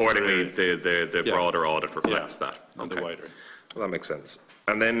that particular accordingly, the yeah. broader audit reflects Yeah, that. and the wider. Well, that makes sense.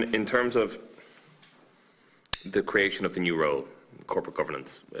 And then in terms of the creation of the new role, corporate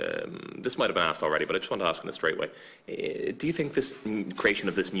governance, this might have been asked already, but I just want to ask in a straight way. Do you think this creation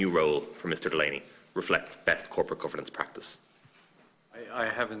of this new role for Mr. Delaney reflects best corporate governance practice? I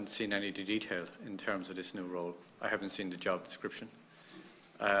haven't seen any detail in terms of this new role. I haven't seen the job description.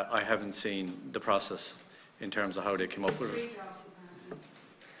 I haven't seen the process in terms of how they came up with it.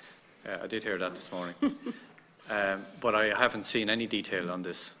 I did hear that this morning. But I haven't seen any detail on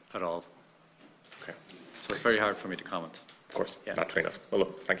this at all. Okay. So it's very hard for me to comment. Of course, Yeah. naturally enough. Well,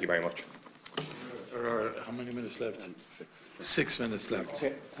 look, thank you very much. There are how many minutes left? 6 minutes left.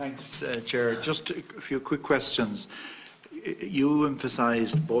 Okay, thanks, Chair. Just a few quick questions. You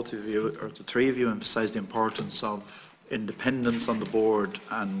emphasised, both of you, or the three of you emphasised the importance of independence on the board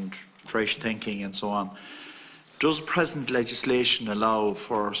and fresh thinking and so on. Does present legislation allow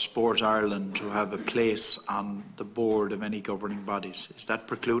for Sport Ireland to have a place on the board of any governing bodies? Is that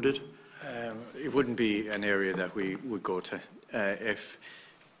precluded? It wouldn't be an area that we would go to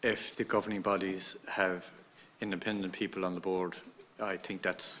if the governing bodies have independent people on the board. I think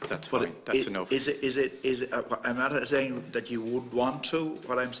that's fine. That's enough. Is it? I'm not saying that you would want to.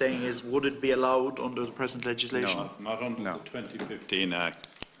 What I'm saying is, would it be allowed under the present legislation? No, not under the 2015 Act.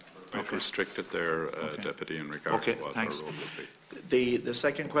 Quite restricted there, Deputy, in regards to what our role would be. The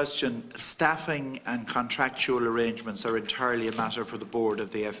second question, staffing and contractual arrangements are entirely a matter for the board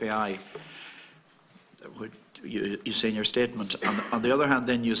of the FAI. You say in your statement. On the other hand,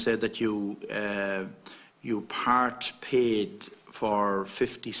 then you said that you part paid for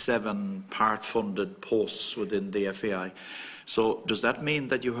 57 part-funded posts within the FAI. So does that mean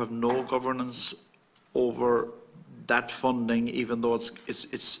that you have no governance over that funding, even though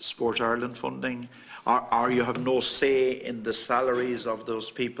it's Sport Ireland funding, or you have no say in the salaries of those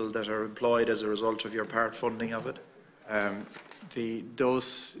people that are employed as a result of your part funding of it?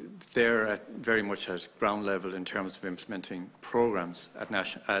 They're very much at ground level in terms of implementing programmes at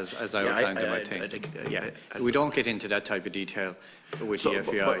national, as I outlined in my thing. We don't get into that type of detail with the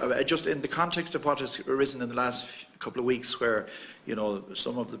FEI. But just in the context of what has arisen in the last couple of weeks, where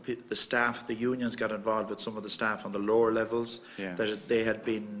some of the staff, the unions got involved with some of the staff on the lower levels, that they had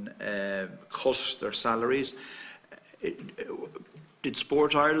been cut their salaries. Did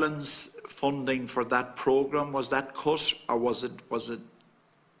Sport Ireland's funding for that programme, was that cut, or was it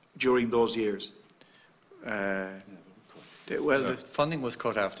during those years? Well, the funding was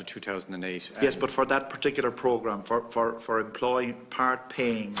cut after 2008. Yes, but for that particular programme, for employing,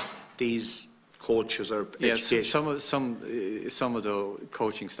 paying these coaches or yes, education. some of the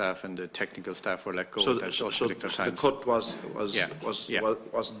coaching staff and the technical staff were let go. So, at those particular the times. cut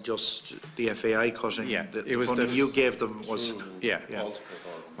wasn't just the FAI cutting. Yeah, it was funding you gave them was. Yeah.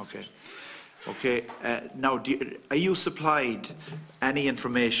 Okay. Okay. Now, are you supplied any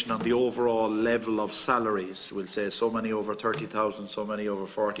information on the overall level of salaries? We'll say so many over 30,000, so many over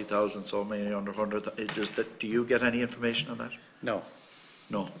 40,000, so many under 100,000. Do you get any information on that? No.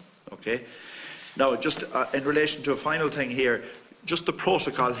 No. Okay. Now, just in relation to a final thing here, just the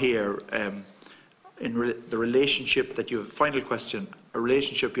protocol here, the relationship that you have, final question, a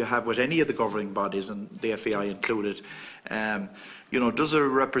relationship you have with any of the governing bodies, and the FAI included, does a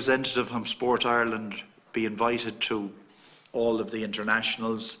representative from Sport Ireland be invited to all of the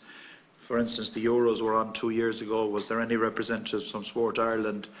internationals? For instance, the Euros were on 2 years ago. Was there any representatives from Sport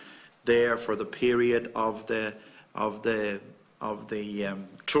Ireland there for the period of the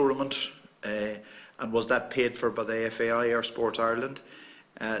tournament? And was that paid for by the FAI or Sport Ireland?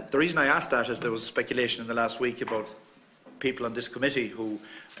 The reason I asked that is there was speculation in the last week about people on this committee who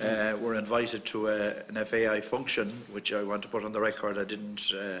were invited to an FAI function, which I want to put on the record. I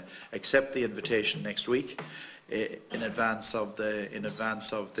didn't accept the invitation next week in advance of the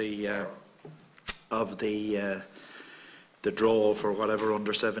draw for whatever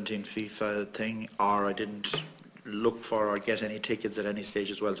under 17 FIFA thing, or I didn't look for or get any tickets at any stage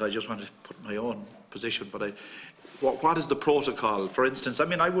as well. So I just wanted to put my own position. But what is the protocol? For instance, I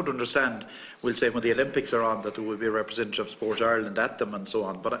mean, I would understand, we'll say when the Olympics are on, that there will be a representative of Sport Ireland at them and so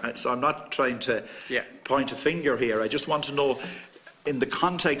on. But so I'm not trying to point a finger here. I just want to know, in the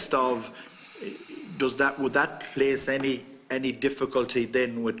context of, would that place any difficulty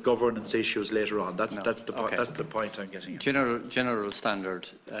then with governance issues later on? That's the point I'm getting at. General standard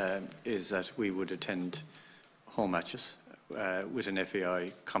is that we would attend home matches with an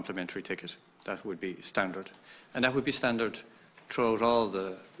FAI complimentary ticket. That would be standard, and that would be standard throughout all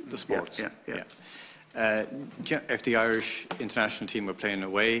the sports. If the Irish international team were playing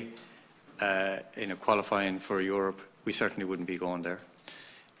away in a qualifying for Europe, we certainly wouldn't be going there.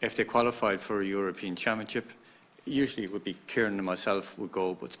 If they qualified for a European Championship, usually it would be Kieran and myself would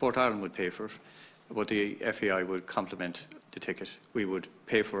go, but Sport Ireland would pay for it, but the FAI would complement the ticket. We would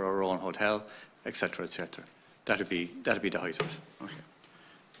pay for our own hotel, etc., etc. That'd be the height of it. Okay.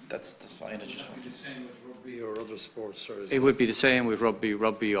 That's fine. It just would be the same with rugby or other sports? It would be the same with rugby.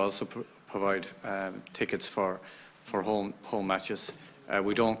 Rugby also provide tickets for home matches.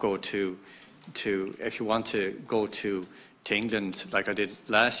 We don't go to if you want to go to England like I did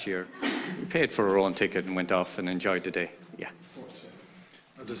last year, we paid for our own ticket and went off and enjoyed the day. Yeah.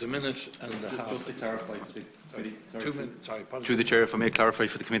 There's a minute and a half. Just to clarify, 2 minutes. Sorry, through the Chair, if I may clarify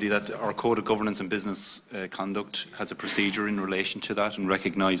for the committee that our Code of Governance and Business Conduct has a procedure in relation to that and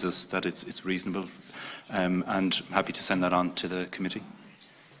recognises that it's reasonable, and I'm happy to send that on to the committee.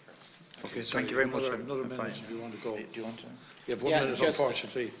 Okay, thank you very much. Another minute if you want to go. Do you want to? You have 1 minute,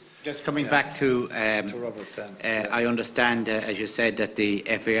 unfortunately. Just coming back to Robert, I understand, as you said, that the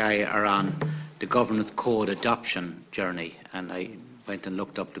FAI are on the governance code adoption journey, and I went and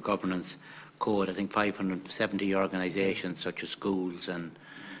looked up the governance code. I think 570 organisations, such as schools and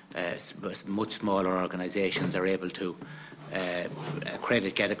much smaller organisations, are able to get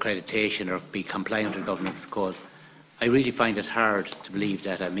accreditation or be compliant with the governance code. I really find it hard to believe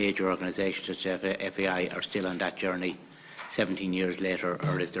that a major organisation such as FAI are still on that journey 17 years later,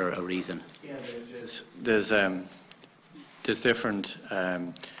 or is there a reason? Yeah, there's different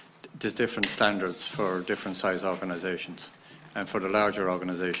standards for different size organisations, and for the larger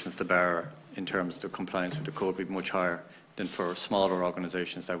organisations, the bar in terms of the compliance with the code would be much higher than for smaller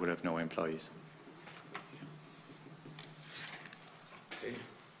organisations that would have no employees.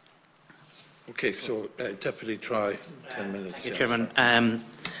 Okay, so Deputy Try, 10 minutes. Thank you, Chairman.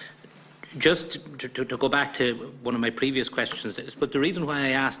 Just to go back to one of my previous questions, but the reason why I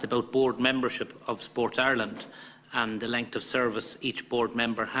asked about board membership of Sport Ireland and the length of service each board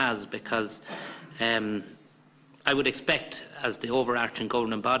member has, because I would expect, as the overarching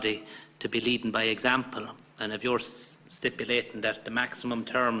governing body, to be leading by example. And if you're stipulating that the maximum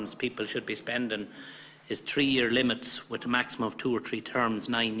terms people should be spending is 3-year limits with a maximum of 2 or 3 terms,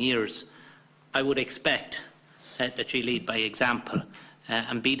 9 years, I would expect that you lead by example.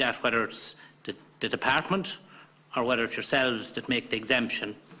 And be that whether it's the department or whether it's yourselves that make the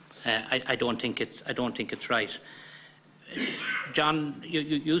exemption, I don't think it's right. John,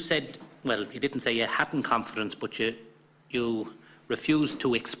 you said, well, you didn't say you hadn't confidence, but you refused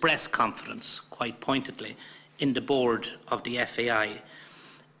to express confidence quite pointedly in the board of the FAI.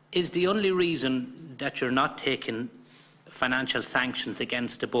 Is the only reason that you're not taking financial sanctions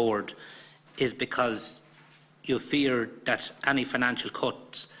against the board is because you fear that any financial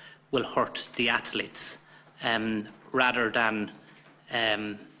cuts will hurt the athletes rather than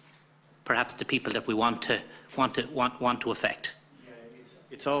perhaps the people that we want to affect?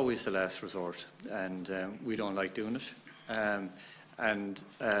 It's always the last resort, and we don't like doing it. And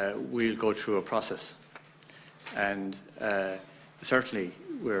we'll go through a process. And certainly,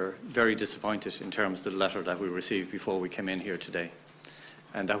 we're very disappointed in terms of the letter that we received before we came in here today,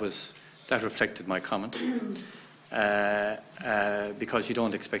 and that reflected my comment. Because you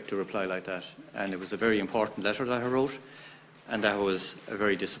don't expect a reply like that, and it was a very important letter that I wrote, and that was a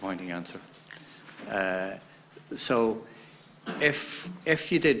very disappointing answer. So,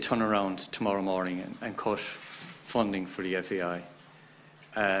 if you did turn around tomorrow morning and cut funding for the FAI,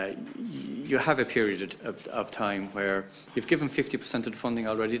 you have a period of time where you've given 50% of the funding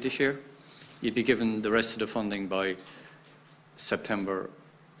already this year. You'd be given the rest of the funding by September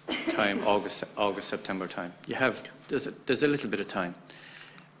time, August, September time. There's a little bit of time.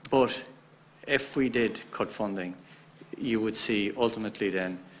 But if we did cut funding, you would see ultimately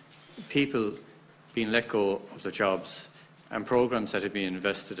then people being let go of their jobs and programmes that have been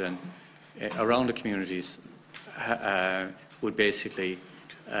invested in around the communities would basically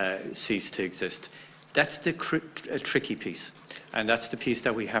cease to exist. That's the tricky piece, and that's the piece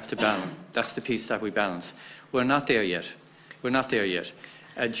that we have to balance. That's the piece that we balance. We're not there yet. We're not there yet.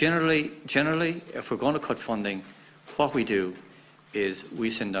 Generally, if we're going to cut funding, what we do is we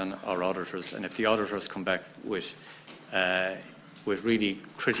send on our auditors, and if the auditors come back with really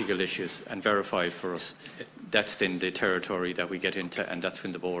critical issues and verify it for us, that's then the territory that we get into, and that's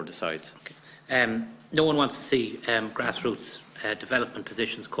when the board decides. Okay. No one wants to see grassroots development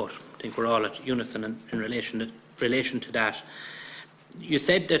positions cut. I think we're all at unison in relation to that. You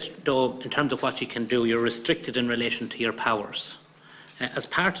said that, though, in terms of what you can do, you're restricted in relation to your powers. As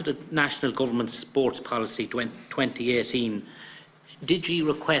part of the National Government Sports Policy 2018, did you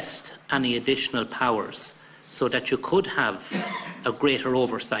request any additional powers so that you could have a greater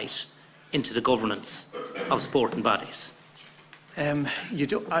oversight into the governance of sporting bodies?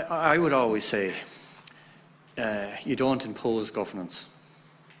 I would always say you don't impose governance.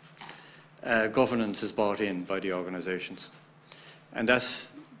 Governance is brought in by the organisations, and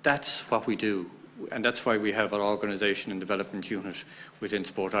that's what we do, and that's why we have our organisation and development unit within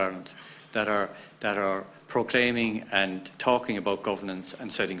Sport Ireland that are proclaiming and talking about governance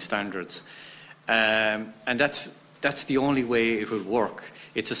and setting standards, and that's the only way it will work.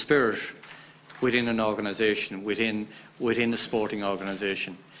 It's a spirit within an organisation, within a sporting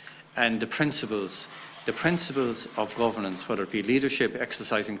organisation, and the principles of governance, whether it be leadership,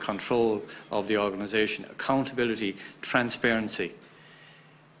 exercising control of the organisation, accountability, transparency,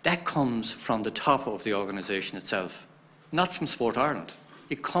 that comes from the top of the organisation itself, not from Sport Ireland.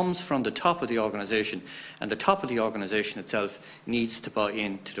 It comes from the top of the organisation, and the top of the organisation itself needs to buy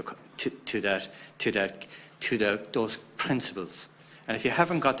into those principles. And if you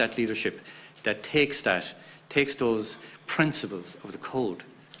haven't got that leadership that takes those principles of the code,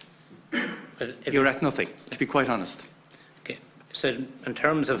 you're at nothing, to be quite honest. Okay. So in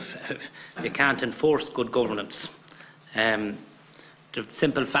terms of you can't enforce good governance, the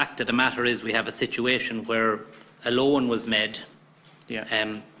simple fact of the matter is we have a situation where a loan was made,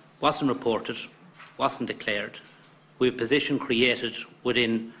 wasn't reported, wasn't declared. We have a position created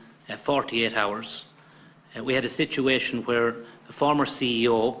within 48 hours. We had a situation where a former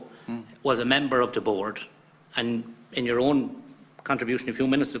CEO was a member of the board, and in your own contribution a few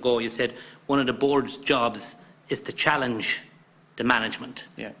minutes ago, you said one of the board's jobs is to challenge the management.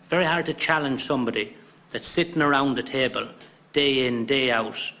 Yeah. Very hard to challenge somebody that's sitting around the table day in, day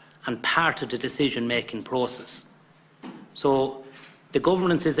out, and part of the decision-making process. So the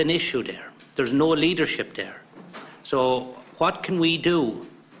governance is an issue there. There's no leadership there. So what can we do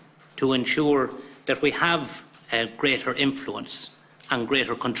to ensure that we have greater influence and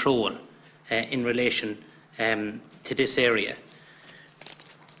greater control in relation to this area?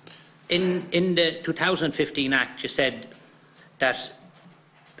 In the 2015 Act, you said that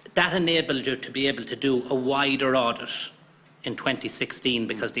enabled you to be able to do a wider audit in 2016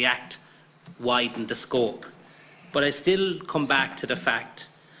 because the Act widened the scope. But I still come back to the fact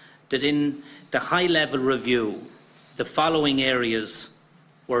that in the high-level review, the following areas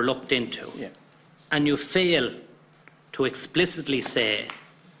were looked into. Yeah. And you fail to explicitly say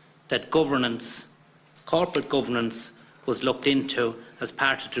that governance, corporate governance, was looked into as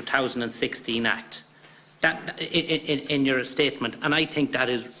part of the 2016 Act. That in your statement, and I think that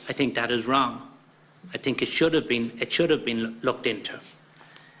is wrong. I think it should have been looked into.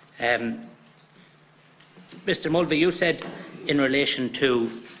 Mr. Mulvey, you said in relation to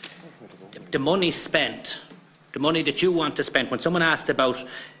the money spent, the money that you want to spend, when someone asked about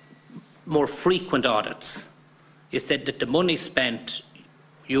more frequent audits, you said that the money spent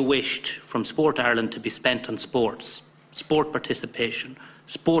you wished from Sport Ireland to be spent on sports, sport participation,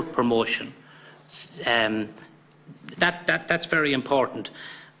 sport promotion. That's very important.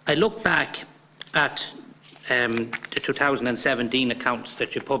 I look back at the 2017 accounts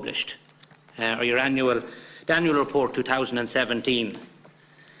that you published, or your annual report 2017,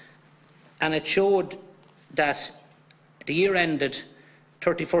 and it showed that the year ended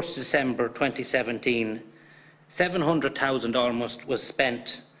 31st December 2017, 700,000 almost was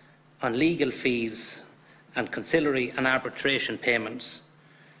spent on legal fees and conciliary and arbitration payments.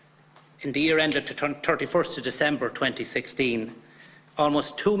 In the year ended to 31st of December 2016,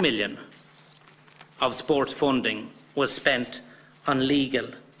 almost 2 million of sports funding was spent on legal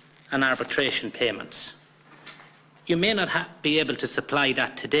and arbitration payments. You may not be able to supply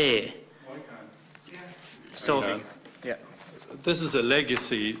that today. So, this is a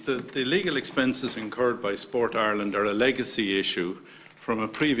legacy. The legal expenses incurred by Sport Ireland are a legacy issue from a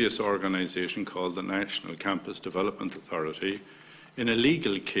previous organisation called the National Campus Development Authority in a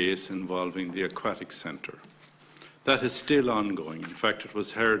legal case involving the Aquatic Centre. That is still ongoing. In fact, it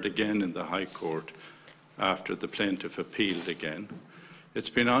was heard again in the High Court after the plaintiff appealed again. It's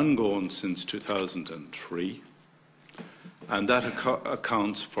been ongoing since 2003, and that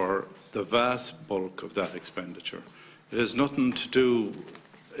accounts for the vast bulk of that expenditure. It has nothing to do,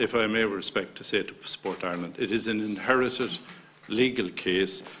 if I may respect to say to Sport Ireland, it is an inherited legal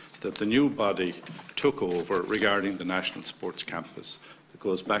case that the new body took over regarding the National Sports Campus that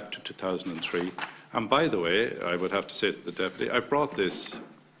goes back to 2003. And by the way, I would have to say to the Deputy, I brought this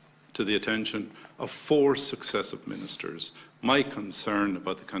to the attention of 4 successive ministers, my concern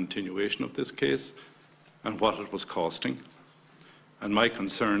about the continuation of this case and what it was costing, and my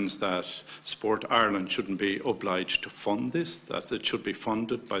concerns that Sport Ireland shouldn't be obliged to fund this, that it should be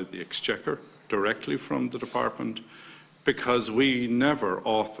funded by the Exchequer directly from the department, because we never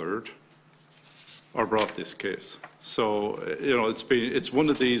authored or brought this case. So, you know, it's one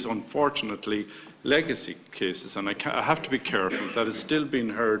of these, unfortunately, legacy cases, and I have to be careful. That is still being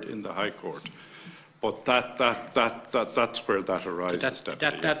heard in the High Court. But that's where that arises.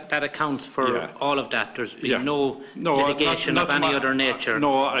 That accounts for all of that. There's been no litigation of any other nature.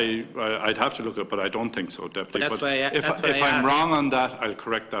 No, I'd have to look at it, but I don't think so, Deputy. But if I'm wrong on that, I'll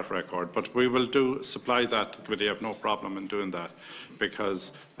correct that record. But we will supply that to the committee. I have no problem in doing that,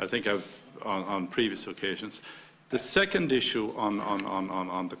 because I think on previous occasions. The second issue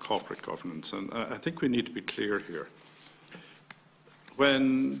on the corporate governance, and I think we need to be clear here.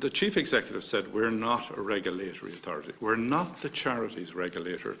 When the Chief Executive said we're not a regulatory authority, we're not the charities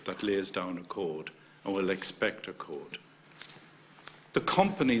regulator that lays down a code and will expect a code. The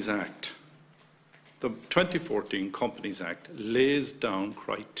Companies Act, the 2014 Companies Act, lays down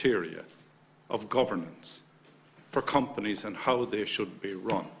criteria of governance for companies and how they should be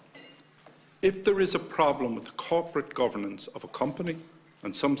run. If there is a problem with the corporate governance of a company,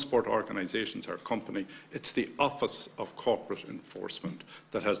 and some sport organisations are a company, it's the Office of Corporate Enforcement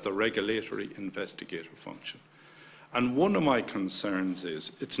that has the regulatory investigative function. And one of my concerns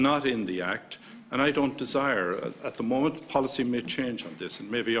is it's not in the Act, and I don't desire, at the moment, policy may change on this,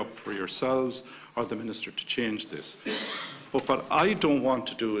 and may be up for yourselves or the Minister to change this. But what I don't want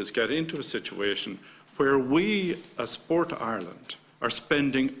to do is get into a situation where we, as Sport Ireland, are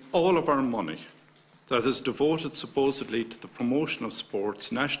spending all of our money that is devoted supposedly to the promotion of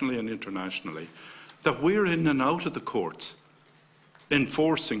sports nationally and internationally, that we're in and out of the courts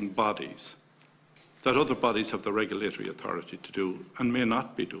enforcing bodies that other bodies have the regulatory authority to do and may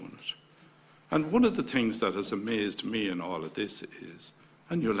not be doing it. And one of the things that has amazed me in all of this is,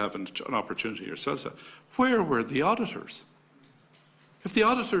 and you'll have an opportunity yourselves, where were the auditors? If the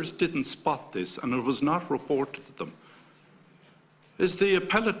auditors didn't spot this and it was not reported to them, is the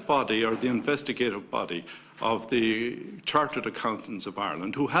appellate body or the investigative body of the Chartered Accountants of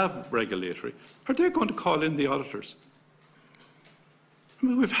Ireland, who have regulatory, are they going to call in the auditors? I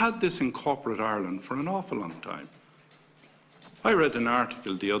mean, we've had this in corporate Ireland for an awful long time. I read an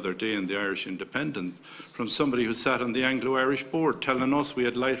article the other day in the Irish Independent from somebody who sat on the Anglo-Irish board telling us we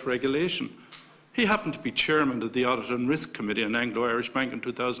had light regulation. He happened to be chairman of the Audit and Risk Committee in Anglo-Irish Bank in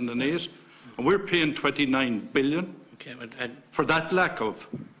 2008, and we're paying 29 billion for that lack of,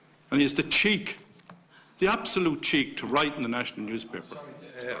 and he has the cheek the absolute cheek to write in the national newspaper.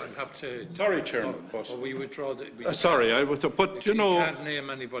 I'd have to... Sorry, Chairman. Well, we withdraw the... Sorry, but you know... You can't name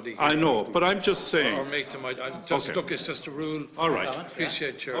anybody. I know, but I'm just saying... Or make them... Look, it's just a rule. All right.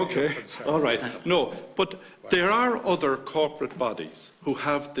 Appreciate your concern. All right. No, but there are other corporate bodies who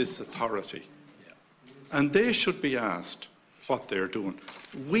have this authority, and they should be asked what they're doing.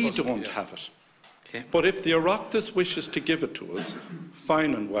 We don't have it. Okay. But if the Oireachtas wishes to give it to us,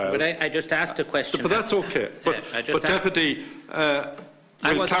 fine and well. But I just asked a question. But that's okay. But Deputy...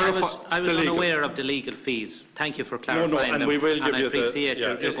 I was the unaware of the legal fees. Thank you for clarifying No, and them. we will give you I appreciate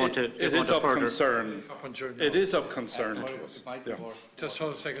you're going to it is of further. concern. It is of concern to us. Yeah. Just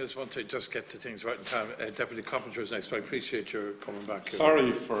hold a second. I just want to just get the things right in time. Deputy Coppinger is next, but I appreciate your coming back here.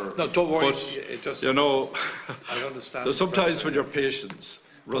 Sorry for... No, don't worry. But, it just, you know, I understand. there's sometimes when your patience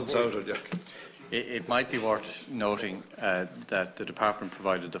runs out of you. It might be worth noting that the department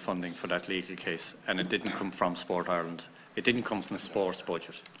provided the funding for that legal case, and it didn't come from Sport Ireland. It didn't come from the sports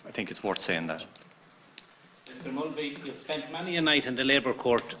budget. I think it's worth saying that. Mr Mulvey, you've spent many a night in the Labour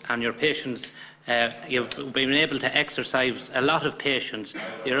Court, and your patience, you've been able to exercise a lot of patience.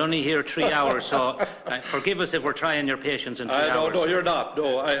 You're only here 3 hours, so forgive us if we're trying your patience in 3 hours. No, you're not.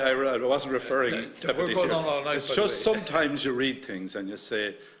 No, I wasn't referring to We're going on all night. It's just sometimes you read things and you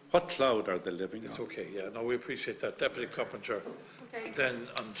say, what cloud are they living It's on? okay, yeah. No, we appreciate that. Deputy Coppinger. Okay. Then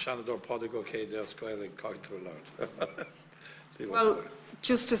on Shanador Podig, okay, there's Squire and Coit allowed. Well,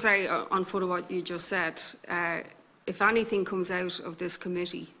 just to say on foot of what you just said, if anything comes out of this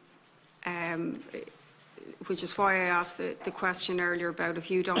committee, which is why I asked the question earlier about if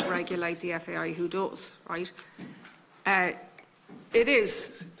you don't regulate the FAI, who does, right? It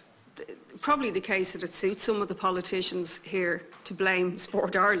is probably the case that it suits some of the politicians here to blame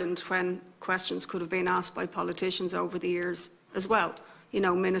Sport Ireland when questions could have been asked by politicians over the years as well, you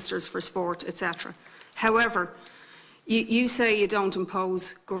know, ministers for sport, etc. However, you say you don't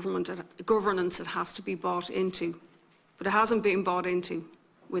impose governance, it has to be bought into, but it hasn't been bought into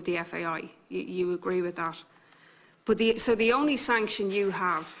with the FAI. You agree with that? But so the only sanction you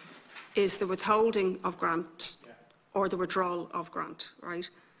have is the withholding of grant or the withdrawal of grant, right?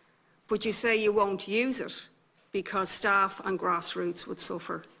 But you say you won't use it because staff and grassroots would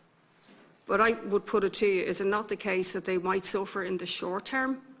suffer. But I would put it to you, is it not the case that they might suffer in the short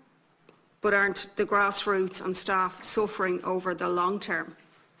term, but aren't the grassroots and staff suffering over the long term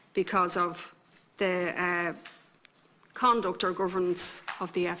because of the conduct or governance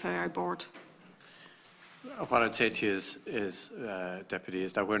of the FAI board? What I'd say to you is Deputy,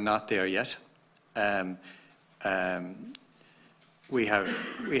 is that we're not there yet. We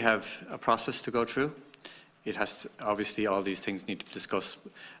have a process to go through. It has to, obviously all these things need to be discussed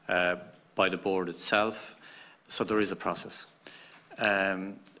by the board itself, so there is a process.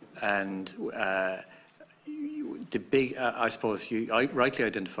 The big, I suppose, you rightly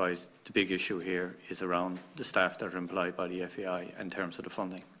identified the big issue here is around the staff that are employed by the FAI in terms of the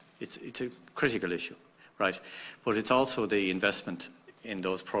funding. It's a critical issue, right? But it's also the investment in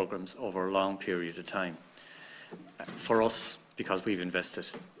those programmes over a long period of time. For us, because we've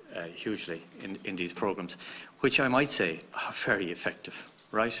invested hugely in these programmes, which I might say are very effective,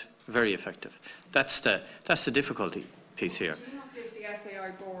 right? Very effective. That's the difficulty piece here. Do you not give the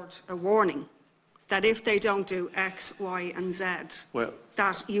FAI board a warning that if they don't do X, Y and Z, well,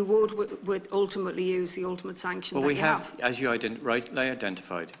 that you would ultimately use the ultimate sanction well, that you have? As you rightly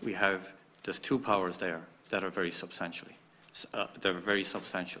identified, there's two powers there that are very substantial.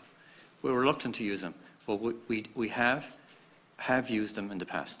 We're reluctant to use them, but we have used them in the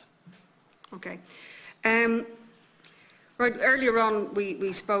past. Okay. Right, earlier on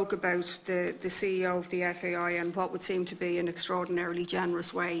we spoke about the CEO of the FAI and what would seem to be an extraordinarily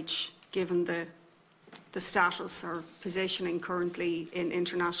generous wage given the status or positioning currently in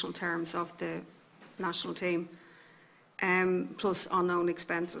international terms of the national team, plus unknown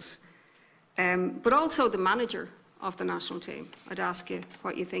expenses. But also the manager of the national team. I'd ask you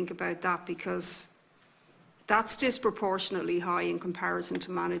what you think about that, because that's disproportionately high in comparison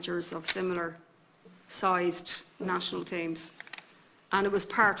to managers of similar sized national teams. And it was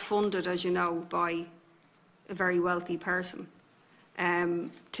part funded, as you know, by a very wealthy person,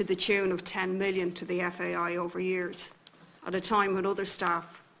 to the tune of 10 million to the FAI over years, at a time when other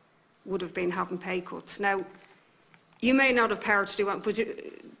staff would have been having pay cuts. Now, you may not have power to do it, but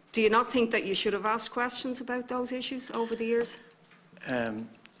do you not think that you should have asked questions about those issues over the years?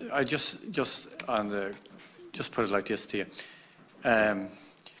 I just put it like this to you.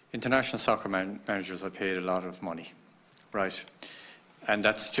 International soccer managers are paid a lot of money, right? And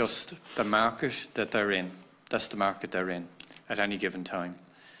that's just the market that they're in. That's the market they're in at any given time.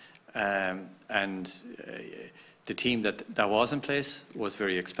 and the team that was in place was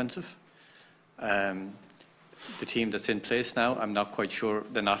very expensive. The team that's in place now, I'm not quite sure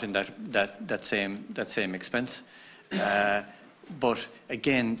they're not in that same expense. But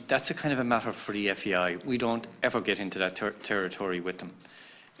again, that's a kind of a matter for the FEI. We don't ever get into that territory with them.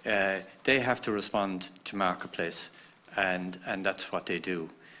 They have to respond to marketplace, and that's what they do.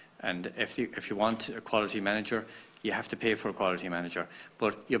 And if you want a quality manager, you have to pay for a quality manager.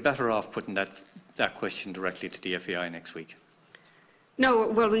 But you're better off putting that question directly to the FEI next week. No,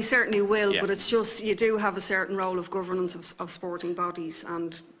 well, we certainly will, Yeah. but it's just you do have a certain role of governance of sporting bodies,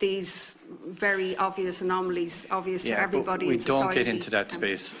 and these very obvious anomalies, obvious to everybody in society. We don't get into that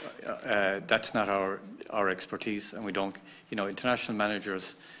space. That's not our expertise, and we don't. International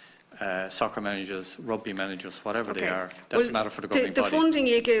managers, soccer managers, rugby managers, whatever they are, that's a matter for the governing body. The funding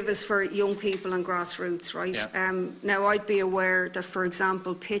you give is for young people and grassroots, right? Yeah. Now, I'd be aware that, for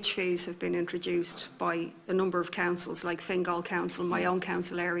example, pitch fees have been introduced by a number of councils, like Fingal Council, my own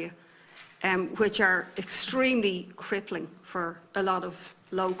council area, which are extremely crippling for a lot of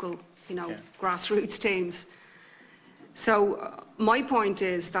local, grassroots teams. So my point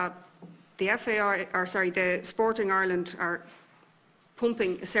is that the Sporting Ireland are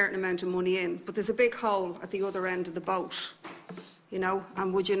pumping a certain amount of money in, but there's a big hole at the other end of the boat,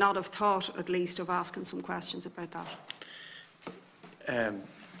 and would you not have thought at least of asking some questions about that?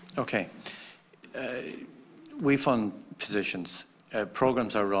 Okay. We fund positions.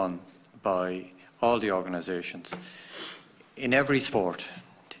 Programmes are run by all the organisations. In every sport,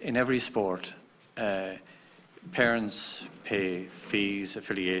 parents pay fees,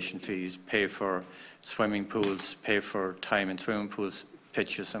 affiliation fees, pay for swimming pools, pay for time in swimming pools,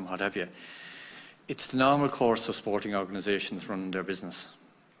 pitches and what have you. It's the normal course of sporting organisations running their business.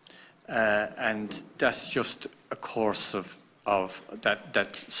 And that's just a course of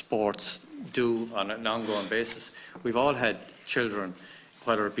that sports do on an ongoing basis. We've all had children,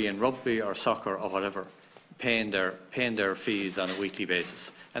 whether it be in rugby or soccer or whatever, paying their fees on a weekly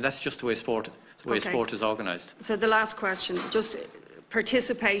basis. And that's just the way sport is organised. So the last question, just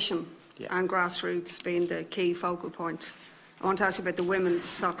participation and grassroots being the key focal point. I want to ask you about the women's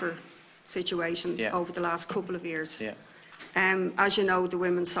soccer situation over the last couple of years. Yeah. As you know, the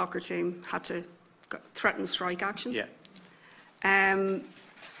women's soccer team had to threaten strike action. Yeah.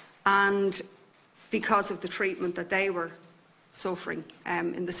 And because of the treatment that they were suffering,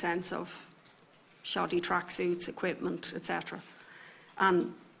 in the sense of shoddy tracksuits, equipment, etc.,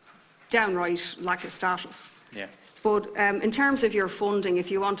 and downright lack of status. Yeah. But in terms of your funding, if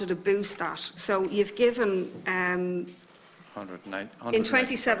you wanted to boost that, so you've given... in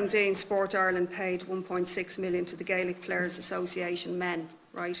 2017, Sport Ireland paid 1.6 million to the Gaelic Players Association men,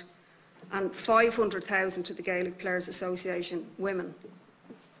 right? And 500,000 to the Gaelic Players Association women.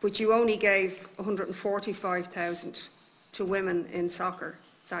 But you only gave 145,000 to women in soccer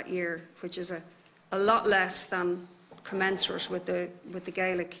that year, which is a lot less than commensurate with the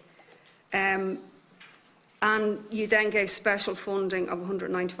Gaelic. And you then gave special funding of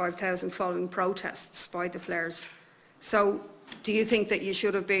 195,000 following protests by the players. So do you think that you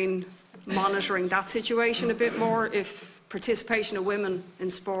should have been monitoring that situation a bit more if participation of women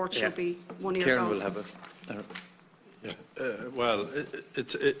in sport should be one of your goals? Kieran will have it. Well,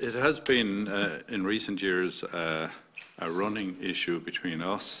 it has been in recent years a running issue between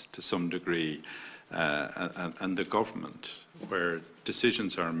us to some degree and the government, where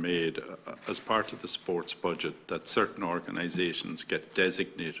decisions are made as part of the sports budget that certain organisations get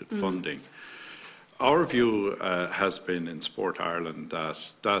designated funding. Our view has been in Sport Ireland that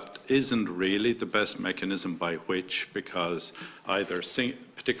that isn't really the best mechanism by which, because either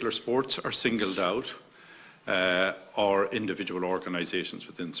particular sports are singled out or individual organisations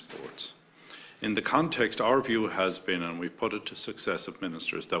within sports. In the context, our view has been, and we put it to successive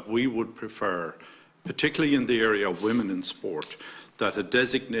ministers, that we would prefer, particularly in the area of women in sport, that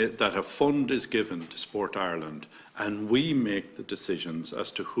a fund is given to Sport Ireland and we make the decisions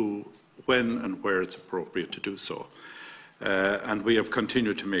as to who, when and where it's appropriate to do so. And we have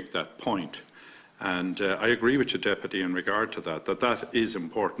continued to make that point. And I agree with you, Deputy, in regard to that is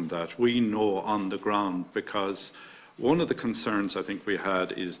important, that we know on the ground, because one of the concerns I think we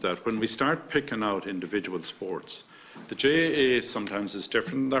had is that when we start picking out individual sports, the JAA sometimes is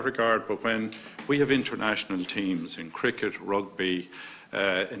different in that regard, but when we have international teams in cricket, rugby,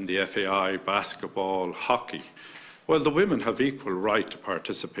 in the FAI, basketball, hockey, well, the women have equal right to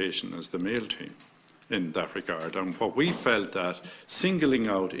participation as the male team in that regard. And what we felt that singling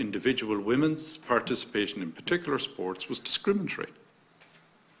out individual women's participation in particular sports was discriminatory.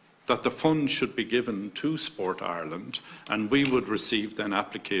 that the funds should be given to Sport Ireland, and we would receive then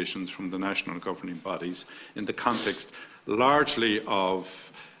applications from the national governing bodies in the context largely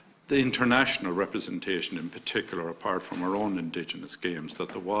of the international representation in particular, apart from our own Indigenous games, that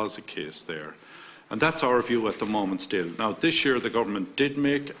there was a case there. And that's our view at the moment still. Now, this year the government did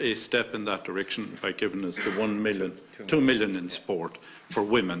make a step in that direction by giving us the 2 million in sport for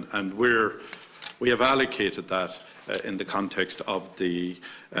women, and we have allocated that in the context of the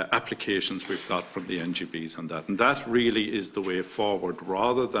applications we've got from the NGBs on that. And that really is the way forward,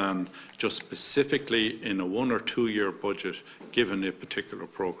 rather than just specifically in a 1 or 2 year budget given a particular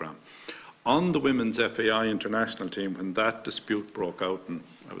programme. On the Women's FAI international team, when that dispute broke out, and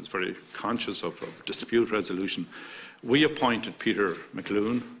I was very conscious of dispute resolution, we appointed Peter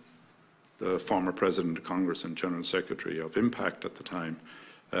McLoone, the former President of Congress and General Secretary of Impact at the time,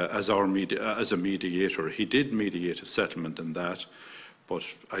 as a mediator. He did mediate a settlement in that, but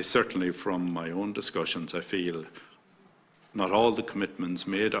I certainly, from my own discussions, I feel not all the commitments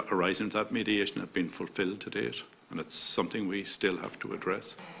made arising from that mediation have been fulfilled to date, and it's something we still have to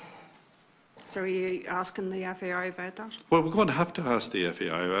address. So are you asking the FAI about that? Well, we're going to have to ask the FAI.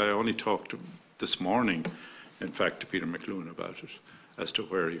 I only talked this morning, in fact, to Peter McLoone about it, as to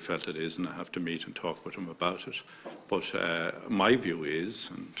where he felt it is, and I have to meet and talk with him about it. But my view is,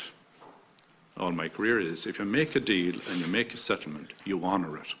 and all my career is, if you make a deal and you make a settlement, you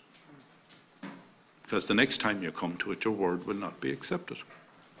honour it. Because the next time you come to it, your word will not be accepted.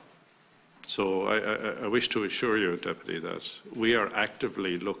 So I wish to assure you, Deputy, that we are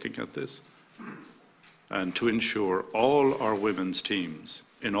actively looking at this, and to ensure all our women's teams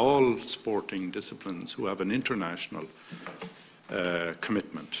in all sporting disciplines who have an international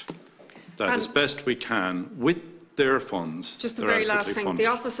commitment, that as best we can, with their funds. Just the very last thing, the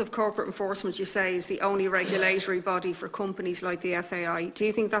Office of Corporate Enforcement, you say, is the only regulatory body for companies like the FAI. Do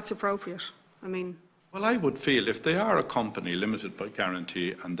you think that's appropriate? I mean... Well, I would feel if they are a company limited by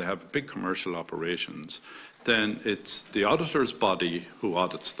guarantee and they have big commercial operations, then it's the auditor's body who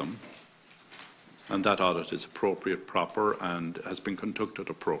audits them, and that audit is appropriate, proper, and has been conducted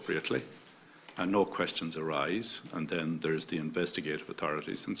appropriately, and no questions arise. And then there's the investigative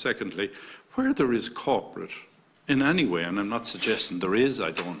authorities. And secondly, where there is corporate in any way, and I'm not suggesting there is,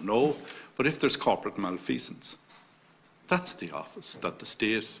 I don't know, but if there's corporate malfeasance, that's the office that the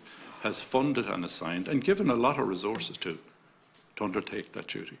state has funded and assigned and given a lot of resources to undertake that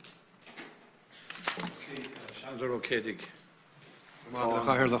duty.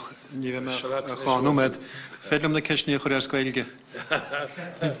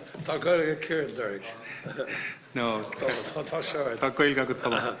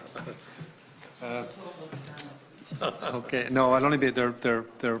 Okay, no, I'll only be,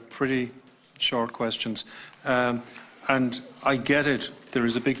 they're pretty short questions. And I get it, there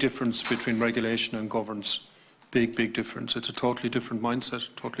is a big difference between regulation and governance. Big difference. It's a totally different mindset,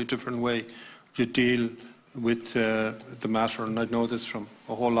 totally different way you deal with the matter. And I know this from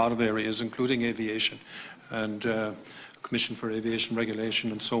a whole lot of areas, including aviation and Commission for Aviation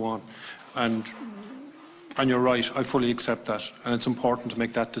Regulation and so on. And you're right, I fully accept that. And it's important to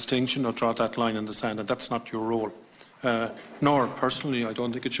make that distinction or draw that line in the sand, and that's not your role. Nor, personally, I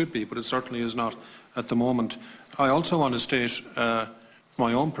don't think it should be, but it certainly is not at the moment. I also want to state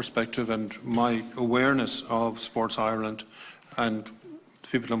my own perspective and my awareness of Sports Ireland and the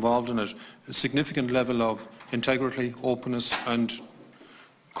people involved in it, a significant level of integrity, openness, and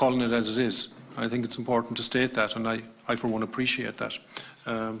calling it as it is. I think it's important to state that, and I for one, appreciate that.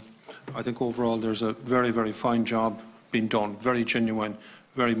 I think overall there's a very, very fine job being done, very genuine,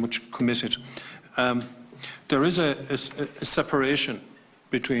 very much committed. There is a separation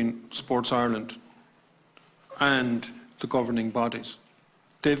between Sports Ireland and the governing bodies.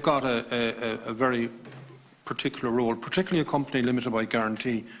 They've got a very particular role, particularly a company limited by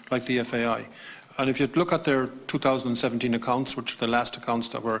guarantee like the FAI. And if you look at their 2017 accounts, which are the last accounts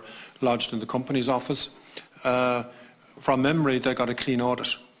that were lodged in the Companies Office, from memory they got a clean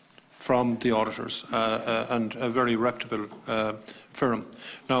audit from the auditors and a very reputable firm.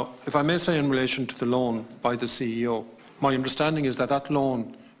 Now, if I may say in relation to the loan by the CEO, my understanding is that that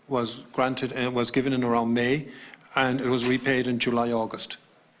loan was granted and was given in around May, and it was repaid in July, August.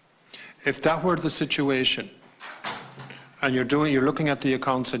 If that were the situation, and you're looking at the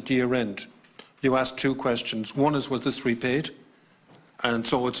accounts at year end, you ask two questions. One is, was this repaid? And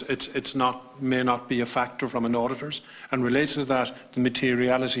so it's not, may not be a factor from an auditor's. And related to that, the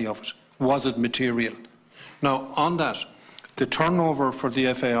materiality of it. Was it material? Now, on that, the turnover for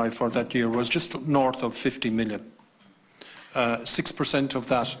the FAI for that year was just north of 50 million. 6%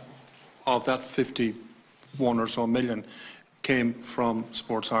 of that 51 or so million came from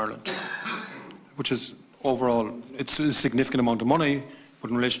Sports Ireland, which is overall, it's a significant amount of money, but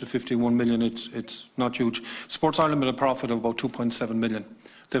in relation to 51 million, it's not huge. Sports Ireland made a profit of about 2.7 million.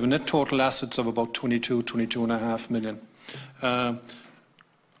 They have a net total assets of about 22.5 million.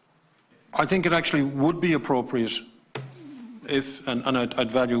 I think it actually would be appropriate if, and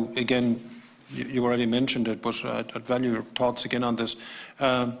I'd value, again, you already mentioned it, but I'd value your thoughts again on this,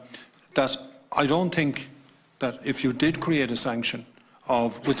 that I don't think that if you did create a sanction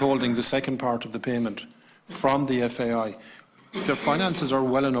of withholding the second part of the payment from the FAI, their finances are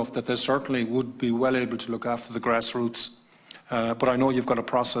well enough that they certainly would be well able to look after the grassroots. But I know you've got a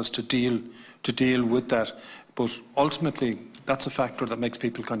process to deal with that. But ultimately, that's a factor that makes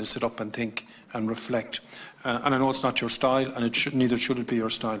people kind of sit up and think and reflect. And I know it's not your style, and neither should it be your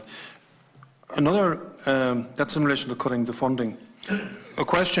style. Another, that's in relation to cutting the funding. A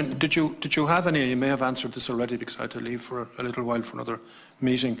question, did you have any, you may have answered this already because I had to leave for a little while for another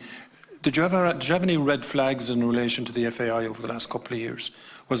meeting. Did you have any red flags in relation to the FAI over the last couple of years?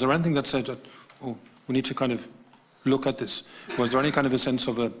 Was there anything that said that, oh, we need to kind of look at this? Was there any kind of a sense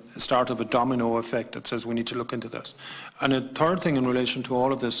of a start of a domino effect that says we need to look into this? And a third thing in relation to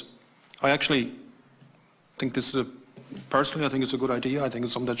all of this, I actually think this is personally I think it's a good idea, I think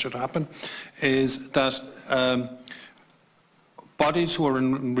it's something that should happen, is that bodies who are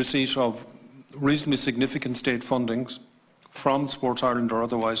in receipt of reasonably significant state fundings from Sports Ireland or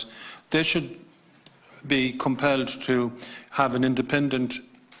otherwise, they should be compelled to have an independent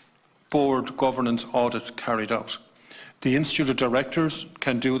board governance audit carried out. The Institute of Directors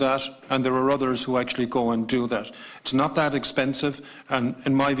can do that, and there are others who actually go and do that. It's not that expensive, and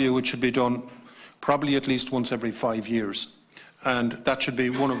in my view it should be done probably at least once every 5 years. And that should be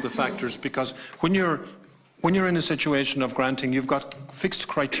one of the factors, because when you're in a situation of granting, you've got fixed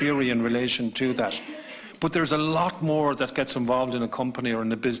criteria in relation to that. But there's a lot more that gets involved in a company or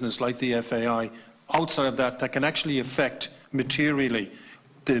in a business like the FAI outside of that that can actually affect materially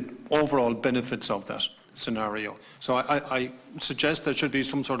the overall benefits of that scenario. So I suggest there should be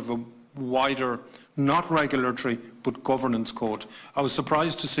some sort of a wider, not regulatory, but governance code. I was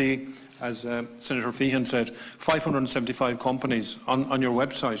surprised to see, as Senator Feehan said, 575 companies on your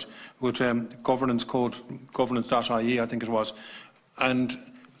website with governance code, governance.ie, I think it was, and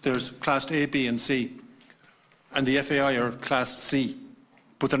there's class A, B and C. And the FAI are Class C,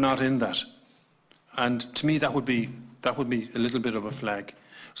 but they're not in that. And to me, that would be a little bit of a flag.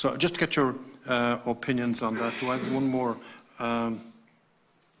 So just to get your opinions on that. Do I have one more?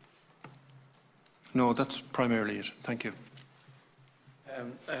 No, that's primarily it. Thank you.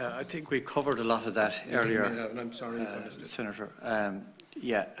 I think we covered a lot of that earlier. And I'm sorry if I missed it. Senator.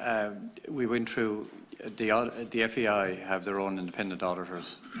 We went through the FAI have their own independent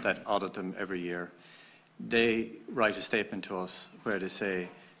auditors that audit them every year. They write a statement to us where they say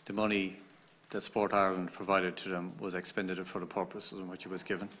the money that Sport Ireland provided to them was expended for the purposes in which it was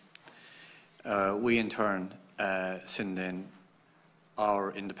given. We in turn send in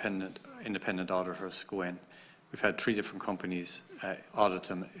our independent auditors go in. We've had 3 different companies audit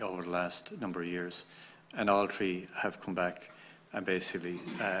them over the last number of years, and all 3 have come back and basically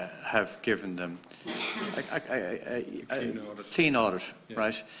have given them a clean audit, yeah.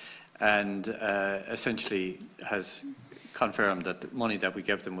 Right? And essentially has confirmed that the money that we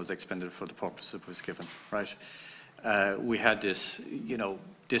gave them was expended for the purpose it was given, right? We had this,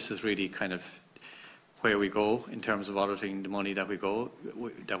 this is really kind of where we go in terms of auditing the money that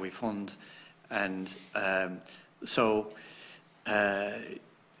we fund, and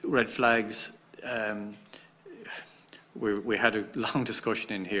red flags. We had a long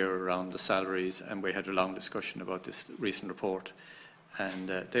discussion in here around the salaries, and we had a long discussion about this recent report. And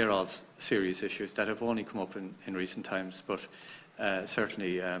they're all serious issues that have only come up in recent times, but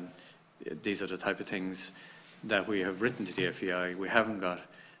certainly these are the type of things that we have written to the FAI. We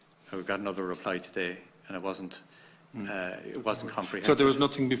got another reply today, and it wasn't comprehensive. So there was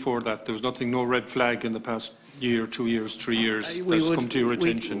nothing before that? There was nothing, no red flag in the past year, 2 years, 3 years that's come to your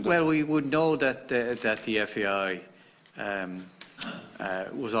attention? We would know that the FAI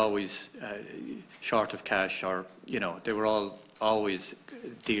was always short of cash, or, they were always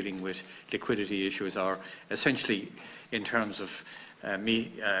dealing with liquidity issues, or essentially in terms of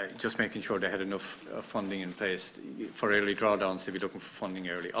just making sure they had enough funding in place for early drawdowns, to be looking for funding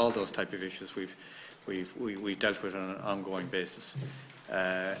early. All those type of issues we've dealt with on an ongoing basis,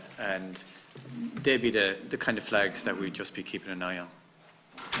 and they'd be the kind of flags that we'd just be keeping an eye on.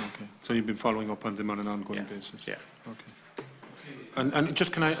 Okay, so you've been following up on them on an ongoing basis. Yeah. Okay. And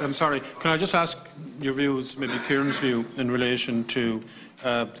just can I just ask your views, maybe Kieran's view, in relation to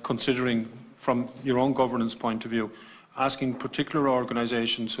considering from your own governance point of view, asking particular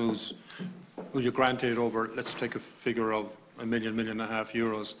organisations who you granted over, let's take a figure of €1 million, €1.5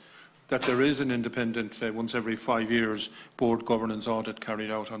 million, that there is an independent, say, once every 5 years, board governance audit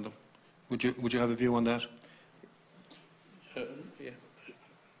carried out on them. Would you have a view on that? Yeah.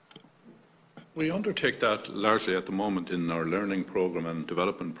 We undertake that largely at the moment in our learning programme and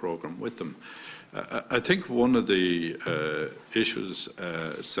development programme with them. I think one of the issues,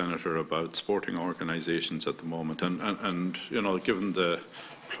 Senator, about sporting organisations at the moment, and you know, given the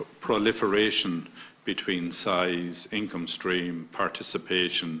proliferation between size, income stream,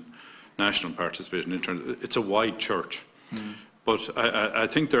 participation, national participation, it's a wide church. But I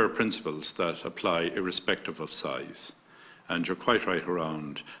think there are principles that apply irrespective of size. And you're quite right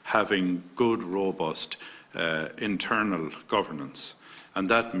around having good, robust internal governance. And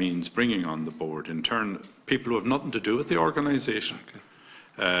that means bringing on the board people who have nothing to do with the organisation,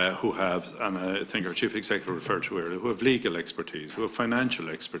 who have, and I think our Chief Executive referred to earlier, who have legal expertise, who have financial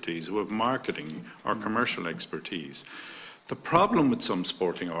expertise, who have marketing or commercial expertise. The problem with some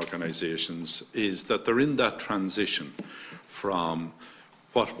sporting organisations is that they're in that transition from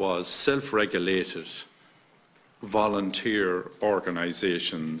what was self-regulated volunteer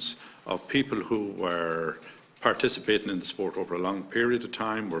organisations of people who were participating in the sport over a long period of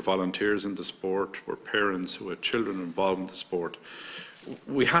time, were volunteers in the sport, were parents who had children involved in the sport.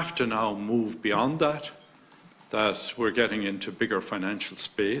 We have to now move beyond that we're getting into bigger financial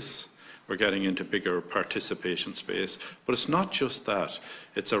space, we're getting into bigger participation space, but it's not just that,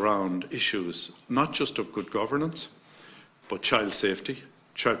 it's around issues not just of good governance, but child safety,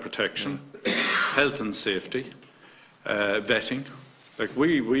 child protection, health and safety, vetting. Like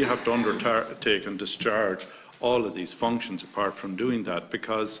we have to undertake and discharge all of these functions apart from doing that,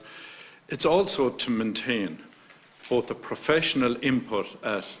 because it's also to maintain both the professional input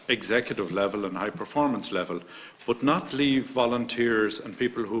at executive level and high performance level, but not leave volunteers and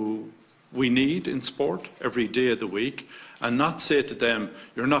people who we need in sport every day of the week and not say to them,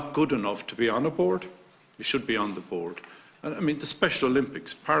 you're not good enough to be on a board, you should be on the board. I mean, the Special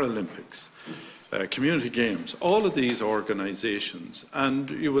Olympics, Paralympics, community games, all of these organisations, and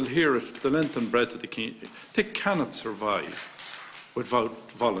you will hear it, the length and breadth of the community, they cannot survive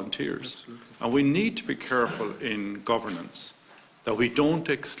without volunteers. Absolutely. And we need to be careful in governance that we don't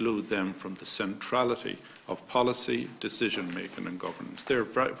exclude them from the centrality of policy, decision-making and governance. They're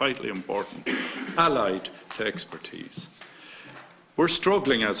vitally important, allied to expertise. We're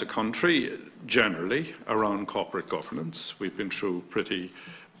struggling as a country, generally, around corporate governance. We've been through pretty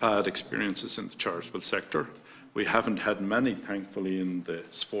bad experiences in the charitable sector. We haven't had many, thankfully, in the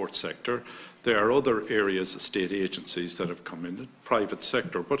sports sector. There are other areas of state agencies that have come in the private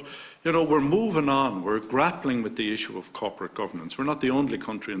sector. But, you know, we're moving on. We're grappling with the issue of corporate governance. We're not the only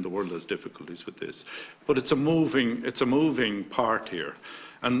country in the world that has difficulties with this. But it's a moving part here.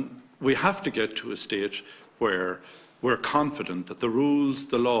 And we have to get to a state where we're confident that the rules,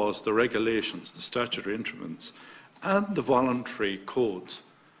 the laws, the regulations, the statutory instruments, and the voluntary codes,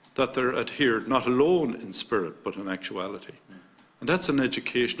 that they're adhered not alone in spirit but in actuality. And that's an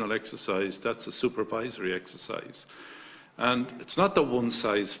educational exercise, that's a supervisory exercise. And it's not that one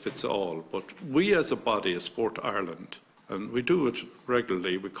size fits all, but we as a body, as Sport Ireland, and we do it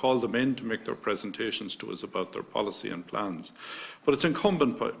regularly, we call them in to make their presentations to us about their policy and plans. But it's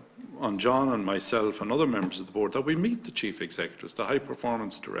incumbent on John and myself and other members of the board that we meet the chief executives, the high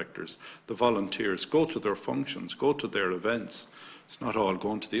performance directors, the volunteers, go to their functions, go to their events. It's not all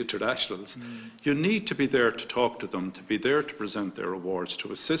going to the internationals. You need to be there to talk to them, to be there to present their awards,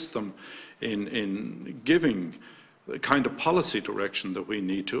 to assist them in giving the kind of policy direction that we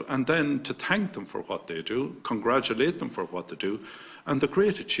need to, and then to thank them for what they do, congratulate them for what they do, and the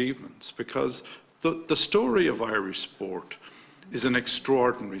great achievements, because the story of Irish sport is an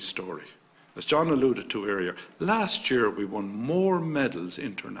extraordinary story. As John alluded to earlier, last year we won more medals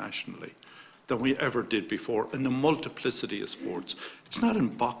internationally than we ever did before in a multiplicity of sports. It's not in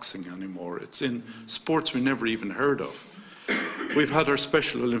boxing anymore, it's in sports we never even heard of. We've had our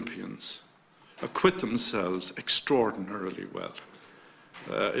Special Olympians acquit themselves extraordinarily well.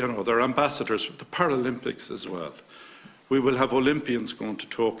 You know, they're ambassadors for the Paralympics as well. We will have Olympians going to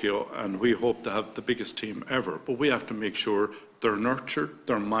Tokyo, and we hope to have the biggest team ever, but we have to make sure they're nurtured,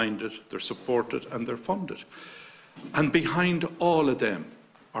 they're minded, they're supported, and they're funded. And behind all of them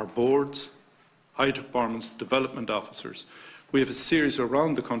are boards, high performance development officers. We have a series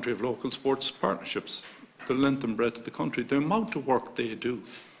around the country of local sports partnerships, the length and breadth of the country, the amount of work they do.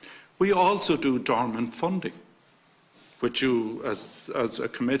 We also do dormant funding, which you, as a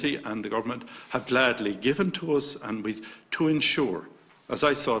committee and the government, have gladly given to us, and to ensure, as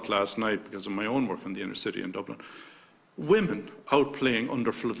I saw it last night because of my own work in the inner city in Dublin, women out playing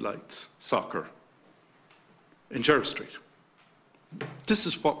under floodlights soccer in Gerrard Street. This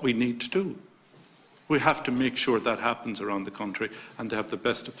is what we need to do. We have to make sure that happens around the country and they have the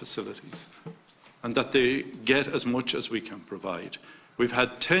best of facilities and that they get as much as we can provide. We've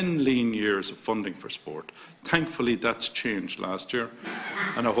had 10 lean years of funding for sport. Thankfully, that's changed last year,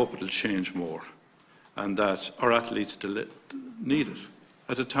 and I hope it'll change more, and that our athletes need it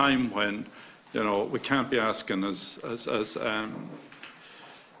at a time when, you know, we can't be asking, as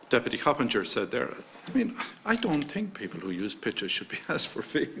Deputy Coppinger said there. I mean, I don't think people who use pitches should be asked for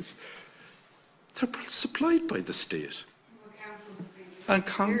fees. They're supplied by the state. And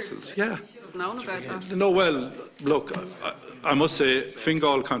councils, yeah. Known about that. No, well, look, I must say,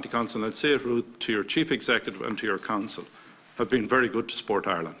 Fingal County Council, and I'd say it, Ruth, to your Chief Executive and to your Council, have been very good to Sport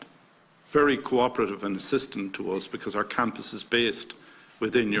Ireland. Very cooperative and assistant to us because our campus is based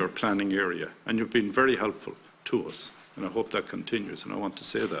within your planning area, and you've been very helpful to us, and I hope that continues, and I want to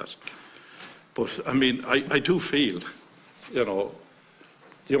say that. But, I mean, I do feel, you know,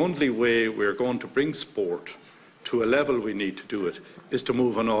 the only way we're going to bring sport to a level we need to do it is to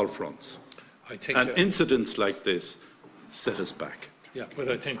move on all fronts. And incidents like this set us back. Yeah, but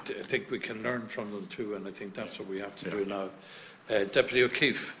I think we can learn from them too, and I think that's what we have to do now. Deputy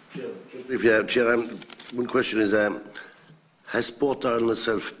O'Keefe. Chair, one question is, has Sport Ireland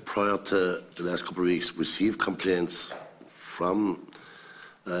itself, prior to the last couple of weeks, received complaints from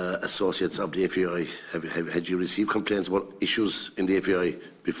associates of the FAI? Had you received complaints about issues in the FAI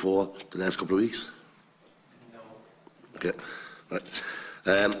before the last couple of weeks? No. Okay. Right.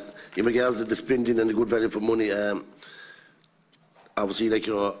 In regards to the spending and the good value for money, obviously, like,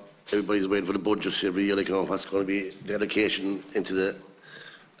 you know, everybody's waiting for the budget every year, like, you know, what's going to be the allocation into the,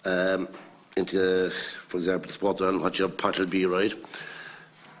 for example, the Sport Ireland, what your part will be, right?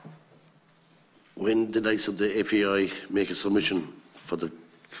 When the likes of the FAI make a submission for the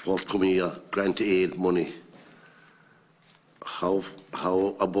forthcoming year, grant aid money, how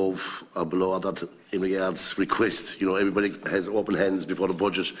above or below that in regards request? You know, everybody has open hands before the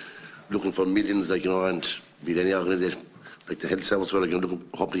budget, looking for millions, like, you know, and be any organisation like the health service, where, like, you know, looking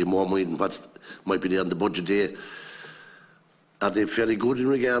hopefully get more money than what might be there on the budget day. Are they fairly good in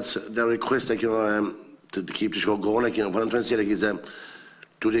regards to their request, like, you know, to keep the show going? Like, you know, what I'm trying to say, like, is,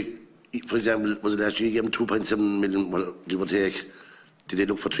 do they, for example, was it last year you gave them 2.7 million, well, give or take? Did they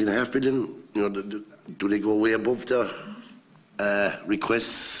look for 3.5 billion? You know, do they go way above the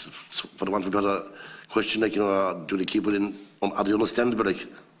requests, for the one for better question, like, you know, do they keep it in, are they understandable, like?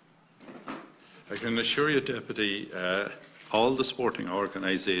 I can assure you, Deputy, all the sporting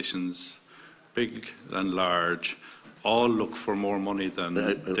organisations, big and large, all look for more money than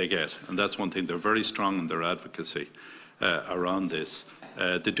they get, and that's one thing. They're very strong in their advocacy around this.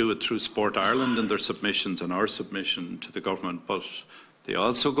 They do it through Sport Ireland and their submissions and our submission to the government, but they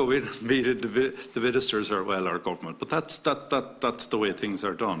also go in and meet the ministers or, well, our government. But that's the way things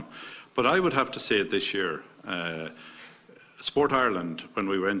are done. But I would have to say this year, Sport Ireland, when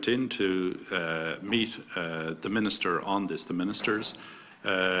we went in to meet the minister on this, the ministers,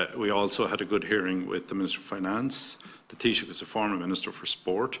 we also had a good hearing with the Minister of Finance. The Taoiseach is a former Minister for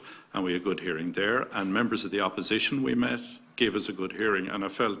Sport, and we had a good hearing there. And members of the opposition we met gave us a good hearing, and I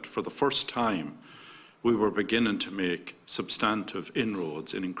felt for the first time we were beginning to make substantive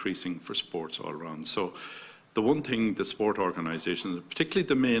inroads in increasing for sports all around. So the one thing the sport organisations, particularly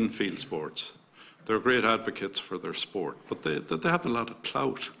the main field sports, they're great advocates for their sport, but they have a lot of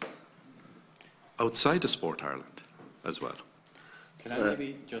clout outside of Sport Ireland as well. Can I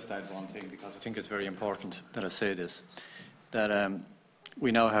maybe just add one thing, because I think it's very important that I say this, that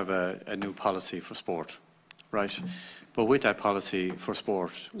we now have a new policy for sport, right? But with that policy for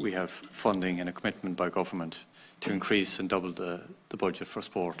sport, we have funding and a commitment by government to increase and double the budget for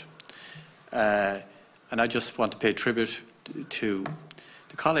sport. And I just want to pay tribute to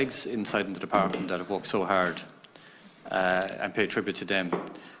the colleagues inside in the department that have worked so hard and pay tribute to them,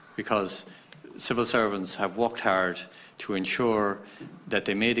 because civil servants have worked hard to ensure that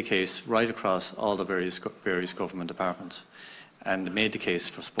they made a case right across all the various government departments and made the case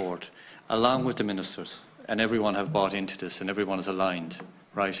for sport, along with the ministers. And everyone have bought into this, and everyone is aligned,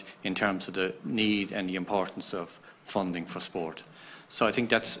 right, in terms of the need and the importance of funding for sport. So I think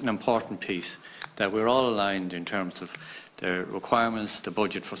that's an important piece, that we're all aligned in terms of the requirements, the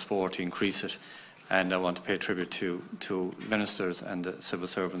budget for sport, to increase it. And I want to pay tribute to ministers and the civil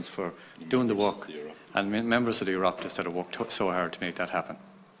servants for doing the work, and members of the Oireachtas that have worked so hard to make that happen.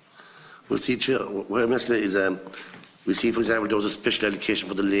 Well, see, Chair, what I'm asking is, we see, for example, there was a special allocation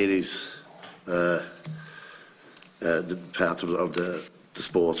for the ladies, the part of the the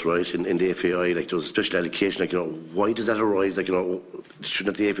sports, right, in the FAI, like there was a special allocation, like, why does that arise? Like,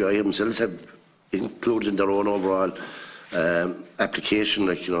 shouldn't the FAI themselves have included in their own overall application?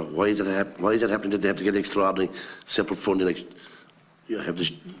 Like, why is that happening that they have to get extraordinary separate funding? Like,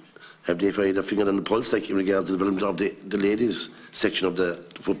 have the FAI their finger on the pulse, like, in regards to the development of the ladies section of the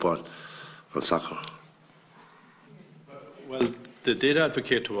football or soccer? Well, they did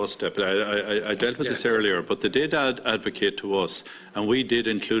advocate to us, Deputy. I dealt with this earlier, but they did advocate to us, and we did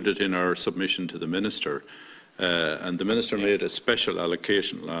include it in our submission to the Minister. And the Minister made a special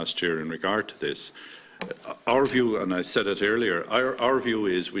allocation last year in regard to this. Our view, and I said it earlier, our view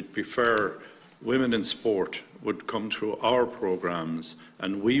is we'd prefer women in sport would come through our programmes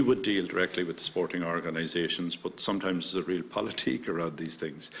and we would deal directly with the sporting organisations, but sometimes there's a real politique around these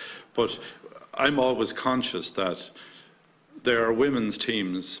things. But I'm always conscious that there are women's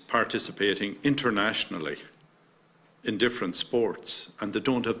teams participating internationally in different sports and they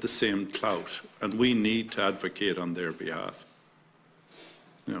don't have the same clout, and we need to advocate on their behalf.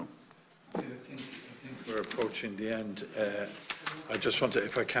 I think we're approaching the end. I just want to,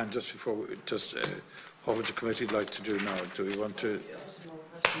 if I can, just before we what would the committee like to do now? Do we want to?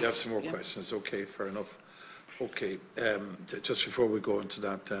 You have some more questions. Okay, fair enough. Okay, just before we go into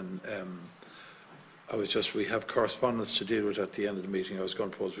that, then we have correspondence to deal with at the end of the meeting. I was going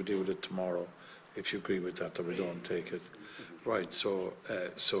to propose we deal with it tomorrow, if you agree with that we don't take it. Right. So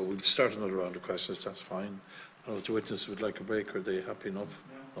we'll start another round of questions. That's fine. I don't know if the witnesses would like a break. Are they happy enough?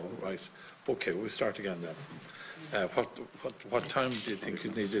 No. Right. Okay. We'll start again then. What time do you think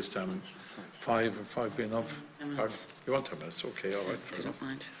you need this time? 5 or 5 be enough? 10 minutes. You want 10 minutes? Okay, all right. If you don't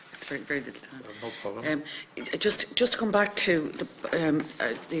mind. It's very, very little time. No problem. Just to come back to the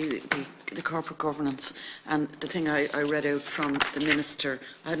corporate governance and the thing I read out from the Minister,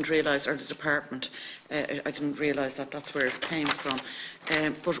 I hadn't realised, or the Department, I didn't realise that that's where it came from.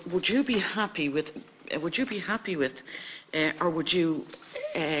 But would you be happy with, or would you,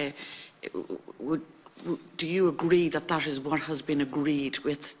 do you agree that that is what has been agreed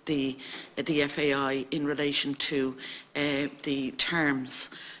with the FAI in relation to the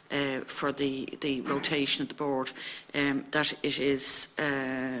terms for the rotation of the board? That it is,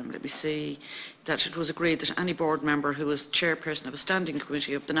 let me see, that it was agreed that any board member who is chairperson of a standing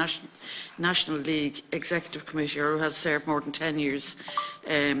committee of the National League Executive Committee or who has served more than 10 years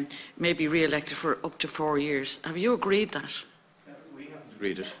may be re-elected for up to 4 years. Have you agreed that? We haven't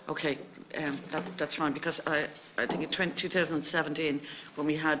agreed it. Okay. That's fine, because I think in 2017, when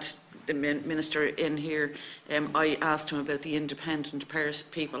we had the Minister in here, I asked him about the independent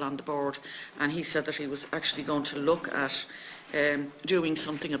people on the board, and he said that he was actually going to look at doing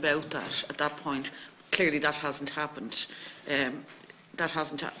something about that at that point. Clearly that hasn't happened. That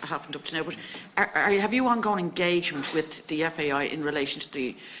hasn't happened up to now. But have you ongoing engagement with the FAI in relation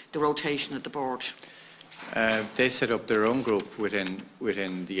to the rotation of the board? They set up their own group within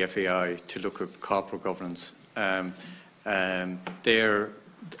the FAI to look at corporate governance. They're,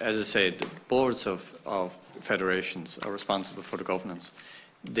 as I said, the boards of federations are responsible for the governance.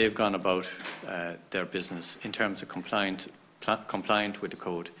 They've gone about their business in terms of compliant with the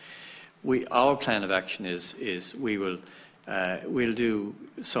code. Our plan of action is we'll do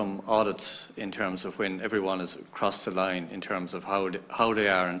some audits in terms of when everyone has crossed the line in terms of how they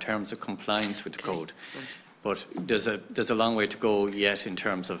are in terms of compliance with the code. But there's a long way to go yet in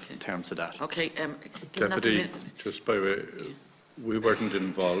terms of that. Okay. Deputy, just by the way, we weren't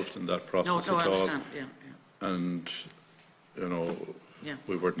involved in that process at all. I understand. Yeah. And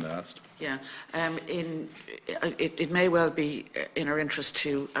we weren't asked. Yeah. It may well be in our interest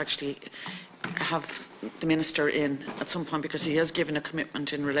to actually have the Minister in at some point, because he has given a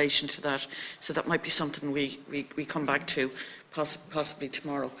commitment in relation to that. So that might be something we come back to possibly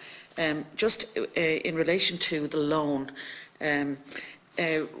tomorrow. Just in relation to the loan,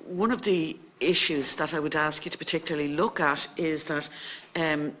 one of the issues that I would ask you to particularly look at is that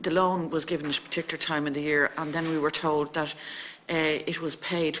the loan was given at a particular time in the year, and then we were told that it was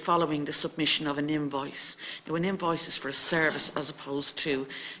paid following the submission of an invoice. Now, an invoice is for a service as opposed to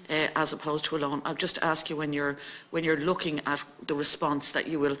a loan. I'll just ask you, when you're looking at the response, that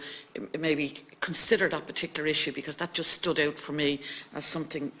you will maybe consider that particular issue, because that just stood out for me as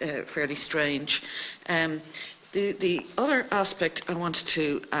something fairly strange. The other aspect I wanted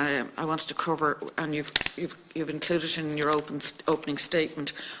to cover, and you've included in your opening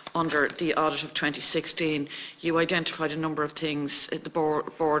statement under the audit of 2016, you identified a number of things: the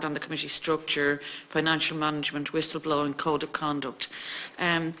board and the committee structure, financial management, whistleblowing, code of conduct.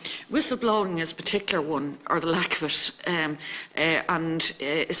 Whistleblowing is a particular one, or the lack of it, and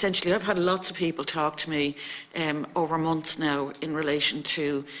essentially I've had lots of people talk to me over months now in relation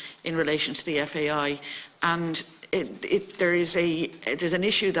to the FAI. And there's an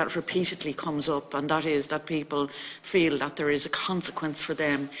issue that repeatedly comes up, and that is that people feel that there is a consequence for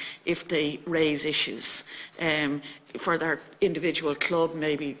them if they raise issues for their individual club,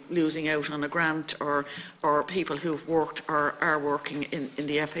 maybe losing out on a grant, or people who've worked or are working in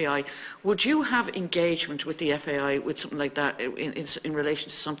the FAI. Would you have engagement with the FAI with something like that in relation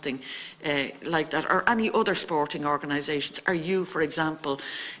to something like that, or any other sporting organisations? Are you, for example,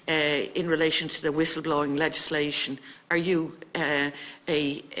 in relation to the whistleblowing legislation, are you an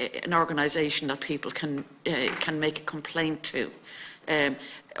organisation that people can make a complaint to?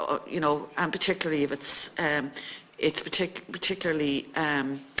 You know, and particularly if it's particularly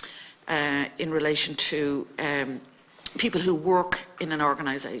in relation to people who work in an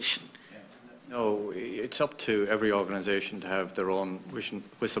organisation. No, it's up to every organisation to have their own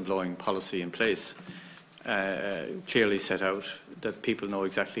whistleblowing policy in place, clearly set out, that people know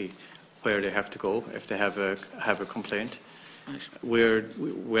exactly where they have to go if they have a complaint. Right.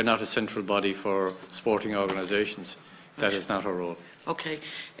 We're not a central body for sporting organisations. That is not our role. Okay,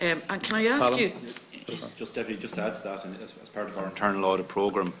 and can I ask you? Just to add to that, and as part of our internal audit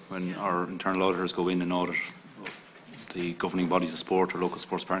programme, when our internal auditors go in and audit the governing bodies of sport or local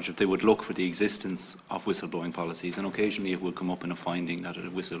sports partnership, they would look for the existence of whistleblowing policies, and occasionally it will come up in a finding that a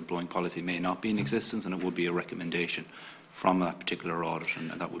whistleblowing policy may not be in existence, and it would be a recommendation from that particular audit, and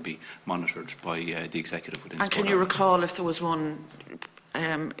that would be monitored by the executive within. And can you recall if there was one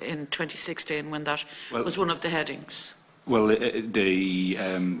in 2016 when that was one of the headings? Well, the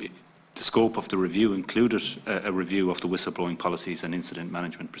scope of the review included a review of the whistleblowing policies and incident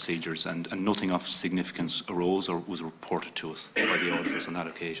management procedures, and nothing of significance arose or was reported to us by the auditors on that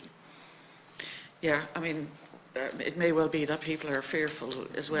occasion. Yeah, I mean, it may well be that people are fearful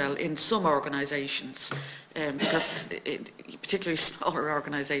as well in some organisations, because particularly smaller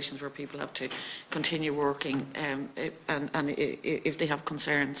organisations where people have to continue working, and if they have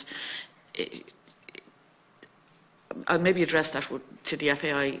concerns. I'll maybe address that to the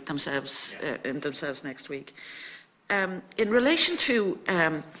FAI themselves next week. In relation to,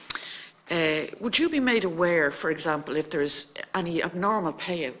 would you be made aware, for example, if there's any abnormal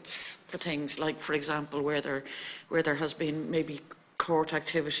payouts for things like, for example, where there has been maybe court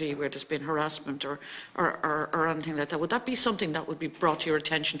activity, where there's been harassment or anything like that? Would that be something that would be brought to your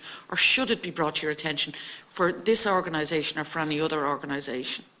attention, or should it be brought to your attention for this organisation or for any other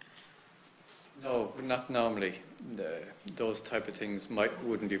organisation? No, not normally. Those type of things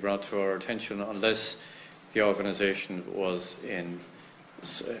wouldn't be brought to our attention unless the organisation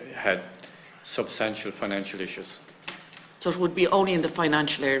had substantial financial issues. So it would be only in the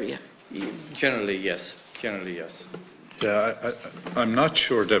financial area? Generally, yes. Generally, yes. Yeah, I'm not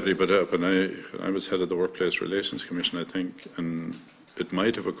sure, Deputy, but when I was head of the Workplace Relations Commission, I think, and it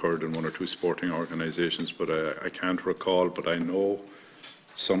might have occurred in one or two sporting organisations, but I can't recall, but I know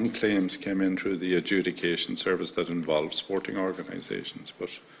some claims came in through the adjudication service that involved sporting organisations, but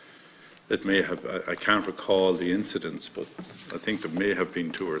it may have, I can't recall the incidents, but I think there may have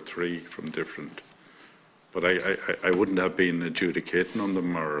been two or three from different, but I wouldn't have been adjudicating on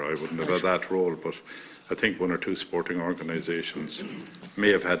them, or I wouldn't have had that role, but I think one or two sporting organisations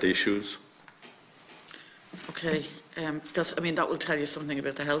may have had issues. Okay, because I mean that will tell you something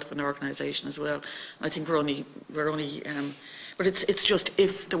about the health of an organisation as well. I think we're only, but it's just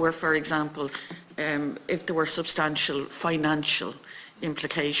if there were, for example, if there were substantial financial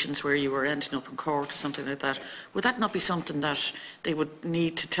implications where you were ending up in court or something like that, would that not be something that they would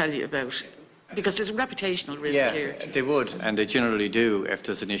need to tell you about? Because there's a reputational risk here. Yeah, they would, and they generally do if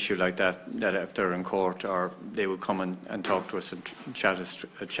there's an issue like that, that if they're in court, or they would come and talk to us and chat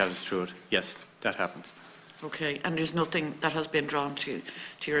us through it. Yes, that happens. Okay, and there's nothing that has been drawn to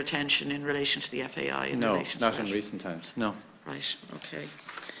your attention in relation to the FAI? No, not in recent times, no. Right, okay.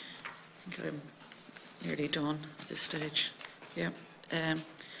 I think I'm nearly done at this stage. Yeah.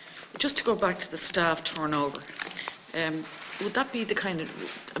 Just to go back to the staff turnover, would that be the kind of,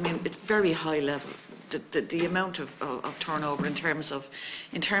 I mean, it's very high level, the amount of turnover in terms of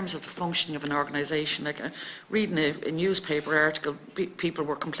the functioning of an organisation. Like reading a newspaper article, people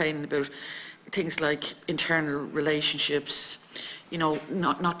were complaining about things like internal relationships, you know,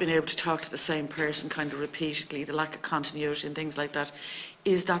 not being able to talk to the same person kind of repeatedly, the lack of continuity and things like that.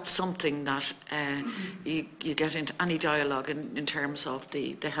 Is that something that you get into any dialogue in terms of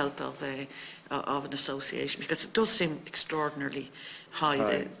the health of an association? Because it does seem extraordinarily high,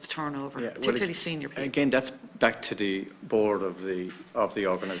 the turnover, particularly senior people. Again, that's back to the board of the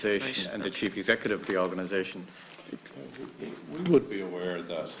organisation and the chief executive of the organisation. We would be aware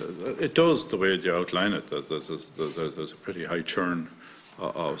that it does, the way you outline it, that there's a pretty high churn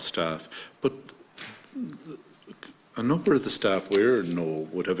of staff. But a number of the staff we know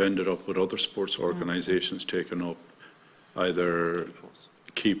would have ended up with other sports organisations taking up either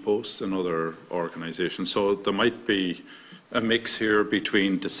key posts in other organisations. So there might be a mix here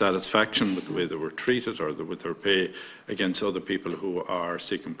between dissatisfaction with the way they were treated or with their pay against other people who are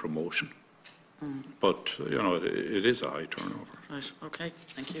seeking promotion. But, you know, it is a high turnover. Right, okay,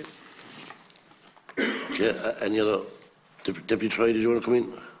 thank you. Okay, any other? Deputy Troy, did you want to come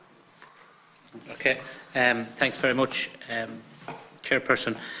in? Okay, thanks very much,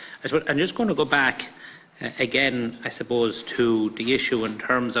 Chairperson. I'm just going to go back again, I suppose, to the issue in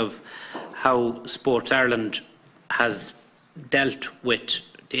terms of how Sports Ireland has dealt with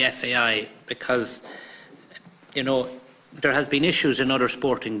the FAI, because, you know, there has been issues in other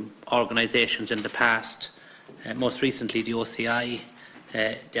sporting organisations in the past, most recently the OCI,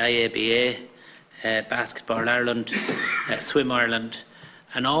 the IABA, Basketball Ireland, Swim Ireland,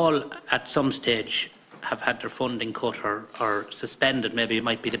 and all at some stage have had their funding cut or suspended, maybe it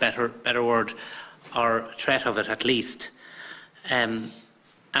might be the better word, or threat of it at least. And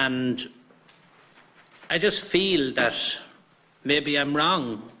I just feel that, maybe I'm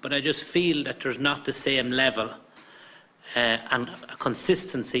wrong, but I just feel that there's not the same level and a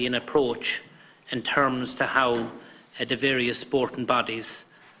consistency in approach in terms to how the various sporting bodies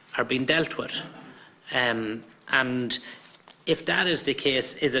are being dealt with. And if that is the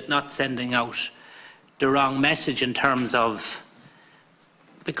case, is it not sending out the wrong message in terms of,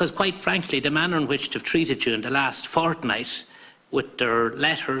 because quite frankly, the manner in which they've treated you in the last fortnight, with their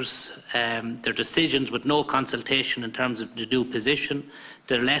letters, their decisions with no consultation in terms of the due position,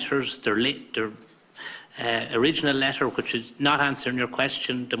 their letters, their original letter, which is not answering your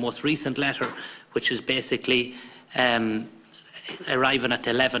question, the most recent letter, which is basically arriving at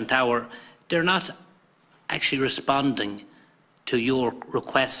the 11th hour, they're not actually responding to your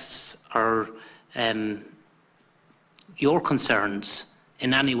requests or your concerns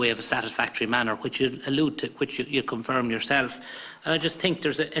in any way of a satisfactory manner, which you allude to, which you confirm yourself. And I just think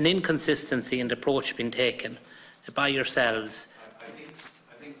there's an inconsistency in the approach being taken by yourselves. I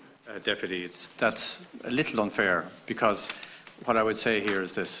think Deputy, that's a little unfair, because what I would say here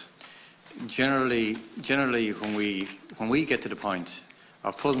is this. Generally, when we get to the point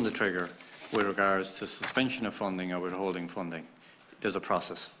of pulling the trigger with regards to suspension of funding or withholding funding, there's a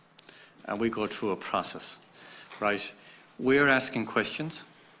process, and we go through a process, right? We're asking questions.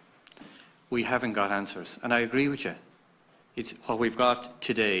 We haven't got answers, and I agree with you. What we've got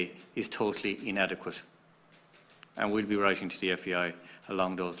today is totally inadequate, and we'll be writing to the FEI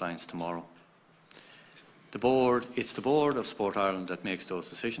along those lines tomorrow. It's the board of Sport Ireland that makes those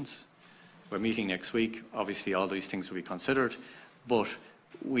decisions. We're meeting next week. Obviously, all these things will be considered, but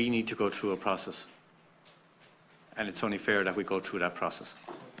we need to go through a process, and it's only fair that we go through that process.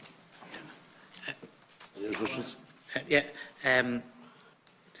 Any other questions? In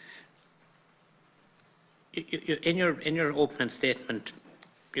your opening statement,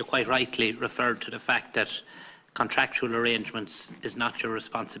 you quite rightly referred to the fact that contractual arrangements is not your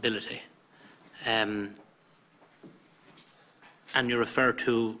responsibility. And you refer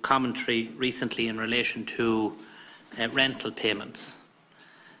to commentary recently in relation to rental payments.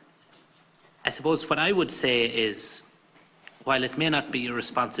 I suppose what I would say is, while it may not be your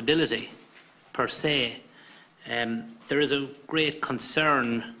responsibility per se, there is a great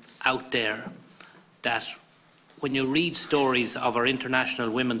concern out there that when you read stories of our international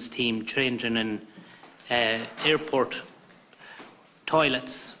women's team changing in airport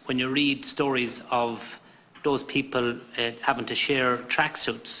toilets, when you read stories of those people having to share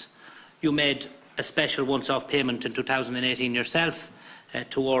tracksuits, you made a special once-off payment in 2018 yourself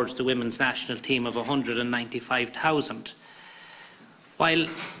towards the women's national team of 195,000. While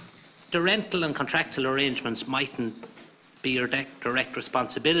the rental and contractual arrangements mightn't be your direct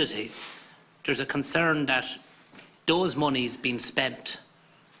responsibility, there's a concern that those monies being spent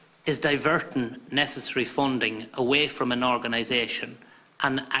is diverting necessary funding away from an organisation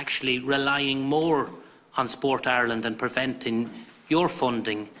and actually relying more on Sport Ireland and preventing your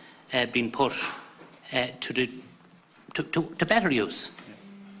funding being put to better use?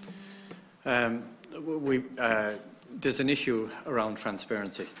 There's an issue around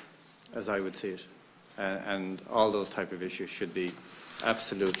transparency, as I would see it, and all those type of issues should be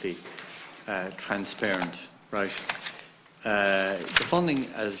absolutely transparent, right? The funding,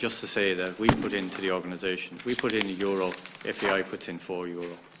 as just to say that we put into the organisation, we put in €1, FEI puts in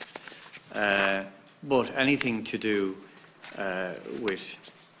 €4. But anything to do with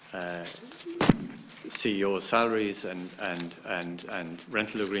CEO salaries and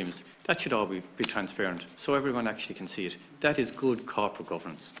rental agreements, that should all be transparent, so everyone actually can see it. That is good corporate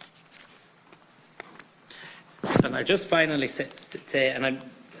governance. And I just finally say, and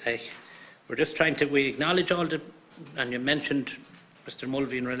we're just trying to, we acknowledge all the, and you mentioned, Mr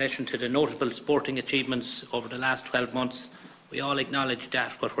Mulvey, in relation to the notable sporting achievements over the last 12 months. We all acknowledge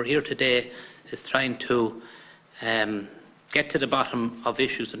that. What we're here today is trying to get to the bottom of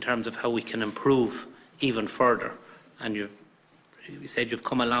issues in terms of how we can improve even further. And you said you've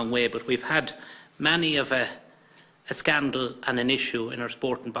come a long way, but we've had many of a scandal and an issue in our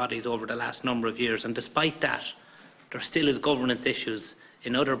sporting bodies over the last number of years, and despite that, there still is governance issues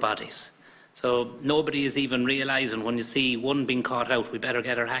in other bodies. So nobody is even realising, when you see one being caught out, we better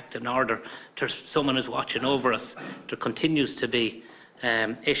get our act in order. There's someone is watching over us. There continues to be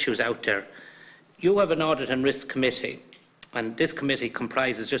issues out there. You have an Audit and Risk Committee, and this committee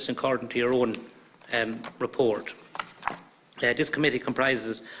comprises, just according to your own report, this committee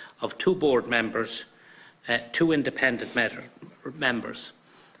comprises of 2 board members, 2 independent members,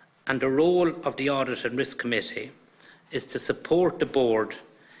 and the role of the Audit and Risk Committee is to support the board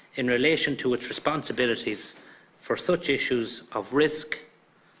in relation to its responsibilities for such issues of risk,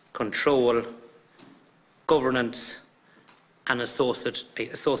 control, governance and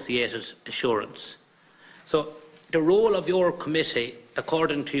associated assurance. So the role of your committee,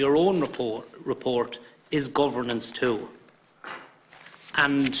 according to your own report, is governance too.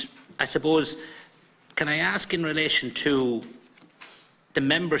 And I suppose, can I ask in relation to the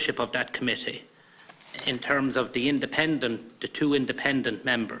membership of that committee, in terms of the 2 independent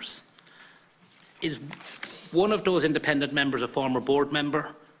members? Is one of those independent members a former board member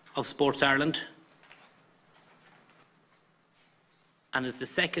of Sports Ireland? And is the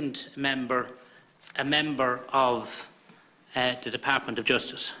second member a member of the Department of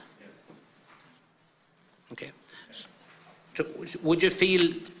Justice? Okay. So would you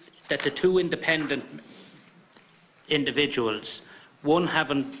feel that the 2 independent individuals, one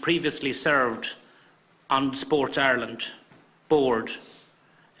having previously served on the Sports Ireland board,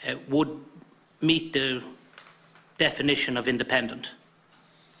 would meet the definition of independent?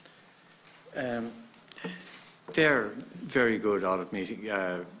 They're very good audit meeting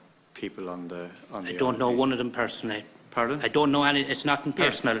people on the. I don't know one of them personally. Pardon? I don't know any. It's not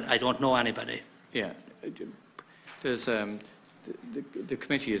personal. Yeah. I don't know anybody. Yeah, there's the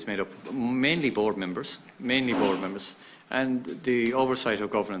committee is made up mainly board members, and the oversight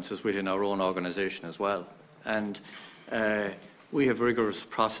of governance is within our own organisation as well. And we have rigorous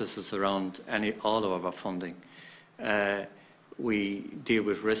processes around all of our funding. We deal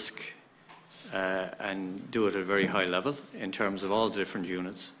with risk and do it at a very high level in terms of all the different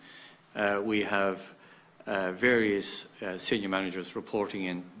units. We have various senior managers reporting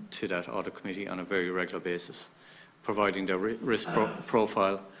in to that audit committee on a very regular basis, providing their risk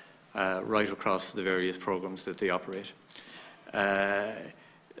profile right across the various programmes that they operate.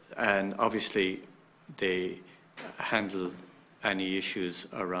 And obviously they handle any issues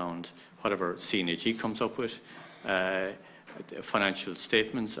around whatever CNAG comes up with. Financial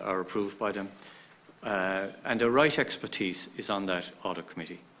statements are approved by them, and the right expertise is on that audit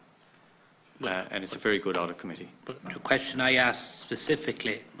committee. And it's a very good audit committee. But the question I asked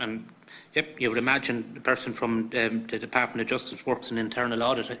specifically, and yep, you would imagine the person from the Department of Justice works in internal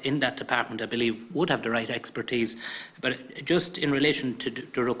audit in that department, I believe, would have the right expertise. But just in relation to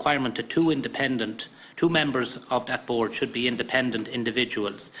the requirement that 2 members of that board should be independent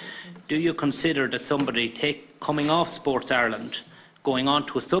individuals, do you consider that somebody coming off Sports Ireland, going on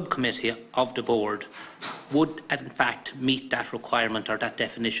to a subcommittee of the board, would in fact meet that requirement or that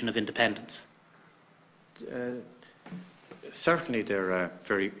definition of independence? Certainly they're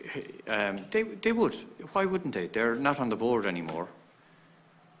very... they would. Why wouldn't they? They're not on the board anymore.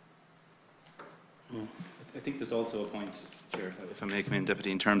 I think there's also a point, Chair, if I may come in,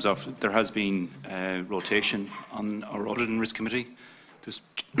 Deputy, in terms of there has been rotation on our Audit and Risk Committee. There's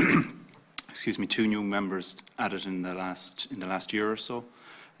excuse me, 2 new members added in the last year or so.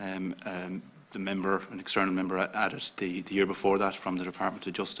 an external member added the year before that from the Department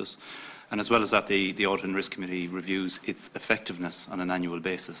of Justice. And as well as that, the Audit and Risk Committee reviews its effectiveness on an annual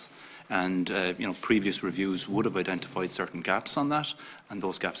basis. And previous reviews would have identified certain gaps on that, and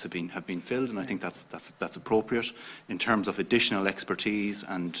those gaps have been filled. And I think that's appropriate in terms of additional expertise.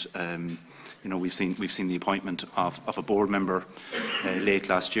 And we've seen the appointment of a board member late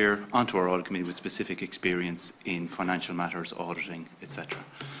last year onto our audit committee with specific experience in financial matters, auditing, etc.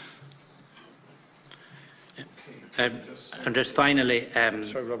 And just finally,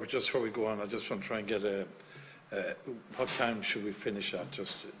 sorry, Robert. Just before we go on, I just want to try and get what time should we finish at?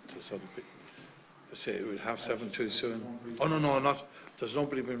 Just to sort of say we'll have 7 too soon. Oh no, not. There's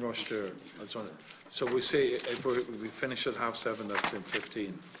nobody been rushed there. So we say if we finish at 7:30, that's in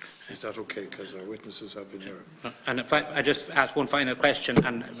 15. Is that okay? Because our witnesses have been here. And if I just ask one final question,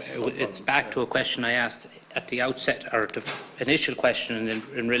 and it's back to a question I asked at the outset, or the initial question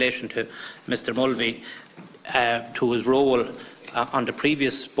in relation to Mr. Mulvey, to his role on the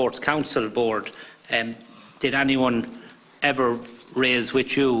previous Sports Council board. Did anyone ever raise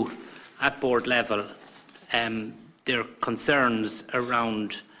with you at board level their concerns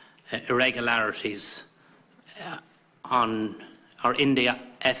around irregularities on or in the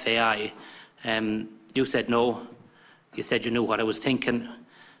FAI? You said no. You said you knew what I was thinking.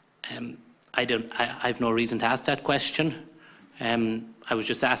 I've no reason to ask that question. I was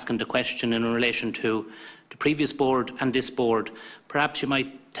just asking the question in relation to the previous board and this board. Perhaps you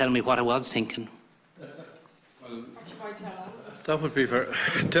might tell me what I was thinking. That would be very...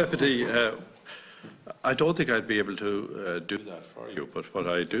 Deputy, I don't think I'd be able to do that for you, but what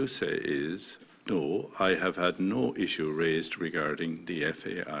I do say is, no, I have had no issue raised regarding the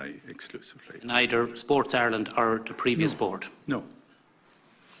FAI exclusively. In either Sports Ireland or the previous board? No. Okay,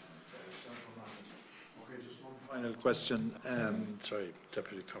 just one final question. Sorry,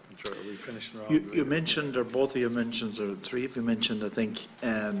 Deputy Coppinger, are we finishing around? You mentioned, or both of you mentioned, or three of you mentioned, I think,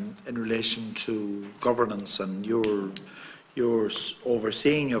 in relation to governance and your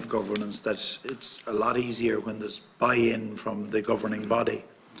overseeing of governance, that it's a lot easier when there's buy-in from the governing body.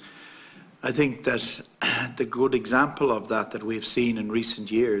 I think that the good example of that we've seen in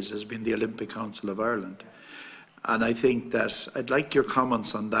recent years has been the Olympic Council of Ireland. And I think that I'd like your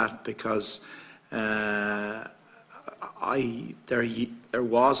comments on that, because there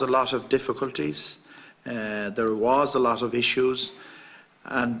was a lot of difficulties, there was a lot of issues,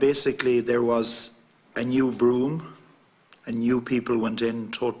 and basically there was a new broom, and new people went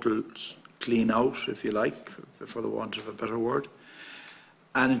in, total clean out, if you like, for the want of a better word.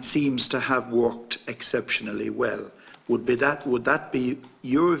 And it seems to have worked exceptionally well. Would that be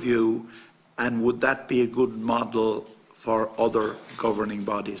your view, and would that be a good model for other governing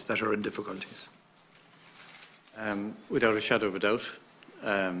bodies that are in difficulties? Without a shadow of a doubt,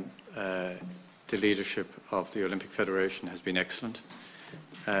 the leadership of the Olympic Federation has been excellent.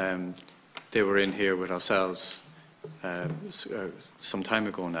 They were in here with ourselves some time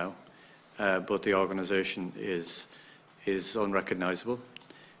ago now, but the organisation is unrecognisable.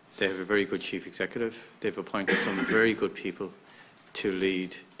 They have a very good chief executive. They've appointed some very good people to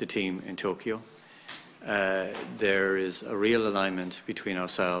lead the team in Tokyo. There is a real alignment between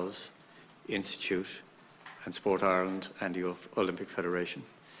ourselves, Institute, and Sport Ireland and the Olympic Federation.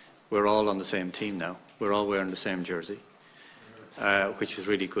 We're all on the same team now. We're all wearing the same jersey, which is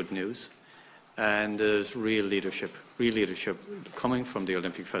really good news. And there's real leadership coming from the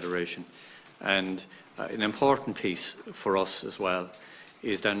Olympic Federation. And an important piece for us as well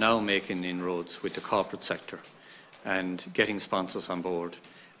is they're now making inroads with the corporate sector and getting sponsors on board.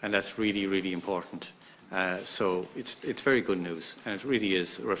 And that's really, really important. So it's very good news, and it really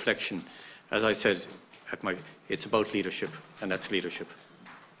is a reflection. As I said, it's about leadership, and that's leadership.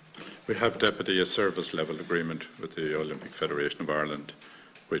 We have, Deputy, a service level agreement with the Olympic Federation of Ireland,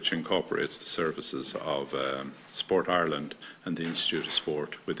 which incorporates the services of Sport Ireland and the Institute of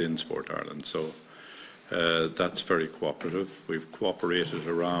Sport within Sport Ireland. So that's very cooperative. We've cooperated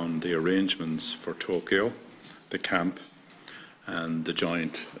around the arrangements for Tokyo, the camp, and the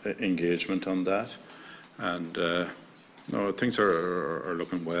joint engagement on that. And no, things are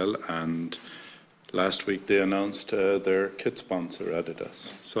looking well. And last week they announced their kit sponsor,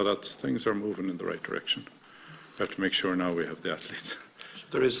 Adidas. So things are moving in the right direction. We have to make sure now we have the athletes.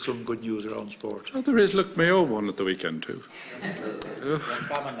 There is some good news around sport. Oh, there is. Look, Mayo won at the weekend too.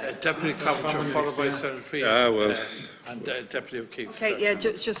 Deputy Coppinger, followed by Senator Freeman. Well. And Deputy O'Keefe. Okay, yeah,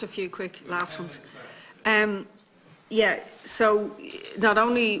 just a few quick last ones. Yeah, so not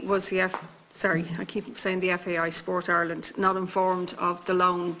only was the I keep saying the FAI, Sport Ireland, not informed of the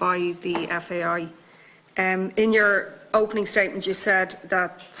loan by the FAI In your opening statement, you said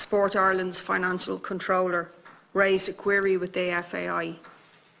that Sport Ireland's financial controller raised a query with the FAI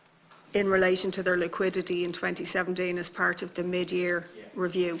in relation to their liquidity in 2017 as part of the mid-year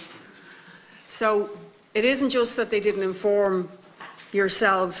review. So it isn't just that they didn't inform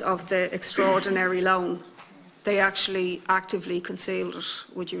yourselves of the extraordinary loan, they actually actively concealed it.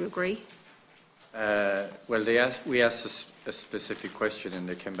 Would you agree? Well, we asked a specific question and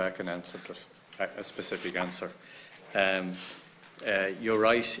they came back and answered it, a specific answer. You're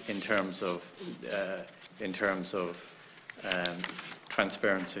right in terms of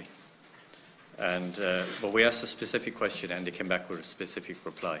transparency. But we asked a specific question and they came back with a specific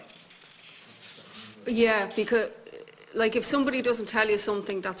reply. Yeah, because like if somebody doesn't tell you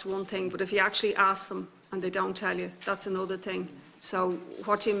something, that's one thing, but if you actually ask them and they don't tell you, that's another thing. So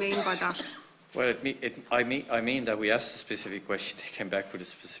what do you mean by that? Well, I mean that we asked a specific question, they came back with a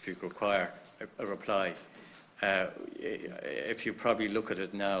specific reply. If you probably look at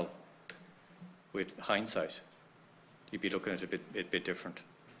it now with hindsight, you'd be looking at it a bit different.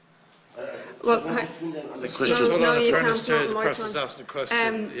 Well, no, you can't. The person's asked the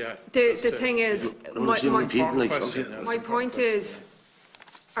question. The thing is, my point is,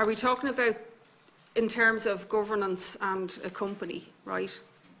 are we talking about in terms of governance and a company, right?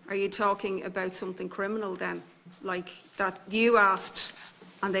 Are you talking about something criminal then, like that you asked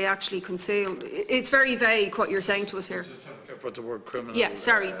and they actually concealed? It's very vague what you're saying to us here. Just have to put the word criminal. Yeah,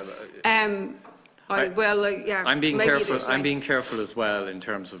 sorry. I'm being careful. I'm being careful as well in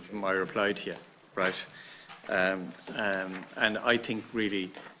terms of my reply to you, right? And I think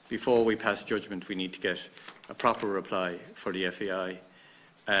really before we pass judgment, we need to get a proper reply for the FAI.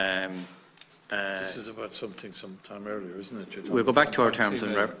 This is about something sometime earlier, isn't it? We'll go back to our terms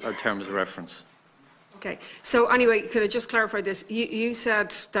of reference. Okay. So anyway, could I just clarify this? You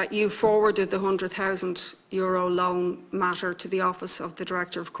said that you forwarded the €100,000 loan matter to the Office of the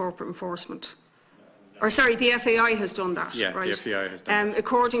Director of Corporate Enforcement. Or sorry, the FAI has done that, yeah, right? The FAI has done that.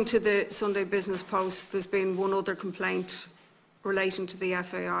 According to the Sunday Business Post, there's been one other complaint relating to the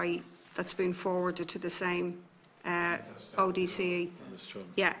FAI that's been forwarded to the same ODCE.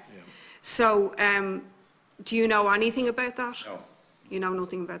 Yeah. So, do you know anything about that? No. You know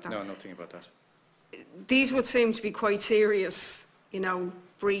nothing about that? No, nothing about that. These would seem to be quite serious,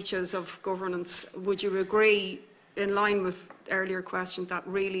 breaches of governance. Would you agree, in line with earlier question, that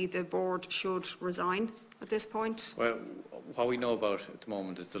really the board should resign at this point? Well, what we know about at the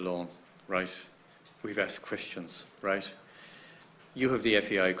moment is the loan, right? We've asked questions, right? You have the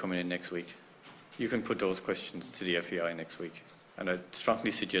FAI coming in next week. You can put those questions to the FAI next week, and I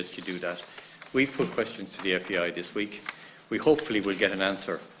strongly suggest you do that. We've put questions to the FAI this week. We hopefully will get an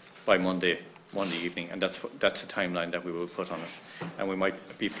answer by Monday evening, and that's a timeline that we will put on it, and we might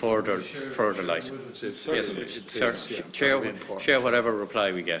be further light. Yes, sir. Share whatever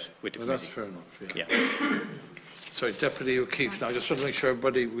reply we get with the committee. That's fair enough. Yeah. Sorry, Deputy O'Keefe. Now, I just want to make sure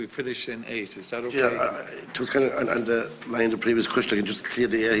everybody we finish in 8. Is that okay? Yeah, it was kind of and line the previous question. I can just clear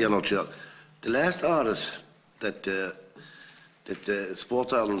the air here now, Chair. The last audit that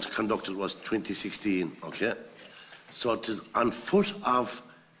Sport Ireland conducted was 2016. Okay, so it is on foot of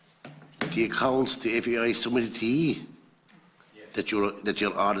the accounts the FAI submitted to you that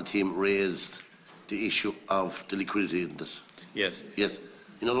your audit team raised the issue of the liquidity in this. Yes. Yes.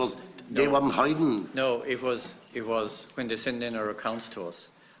 In other words, they weren't hiding. No, it was when they send in our accounts to us,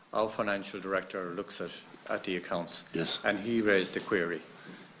 our financial director looks at the accounts. Yes. And he raised the query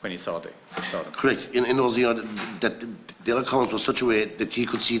when he saw them. Correct. In other words, that their accounts were such a way that you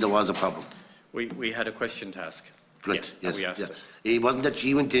could see there was a problem. We had a question to ask. Correct. Yeah, yes. we asked yes. it. It wasn't that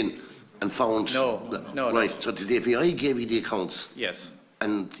you went in and found. No. Right. No. So the FAI gave you the accounts. Yes.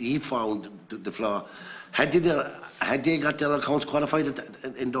 And he found the flaw. Had they got their accounts qualified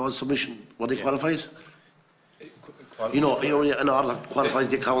in those submission? Were they qualified? You know, an audit qualifies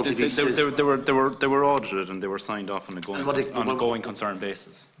the account. They were audited and they were signed off on a going concern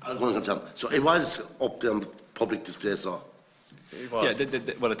basis. Going concern. So it was up there on public display. So. Yeah.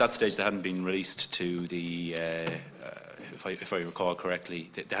 Well, at that stage, they hadn't been released to the. If I recall correctly,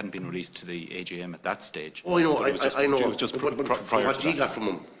 they hadn't been released to the AGM at that stage. Oh, I know. I know. It was just prior what to you got from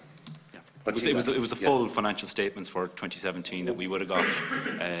them. It was the full financial statements for 2017 that we would have got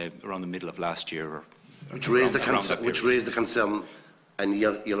around the middle of last year. Which raised the concern, and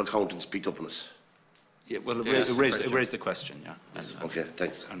your accountants picked up on it. Yeah, well, it raised the question, yeah. Okay,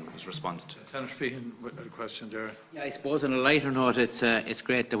 thanks. And was responded to. Senator Feehan, a question there. Yeah, I suppose on a lighter note, it's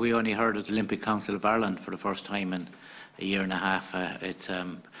great that we only heard of the Olympic Council of Ireland for the first time in a year and a half.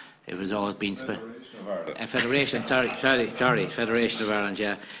 It was always been Federation. Federation of Ireland.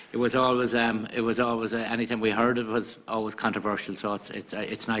 Yeah, it was always anything we heard it was always controversial. So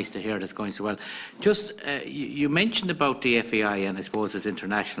it's nice to hear that's going so well. Just you mentioned about the FAI and I suppose it's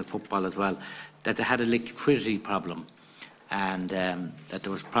international football as well, that they had a liquidity problem, and that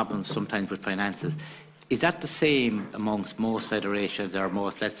there was problems sometimes with finances. Is that the same amongst most federations or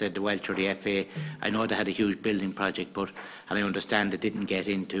most, let's say, the Welsh or the FA? I know they had a huge building project, and I understand they didn't get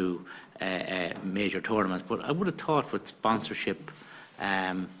into major tournaments, but I would have thought with sponsorship,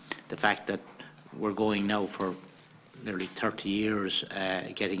 the fact that we're going now for nearly 30 years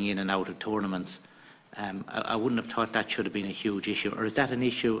getting in and out of tournaments, I wouldn't have thought that should have been a huge issue. Or is that an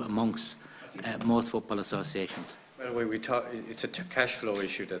issue amongst most football associations? Well, it's a cash flow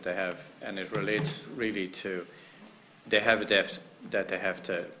issue that they have, and it relates really to they have a debt that they have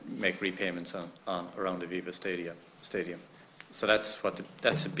to make repayments on around the Viva Stadium. So that's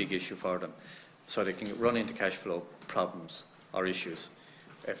a big issue for them. So they can run into cash flow problems or issues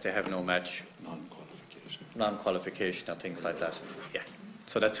if they have no match, non-qualification and things like that. Yeah.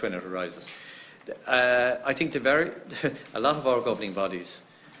 So that's when it arises. I think a lot of our governing bodies.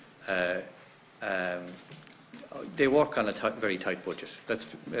 They work on a very tight budget. Let's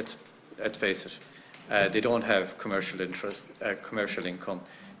face it. They don't have commercial income.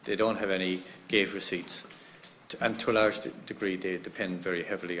 They don't have any gate receipts, and to a large degree, they depend very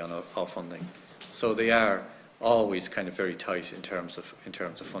heavily on our funding. So they are always kind of very tight in terms of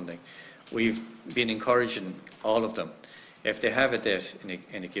funding. We've been encouraging all of them, if they have a debt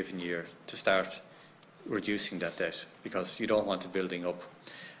in a given year, to start reducing that debt, because you don't want it building up.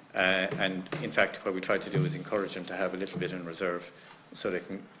 And in fact, what we try to do is encourage them to have a little bit in reserve, so they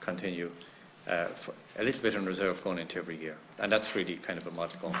can continue for a little bit in reserve going into every year. And that's really kind of a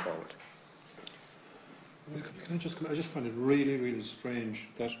model going forward. I just find it really, really strange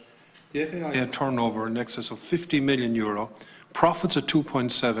that the FAI had turnover in excess of €50 million, profits at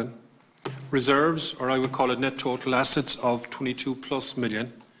 2.7, reserves, or I would call it net total assets, of 22 plus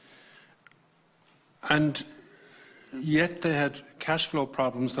million, and yet they had cash flow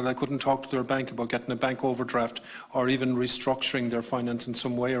problems that I couldn't talk to their bank about getting a bank overdraft or even restructuring their finance in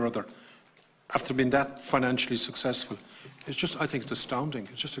some way or other after being that financially successful. It's just, I think it's astounding.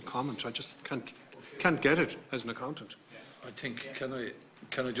 It's just a comment. I just can't get it as an accountant. I think,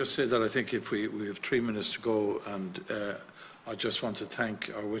 can I just say that I think if we have 3 minutes to go, and I just want to thank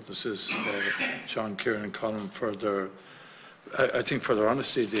our witnesses, John, Kieran and Colin, for their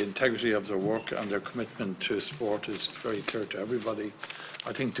honesty. The integrity of their work and their commitment to sport is very clear to everybody.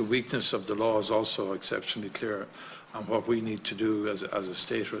 I think the weakness of the law is also exceptionally clear, and what we need to do as a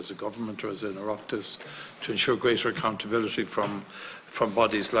state or as a government or as an Oireachtas to ensure greater accountability from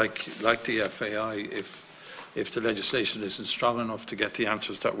bodies like the FAI if the legislation isn't strong enough to get the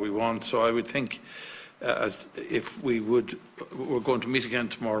answers that we want. So I would think we're going to meet again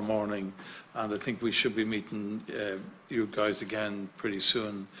tomorrow morning, and I think we should be meeting you guys again pretty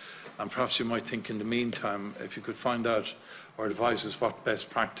soon. And perhaps you might think in the meantime, if you could find out or advise us what best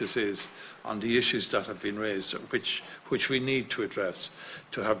practice is on the issues that have been raised, which we need to address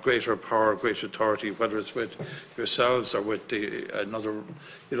to have greater power, greater authority, whether it's with yourselves or with the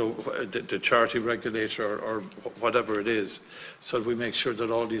charity regulator or whatever it is, so that we make sure that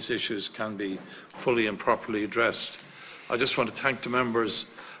all these issues can be fully and properly addressed. I just want to thank the members.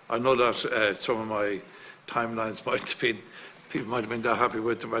 I know that some of my timelines people might have been that happy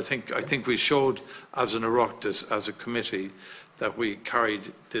with them. I think we showed as an Oireachtas, as a committee, that we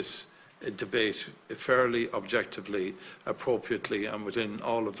carried this debate fairly, objectively, appropriately, and within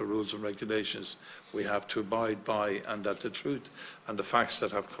all of the rules and regulations we have to abide by, and that the truth and the facts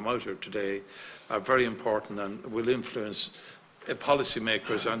that have come out here today are very important and will influence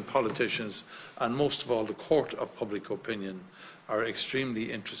policymakers and politicians, and most of all the court of public opinion are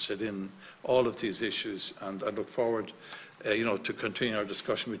extremely interested in all of these issues. And I look forward to continue our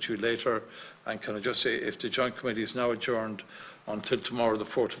discussion with you later. And can I just say, if the Joint Committee is now adjourned until tomorrow, the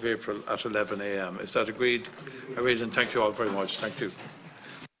 4th of April at 11 a.m. Is that agreed? Agreed, and thank you all very much. Thank you.